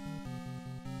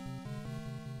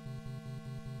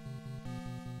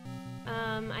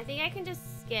 I think I can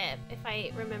just skip if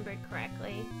I remembered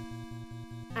correctly.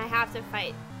 I have to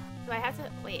fight. Do I have to,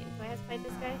 wait, do I have to fight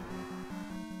this guy?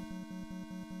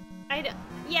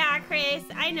 Yeah, Chris,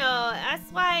 I know.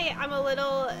 That's why I'm a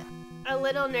little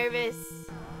nervous.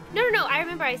 No, I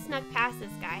remember I snuck past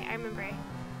this guy. I remember.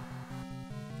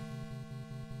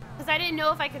 Because I didn't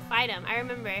know if I could fight him. I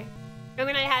remember. And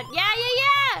when I had,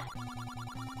 yeah!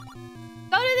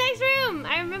 Go to the next room!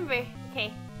 I remember.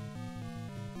 Okay.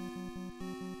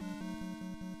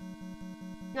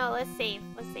 No, let's save.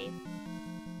 Let's save.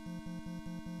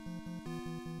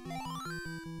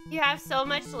 You have so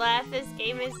much left. This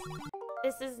game is...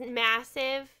 This is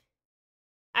massive.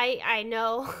 I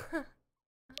know.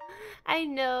 I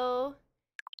know.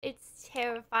 It's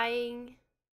terrifying.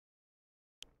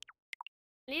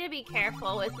 I need to be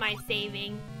careful with my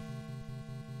saving.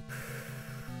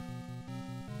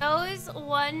 Those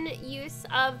one use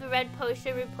of the red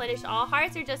potion replenish all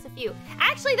hearts or just a few?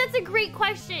 Actually, that's a great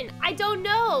question. I don't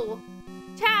know.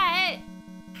 Chat,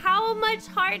 how much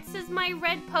hearts does my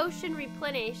red potion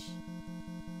replenish?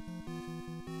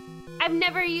 I've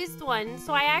never used one,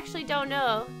 so I actually don't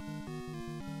know.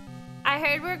 I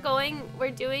heard we're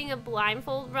doing a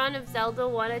blindfold run of Zelda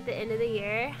 1 at the end of the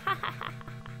year.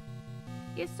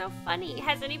 You're so funny.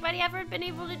 Has anybody ever been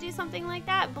able to do something like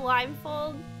that?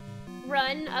 Blindfold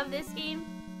run of this game?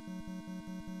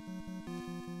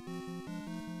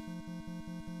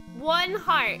 1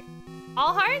 heart.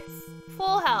 All hearts?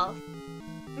 Full health.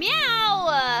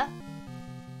 Meow!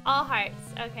 All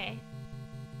hearts. Okay.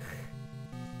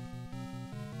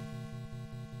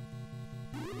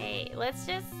 Okay, let's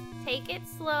just take it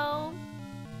slow.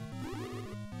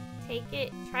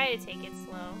 Try to take it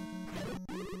slow.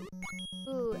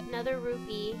 Ooh, another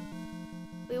rupee.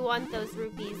 We want those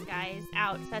rupees, guys.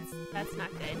 Ouch, that's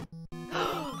not good.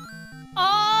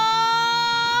 Oh,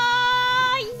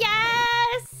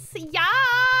 yes!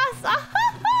 Yes! Ah!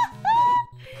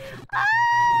 Ah!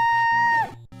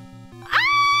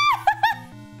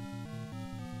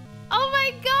 Oh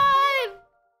my god!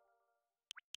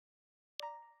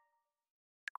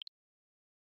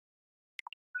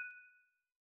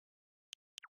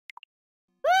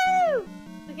 Woo!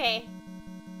 Okay.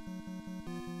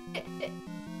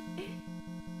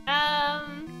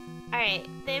 Alright,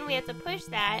 then we have to push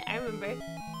that. I remember.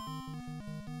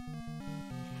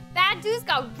 Bad dudes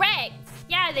got wrecked!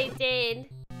 Yeah, they did.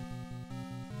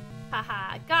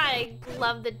 Haha. God, I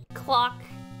love the clock.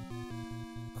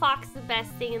 Clock's the best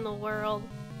thing in the world.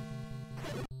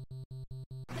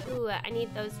 Ooh, I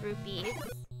need those rupees.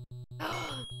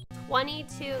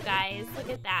 22, guys. Look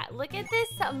at that. Look at this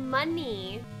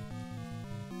money.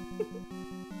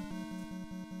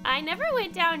 I never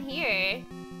went down here.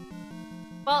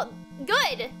 Well,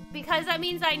 good, because that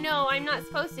means I know I'm not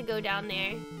supposed to go down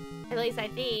there. At least I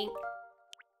think.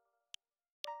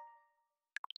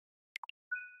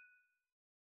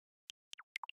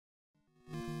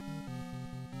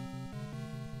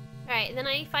 Alright, then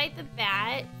I fight the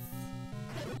bats.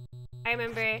 I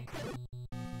remember.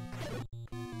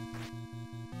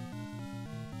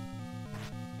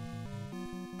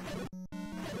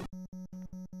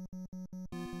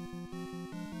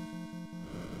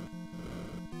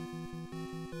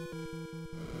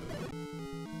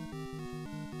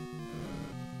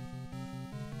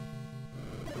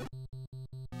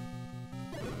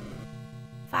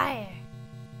 Fire.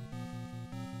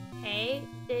 Okay,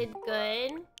 did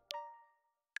good.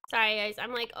 Sorry guys,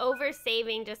 I'm like over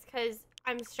saving just because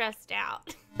I'm stressed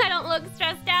out. I don't look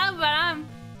stressed out, but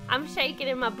I'm shaking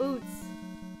in my boots.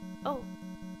 Oh.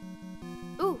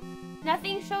 Ooh,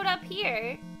 nothing showed up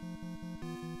here.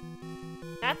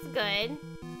 That's good.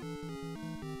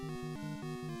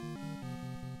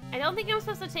 I don't think I'm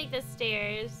supposed to take the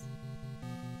stairs.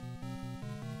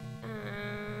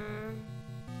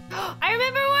 I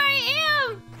remember where I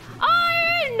am! Oh,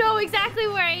 I know exactly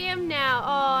where I am now.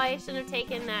 Oh, I shouldn't have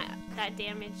taken that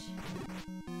damage.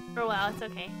 Oh well, it's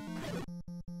okay.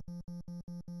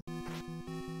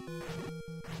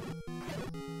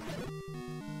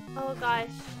 Oh gosh.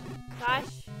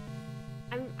 Gosh.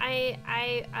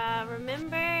 I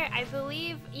remember, I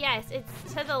believe, yes,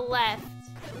 it's to the left.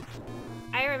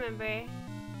 I remember.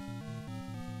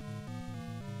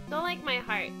 Don't like my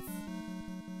hearts.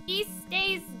 He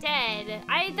stays dead.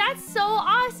 That's so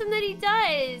awesome that he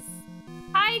does.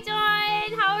 Hi,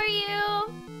 John. How are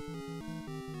you?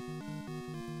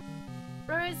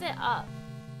 Where is it up?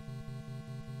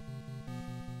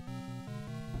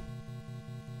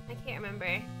 I can't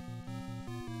remember.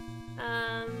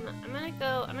 I'm gonna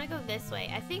go this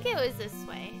way. I think it was this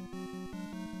way.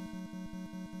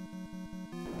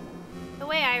 The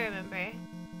way I remember.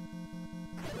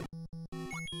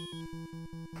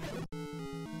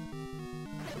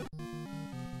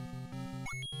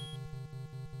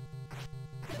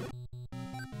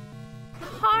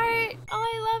 Heart! Oh,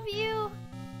 I love you!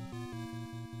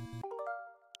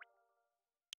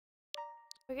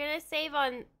 We're gonna save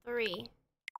on 3.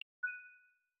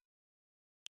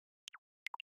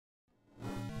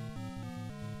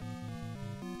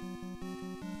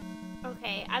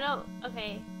 Okay,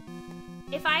 okay.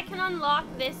 If I can unlock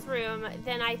this room,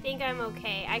 then I think I'm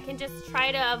okay. I can just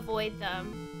try to avoid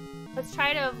them. Let's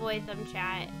try to avoid them,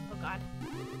 chat. Oh god.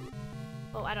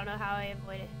 Oh, I don't know how I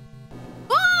avoid it.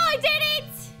 Oh, I did it!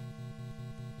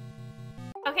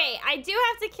 Okay, I do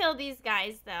have to kill these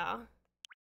guys, though.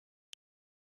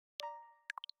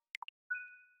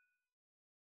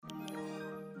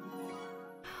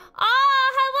 Oh,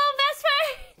 hello, Vesper!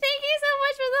 Thank you so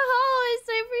much for the host.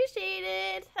 I appreciate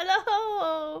it.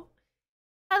 Hello.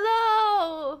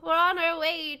 Hello. We're on our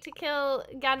way to kill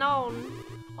Ganon.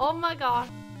 Oh my god.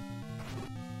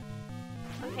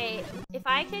 Okay, if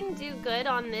I can do good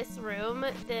on this room,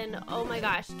 then oh my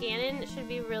gosh, Ganon should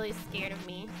be really scared of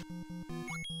me.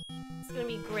 It's gonna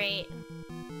be great.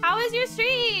 How was your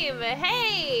stream?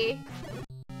 Hey!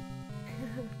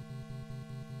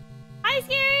 Hi,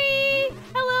 Scary!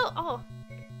 Hello! Oh.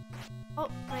 Oh,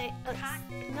 my...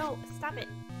 no, stop it.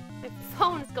 My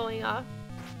phone's going off.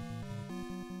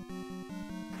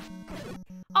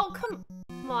 Oh, come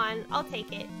on. I'll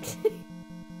take it.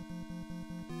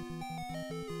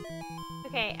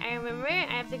 Okay, I remember I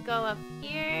have to go up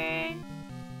here.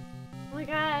 Oh my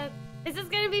god. This is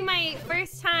gonna be my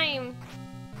first time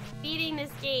beating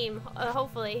this game,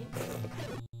 hopefully.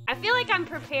 I feel like I'm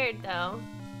prepared, though.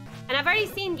 And I've already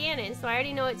seen Ganon, so I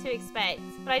already know what to expect.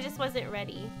 But I just wasn't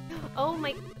ready. Oh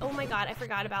my god, I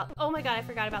forgot about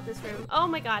this room. Oh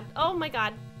my god, oh my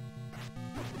god.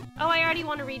 Oh, I already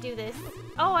want to redo this.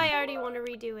 Oh, I already want to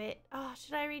redo it. Oh,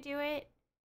 should I redo it?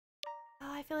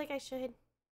 Oh, I feel like I should.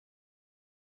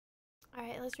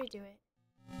 Alright, let's redo it.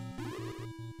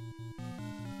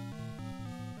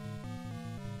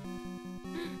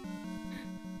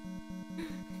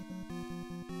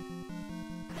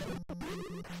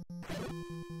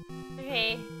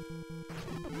 Okay.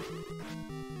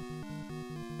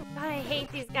 God, I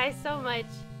hate these guys so much.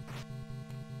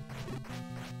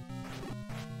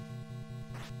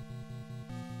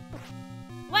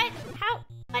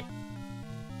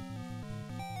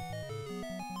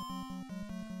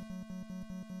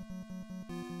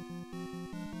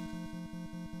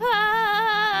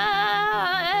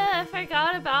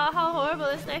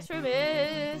 extra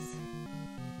miss.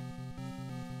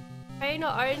 Pray no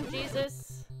orange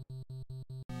Jesus.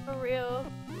 For real.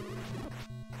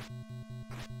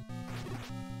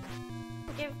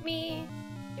 Give me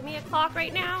a clock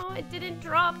right now. It didn't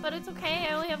drop, but it's okay.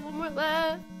 I only have one more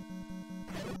left.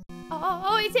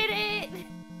 Oh, he did it!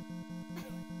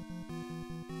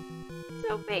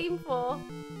 So painful.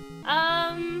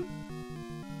 Can't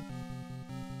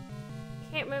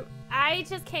remember. I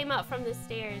just came up from the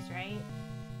stairs, right?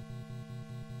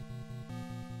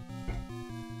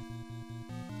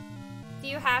 Do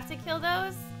you have to kill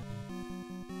those?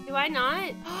 Do I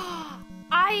not?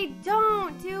 I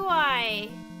don't, do I?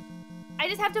 I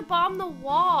just have to bomb the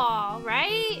wall,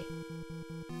 right?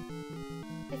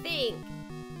 I think.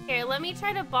 Here, let me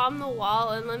try to bomb the wall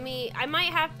and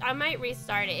I might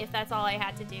restart it if that's all I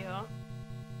had to do.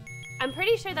 I'm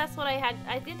pretty sure that's what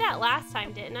I did that last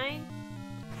time, didn't I?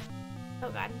 Oh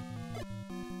god.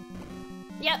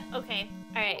 Yep, okay.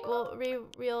 Alright,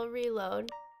 we'll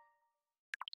reload.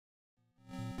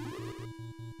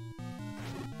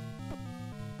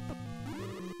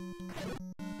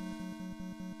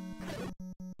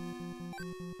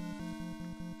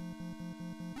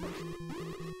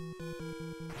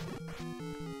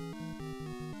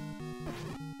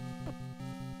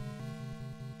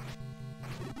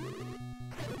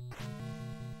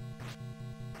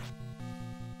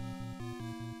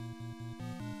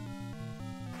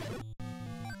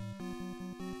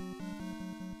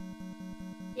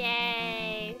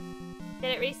 Yay.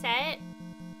 Did it reset?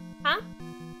 Huh?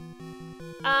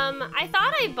 I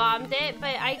thought I bombed it,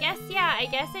 but I guess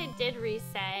it did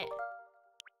reset.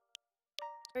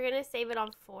 We're gonna save it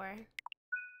on 4.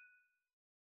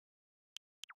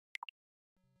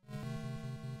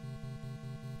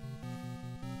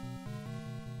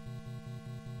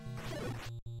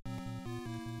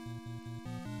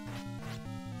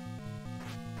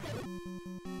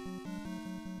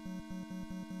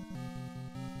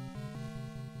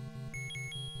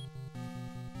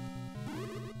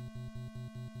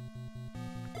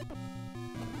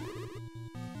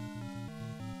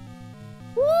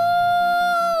 Woo!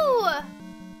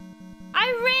 I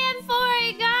ran for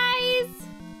it, guys!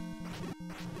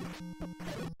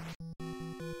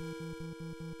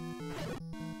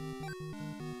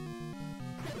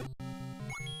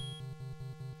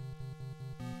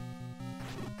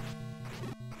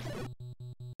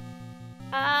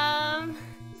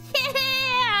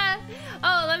 Yeah!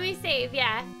 Oh, let me save,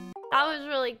 yeah. That was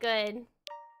really good.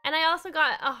 And I also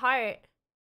got a heart.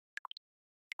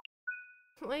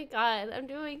 Oh my god, I'm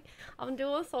doing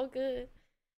so good.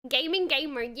 Gaming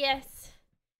gamer, yes.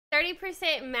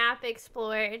 30% map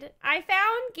explored. I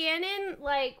found Ganon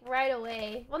like right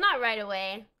away. Well, not right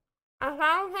away. I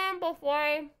found him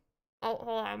before. Oh,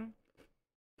 hold on.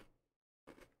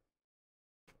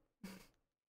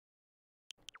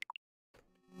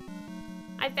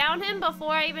 I found him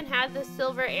before I even had the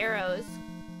silver arrows.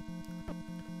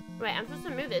 Wait, I'm supposed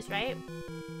to move this, right?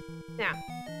 Yeah.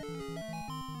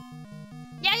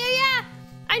 Yeah!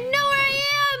 I know where I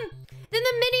am! Then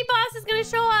the mini boss is gonna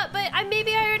show up, but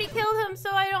maybe I already killed him,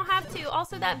 so I don't have to.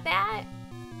 Also, that bat.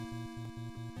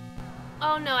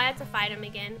 Oh no, I have to fight him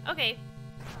again. Okay,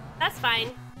 that's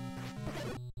fine.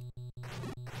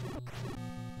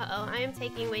 Uh-oh, I am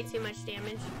taking way too much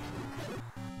damage.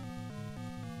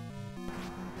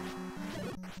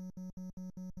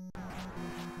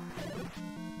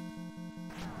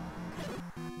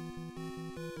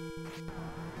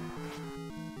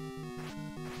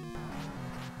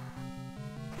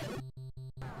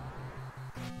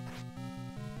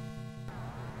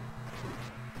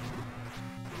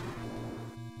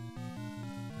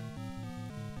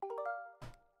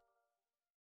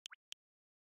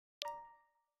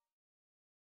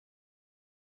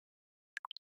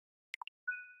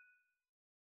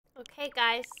 Okay,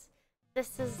 guys,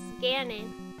 this is Ganon.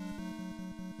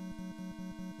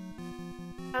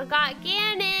 I got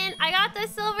Ganon. I got the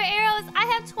silver arrows. I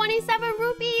have 27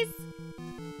 rupees.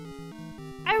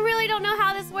 I really don't know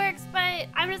how this works, but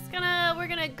we're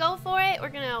gonna go for it. We're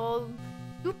gonna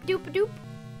doop doop doop.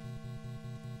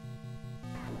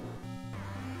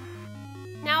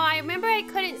 Now I remember I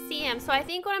couldn't see him, so I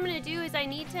think what I'm gonna do is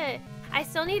I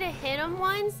still need to hit him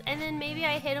once, and then maybe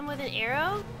I hit him with an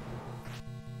arrow.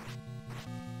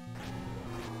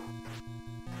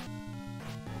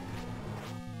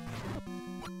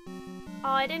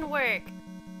 Oh, it didn't work.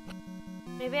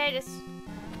 Maybe I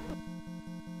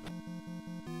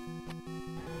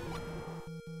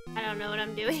don't know what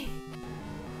I'm doing.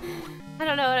 I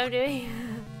don't know what I'm doing.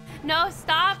 No,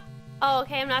 stop. Oh,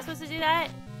 okay, I'm not supposed to do that.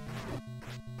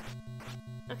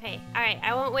 Okay, alright,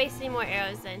 I won't waste any more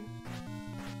arrows then.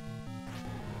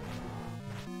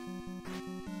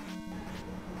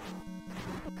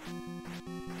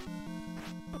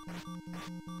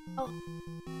 Oh.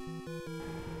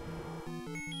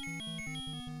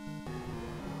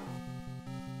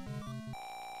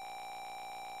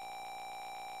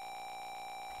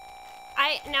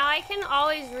 Now I can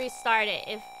always restart it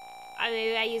if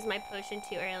maybe I use my potion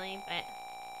too early, but...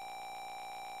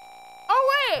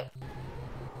 Oh, wait!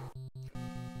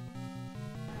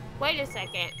 Wait a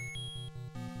second.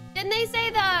 Didn't they say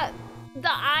the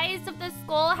eyes of the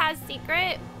skull has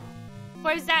secret?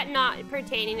 Or is that not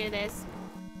pertaining to this?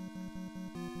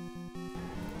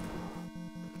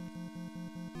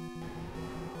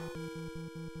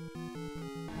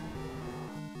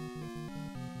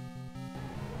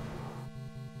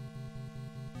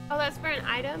 Oh, that's for an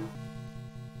item?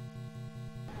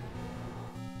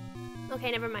 Okay,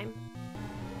 never mind.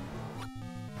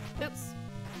 Oops.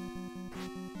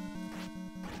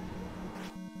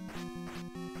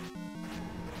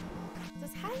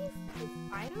 Does how do you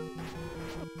fight him?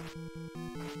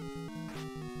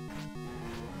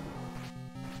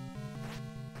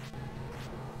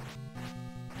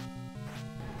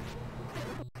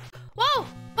 Whoa!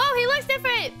 Whoa, he looks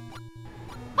different!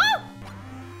 Oh!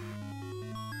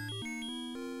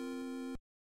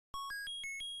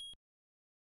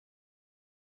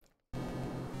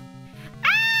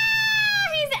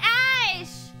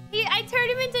 I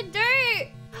turned him into dirt.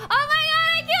 Oh my god,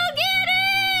 I killed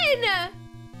Ganon!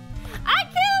 I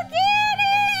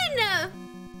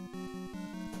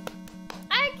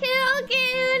killed Ganon!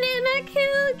 I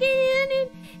killed Ganon!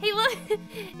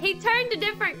 He turned a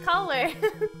different color.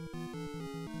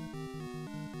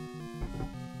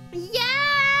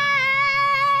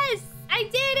 Yes! I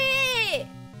did it!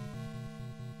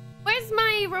 Where's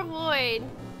my reward?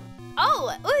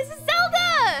 Oh, this is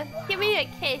Zelda! Give me a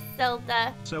kiss,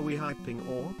 Zelda. So we hyping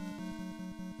or?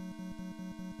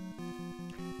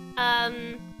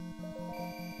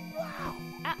 Wow.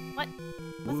 What?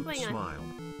 What's Woot going on? Smile.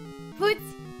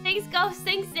 Boots, things go,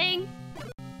 sing.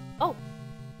 Oh.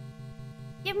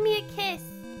 Give me a kiss.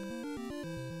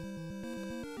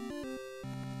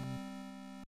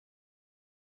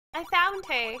 I found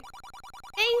her.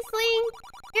 Thanks, Link.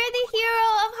 You're the hero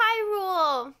of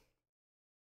Hyrule.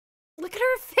 Look at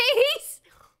her face!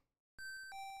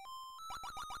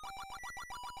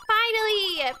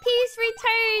 Finally, peace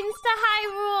returns to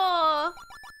Hyrule!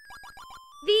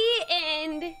 The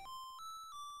end!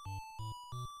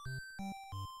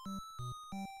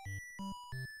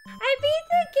 I beat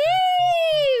the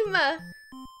game!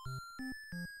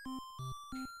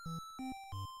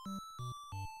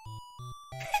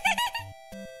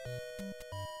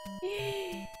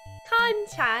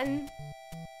 Kanchan.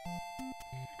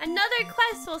 Another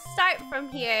quest will start from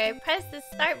here. Press the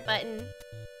start button.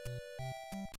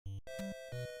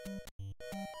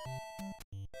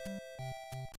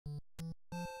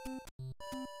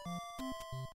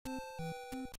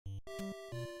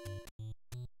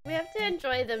 We have to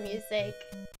enjoy the music.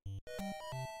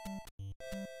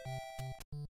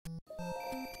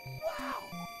 Wow.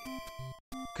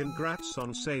 Congrats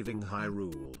on saving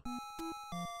Hyrule.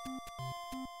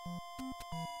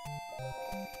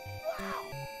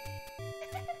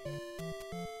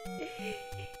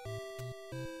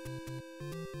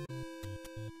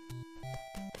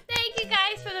 Thank you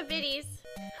guys for the biddies.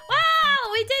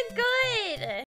 Wow, we did good.